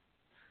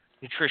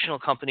nutritional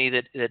company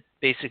that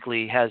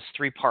basically has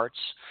 3 parts.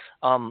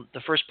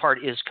 The first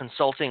part is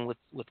consulting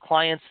with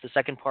clients. The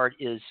second part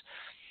is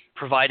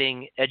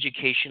providing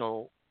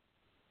educational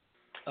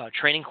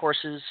training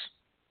courses.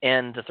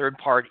 And the third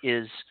part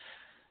is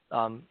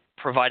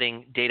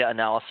providing data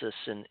analysis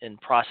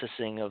and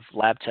processing of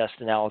lab test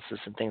analysis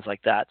and things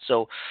like that.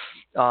 So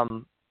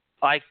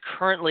I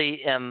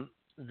currently am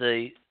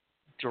the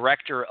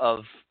director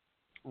of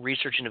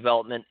research and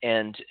development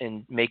and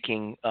in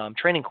making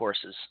training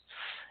courses,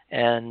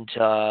 and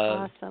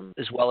awesome.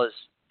 as well as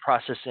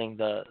processing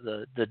the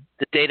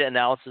data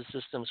analysis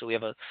system. So we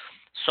have a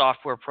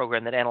software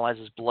program that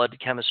analyzes blood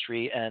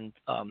chemistry and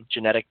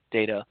genetic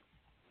data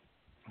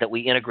that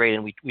we integrate,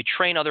 and we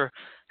train other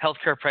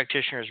healthcare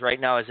practitioners. Right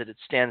now, as it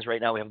stands right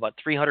now, we have about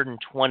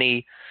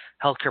 320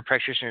 healthcare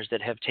practitioners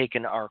that have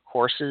taken our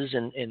courses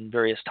in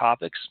various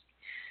topics.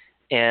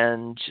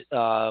 And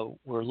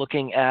we're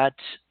looking at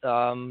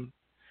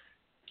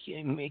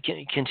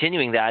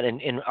continuing that.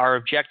 And our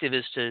objective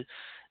is to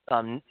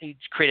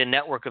create a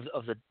network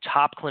of the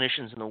top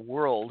clinicians in the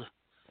world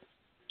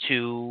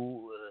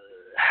to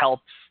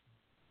help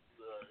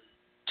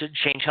to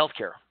change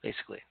healthcare,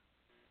 basically.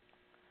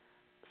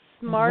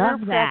 Smarter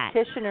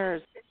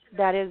practitioners.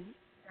 That is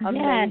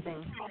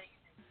amazing.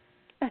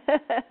 Yes.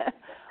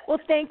 Well,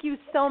 thank you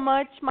so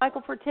much,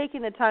 Michael, for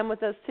taking the time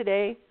with us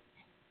today.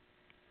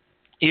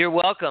 You're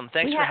welcome.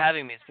 Thanks for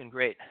having me. It's been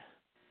great.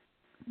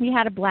 We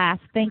had a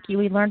blast. Thank you.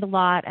 We learned a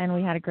lot, and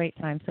we had a great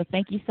time. So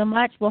thank you so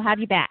much. We'll have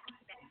you back.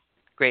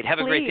 Great. Have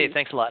a great day.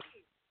 Thanks a lot.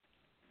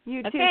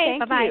 You too. Okay,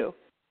 Thank bye-bye. you.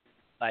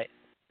 Bye.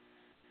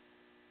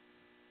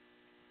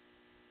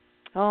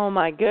 Oh,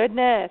 my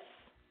goodness.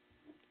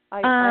 I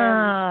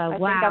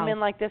think I'm in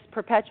like this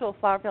perpetual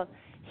flower field.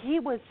 He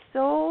was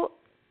so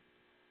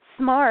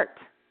smart.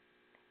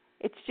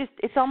 It's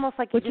almost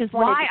like he just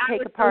wanted to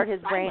take apart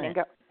his brain and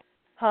go,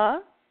 huh?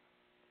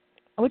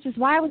 Which is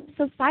why I was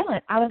so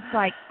silent. I was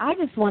like, I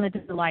just wanted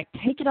to like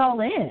take it all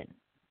in.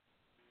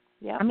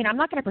 Yeah. I mean, I'm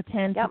not going to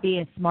pretend to be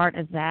as smart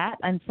as that.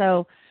 And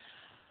so,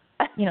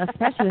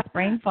 especially with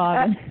brain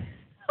fog and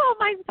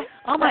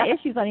all my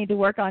issues I need to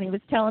work on. He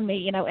was telling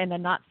me, in a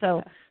not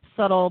so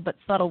subtle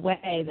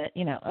way that,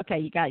 okay,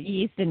 you got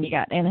yeast and you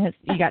got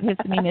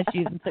histamine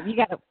issues, and so you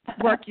got to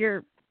work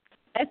your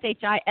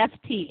SHIFT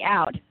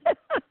out.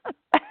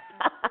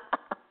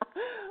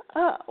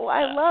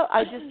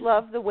 I just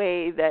love the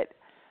way that,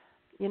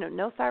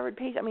 no thyroid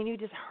patient. I mean, you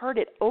just heard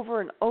it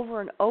over and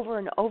over and over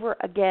and over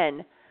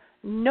again.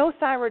 No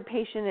thyroid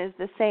patient is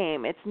the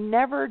same. It's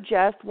never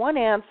just one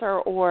answer,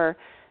 or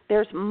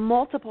there's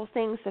multiple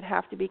things that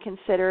have to be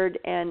considered,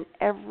 and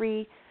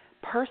every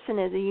person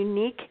is a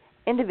unique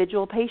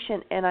individual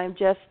patient, and I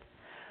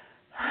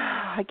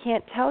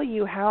can't tell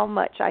you how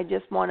much I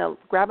just want to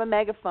grab a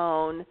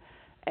megaphone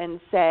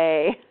and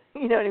say,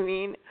 you know what I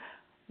mean?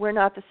 We're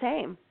not the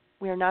same.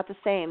 We are not the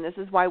same. This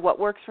is why what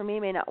works for me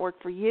may not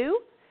work for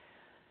you.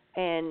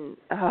 And,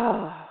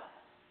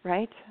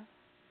 right?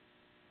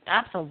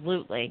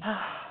 Absolutely.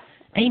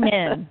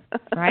 Amen.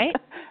 Right?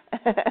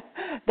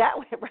 That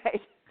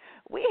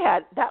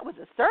was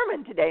a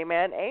sermon today,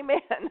 man. Amen.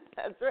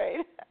 That's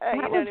right. That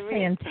you know was what I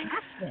mean?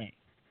 fantastic.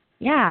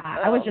 Yeah,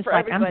 I was just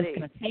like, everybody. I'm just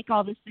going to take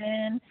all this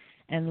in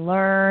and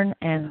learn,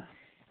 and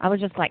I was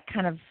just like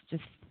kind of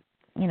just,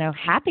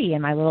 happy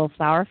in my little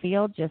flower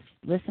field, just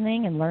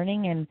listening and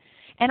learning,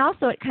 and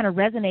also it kind of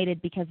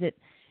resonated because it's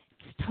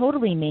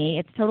totally me.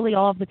 It's totally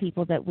all of the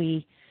people that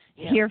we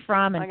hear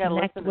from and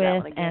connect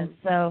with, and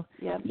so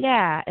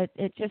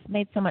it just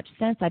made so much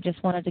sense. I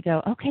just wanted to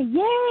go, okay,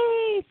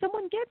 yay,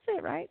 someone gets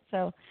it, right?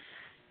 So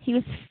he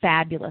was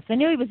fabulous. I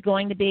knew he was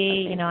going to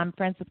be. I'm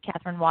friends with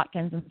Catherine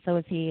Watkins, and so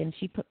is he, and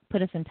she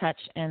put us in touch,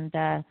 and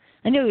I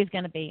knew he was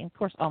going to be. And of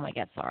course, all my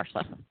guests are.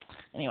 So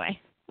anyway,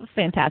 it was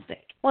fantastic.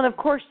 Well, and of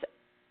course,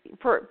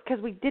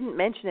 because we didn't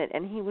mention it,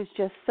 and he was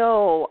just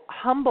so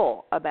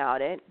humble about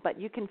it. But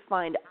you can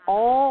find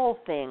all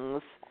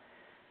things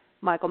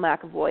Michael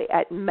McEvoy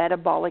at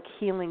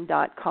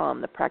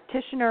metabolichealing.com, the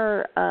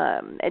practitioner,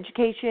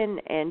 education,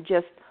 and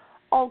just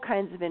all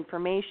kinds of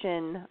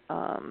information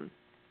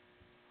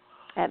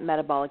at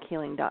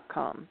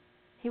metabolichealing.com.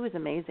 He was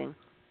amazing.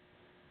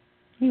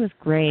 He was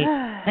great.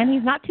 And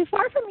he's not too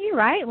far from you,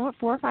 right? What,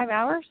 4 or 5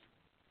 hours?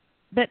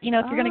 But, if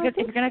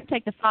you're going to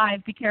take the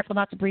 5, be careful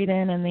not to breathe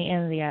in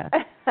the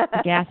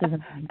gases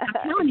and things. I'm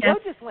telling you. Joe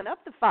just went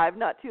up to 5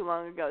 not too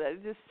long ago. That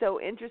is just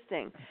so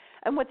interesting.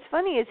 And what's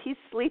funny is he's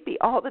sleepy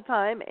all the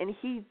time, and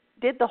he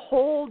did the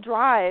whole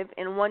drive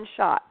in one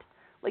shot.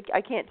 Like,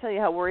 I can't tell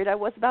you how worried I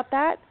was about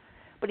that,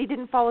 but he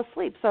didn't fall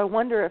asleep. So I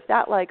wonder if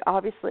that,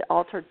 obviously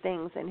altered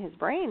things in his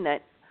brain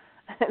that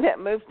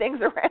moved things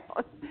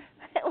around.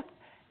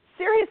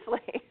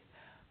 Seriously.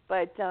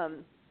 But,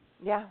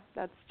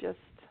 that's just,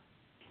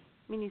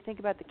 you think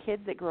about the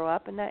kids that grow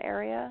up in that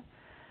area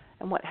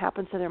and what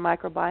happens to their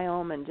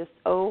microbiome, and just,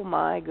 oh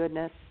my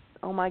goodness,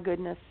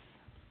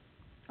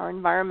 our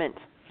environment.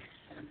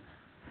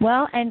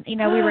 Well, and, we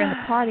were in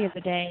the car the other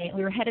day.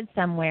 We were headed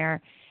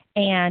somewhere,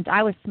 and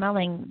I was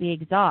smelling the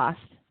exhaust,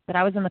 but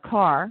I was in the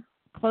car,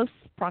 close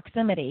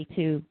proximity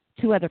to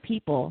 2 other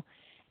people,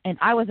 and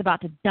I was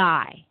about to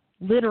die,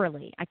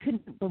 literally. I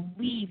couldn't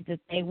believe that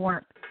they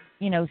weren't,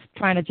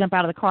 trying to jump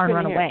out of the car and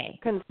run away.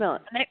 Couldn't smell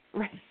it.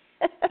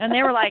 And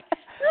they were like,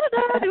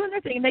 doing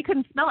their thing, and they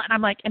couldn't smell it. And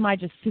I'm like, am I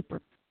just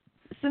super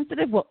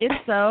sensitive? Well, if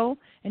so,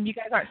 and you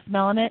guys aren't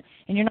smelling it,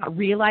 and you're not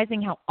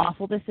realizing how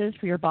awful this is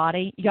for your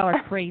body, y'all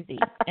are crazy.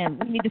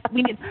 And we need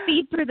to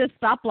speed through this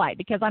stoplight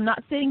because I'm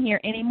not sitting here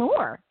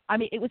anymore. I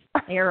mean, it was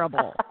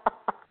terrible.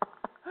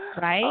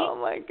 Right? Oh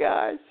my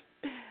gosh,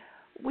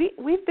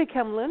 we've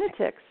become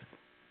lunatics.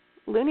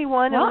 Loony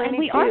 1 and Loony 2. And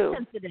we are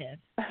sensitive.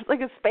 It's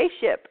like a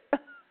spaceship.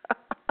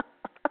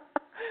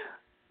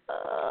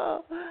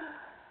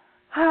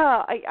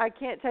 I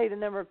can't tell you the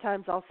number of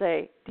times I'll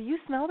say, "Do you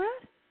smell that?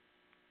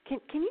 Can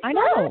you smell I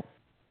know. that?"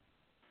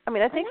 I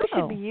mean, I think we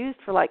should be used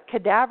for like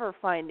cadaver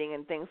finding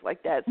and things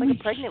like that. It's like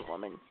a pregnant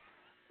woman.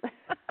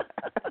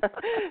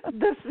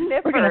 The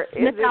sniffer. We're gonna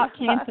sniff out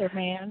cancer,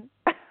 man.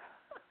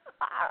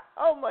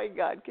 Oh my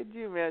God! Could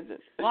you imagine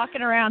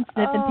walking around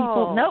sniffing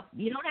people? Nope,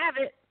 you don't have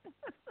it.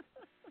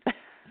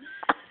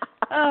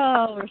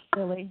 Oh, we're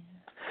silly.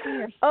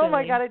 Oh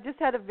my God! I just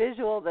had a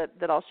visual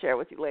that I'll share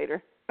with you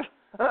later.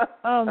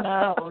 Oh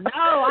no!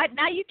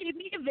 Now you gave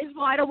me a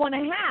visual I don't want to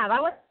have. I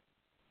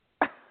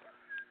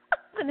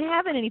wasn't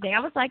having anything. I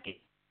was like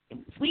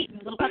sweet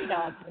and little puppy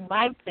dogs in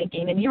my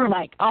thinking, and you were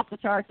like off the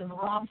charts on the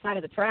wrong side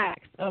of the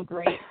tracks. Oh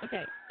great.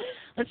 Okay,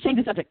 let's change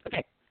the subject.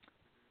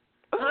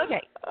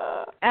 Okay.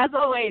 As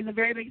always, a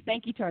very big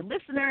thank you to our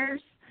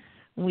listeners.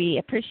 We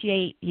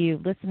appreciate you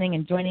listening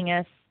and joining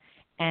us.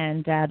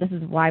 And this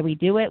is why we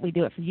do it. We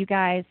do it for you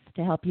guys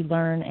to help you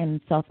learn and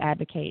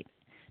self-advocate,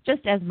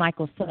 just as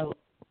Michael so,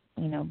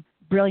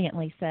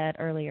 brilliantly said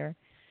earlier.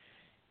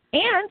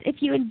 And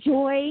if you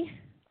enjoy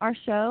our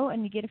show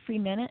and you get a free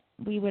minute,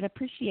 we would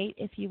appreciate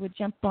if you would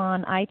jump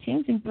on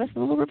iTunes and give us a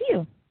little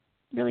review.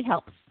 It really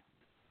helps.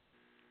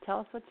 Tell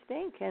us what you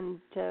think. And,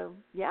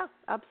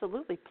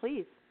 absolutely,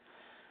 please.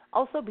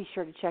 Also, be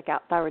sure to check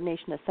out Thyroid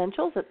Nation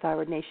Essentials at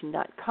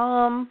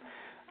thyroidnation.com.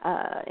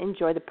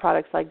 Enjoy the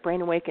products like Brain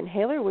Awake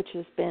Inhaler, which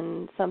has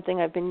been something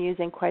I've been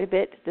using quite a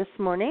bit this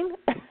morning.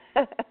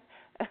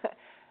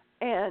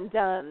 And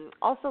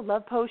also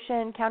Love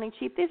Potion, Counting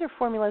Cheap. These are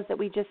formulas that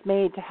we just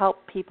made to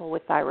help people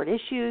with thyroid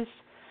issues.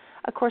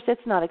 Of course,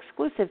 it's not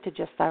exclusive to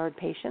just thyroid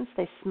patients.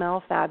 They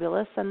smell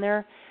fabulous, and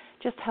they're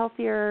just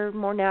healthier,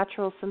 more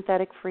natural,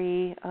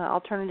 synthetic-free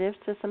alternatives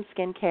to some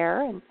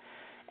skincare and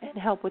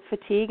help with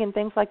fatigue and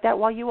things like that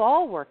while you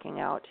all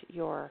working out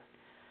your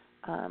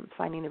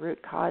finding the root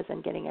cause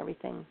and getting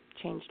everything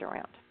changed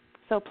around.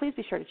 So please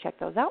be sure to check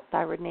those out,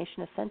 Thyroid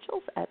Nation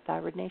Essentials at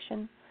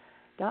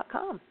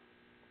thyroidnation.com.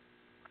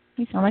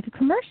 You sound like a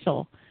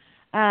commercial.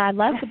 I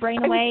love the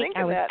Brain Awake.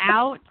 I was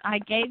out. I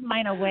gave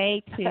mine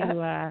away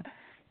to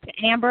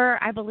Amber,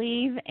 I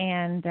believe,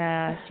 and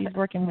she's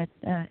working with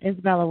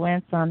Isabella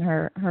Wentz on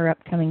her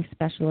upcoming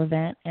special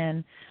event.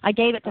 And I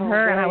gave it to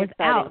her, and I was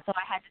out, so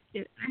I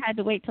had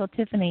to wait till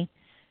Tiffany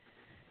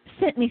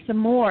sent me some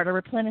more to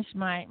replenish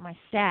my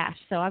stash.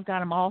 So I've got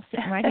them all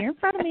sitting right here in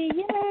front of me.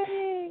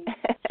 Yay!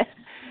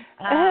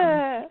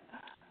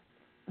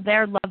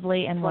 They're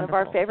lovely and one wonderful.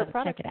 One of our favorite so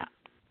products. Check it out.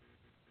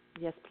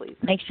 Yes, please.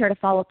 Make sure to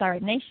follow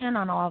Thyroid Nation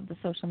on all of the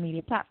social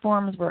media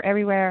platforms. We're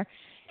everywhere.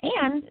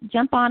 And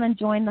jump on and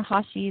join the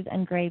Hashis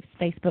and Graves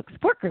Facebook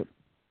support group.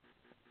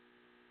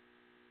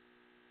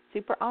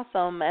 Super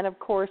awesome. And, of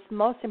course,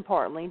 most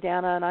importantly,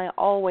 Dana and I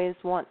always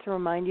want to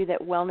remind you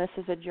that wellness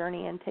is a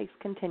journey and takes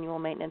continual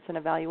maintenance and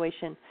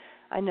evaluation.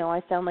 I know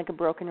I sound like a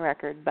broken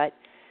record, but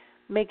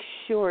make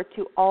sure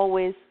to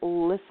always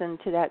listen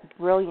to that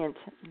brilliant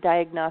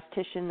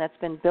diagnostician that's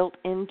been built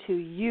into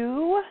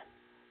you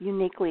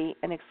uniquely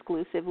and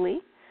exclusively,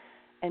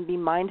 and be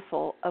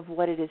mindful of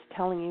what it is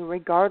telling you,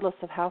 regardless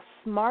of how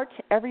smart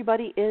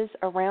everybody is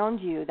around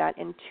you. That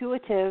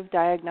intuitive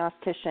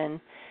diagnostician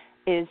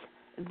is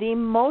the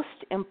most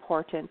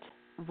important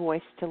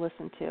voice to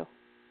listen to.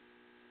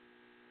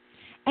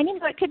 And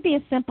it could be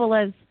as simple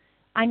as,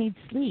 I need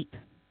sleep.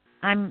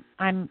 I'm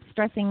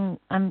stressing.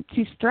 I'm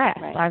too stressed.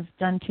 Right. I've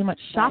done too much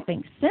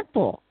shopping. Right.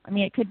 Simple.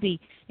 It could be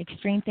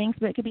extreme things,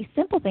 but it could be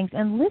simple things.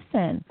 And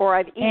listen. Or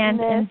I've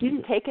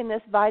eaten taken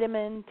this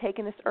vitamin,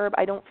 taken this herb.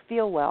 I don't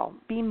feel well.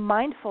 Be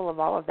mindful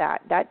of all of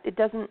that. It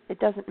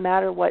doesn't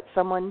matter what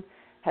someone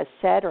has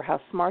said or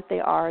how smart they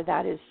are.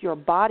 That is your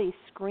body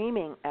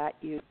screaming at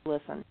you.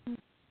 Listen.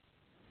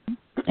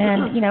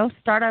 And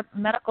start a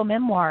medical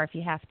memoir if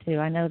you have to.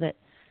 I know that.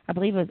 I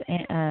believe it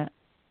was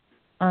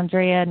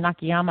Andrea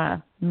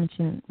Nakayama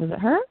mentioned, was it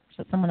her or was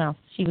it someone else?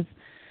 She was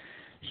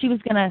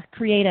going to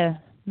create a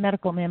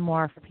medical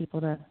memoir for people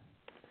to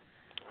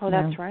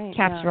that's right.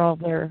 capture all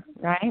their,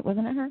 right?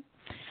 Wasn't it her?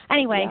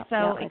 Anyway,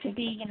 it could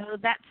be,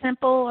 that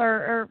simple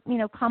or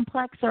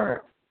complex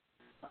or,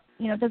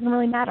 it doesn't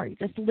really matter. You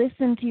just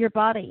listen to your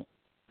body.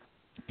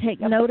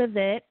 Take note of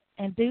it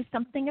and do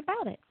something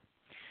about it.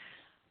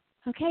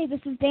 Okay,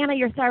 this is Dana,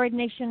 your Thyroid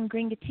Nation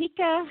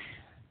Gringatika.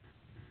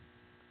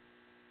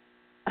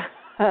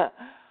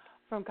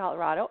 From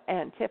Colorado,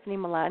 and Tiffany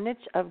Milanich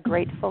of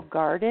Grateful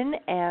Garden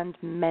and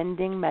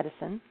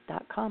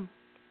MendingMedicine.com.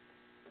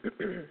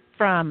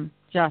 From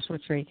Joshua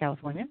Tree,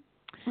 California.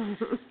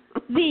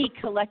 The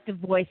collective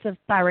voice of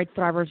thyroid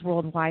thrivers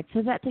worldwide,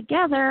 so that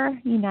together,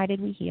 united,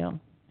 we heal.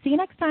 See you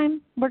next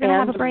time. We're going to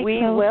have a break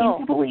in a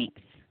couple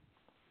weeks.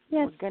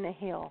 Yes. We're going to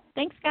heal.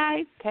 Thanks,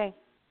 guys. Okay.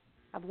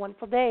 Have a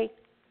wonderful day.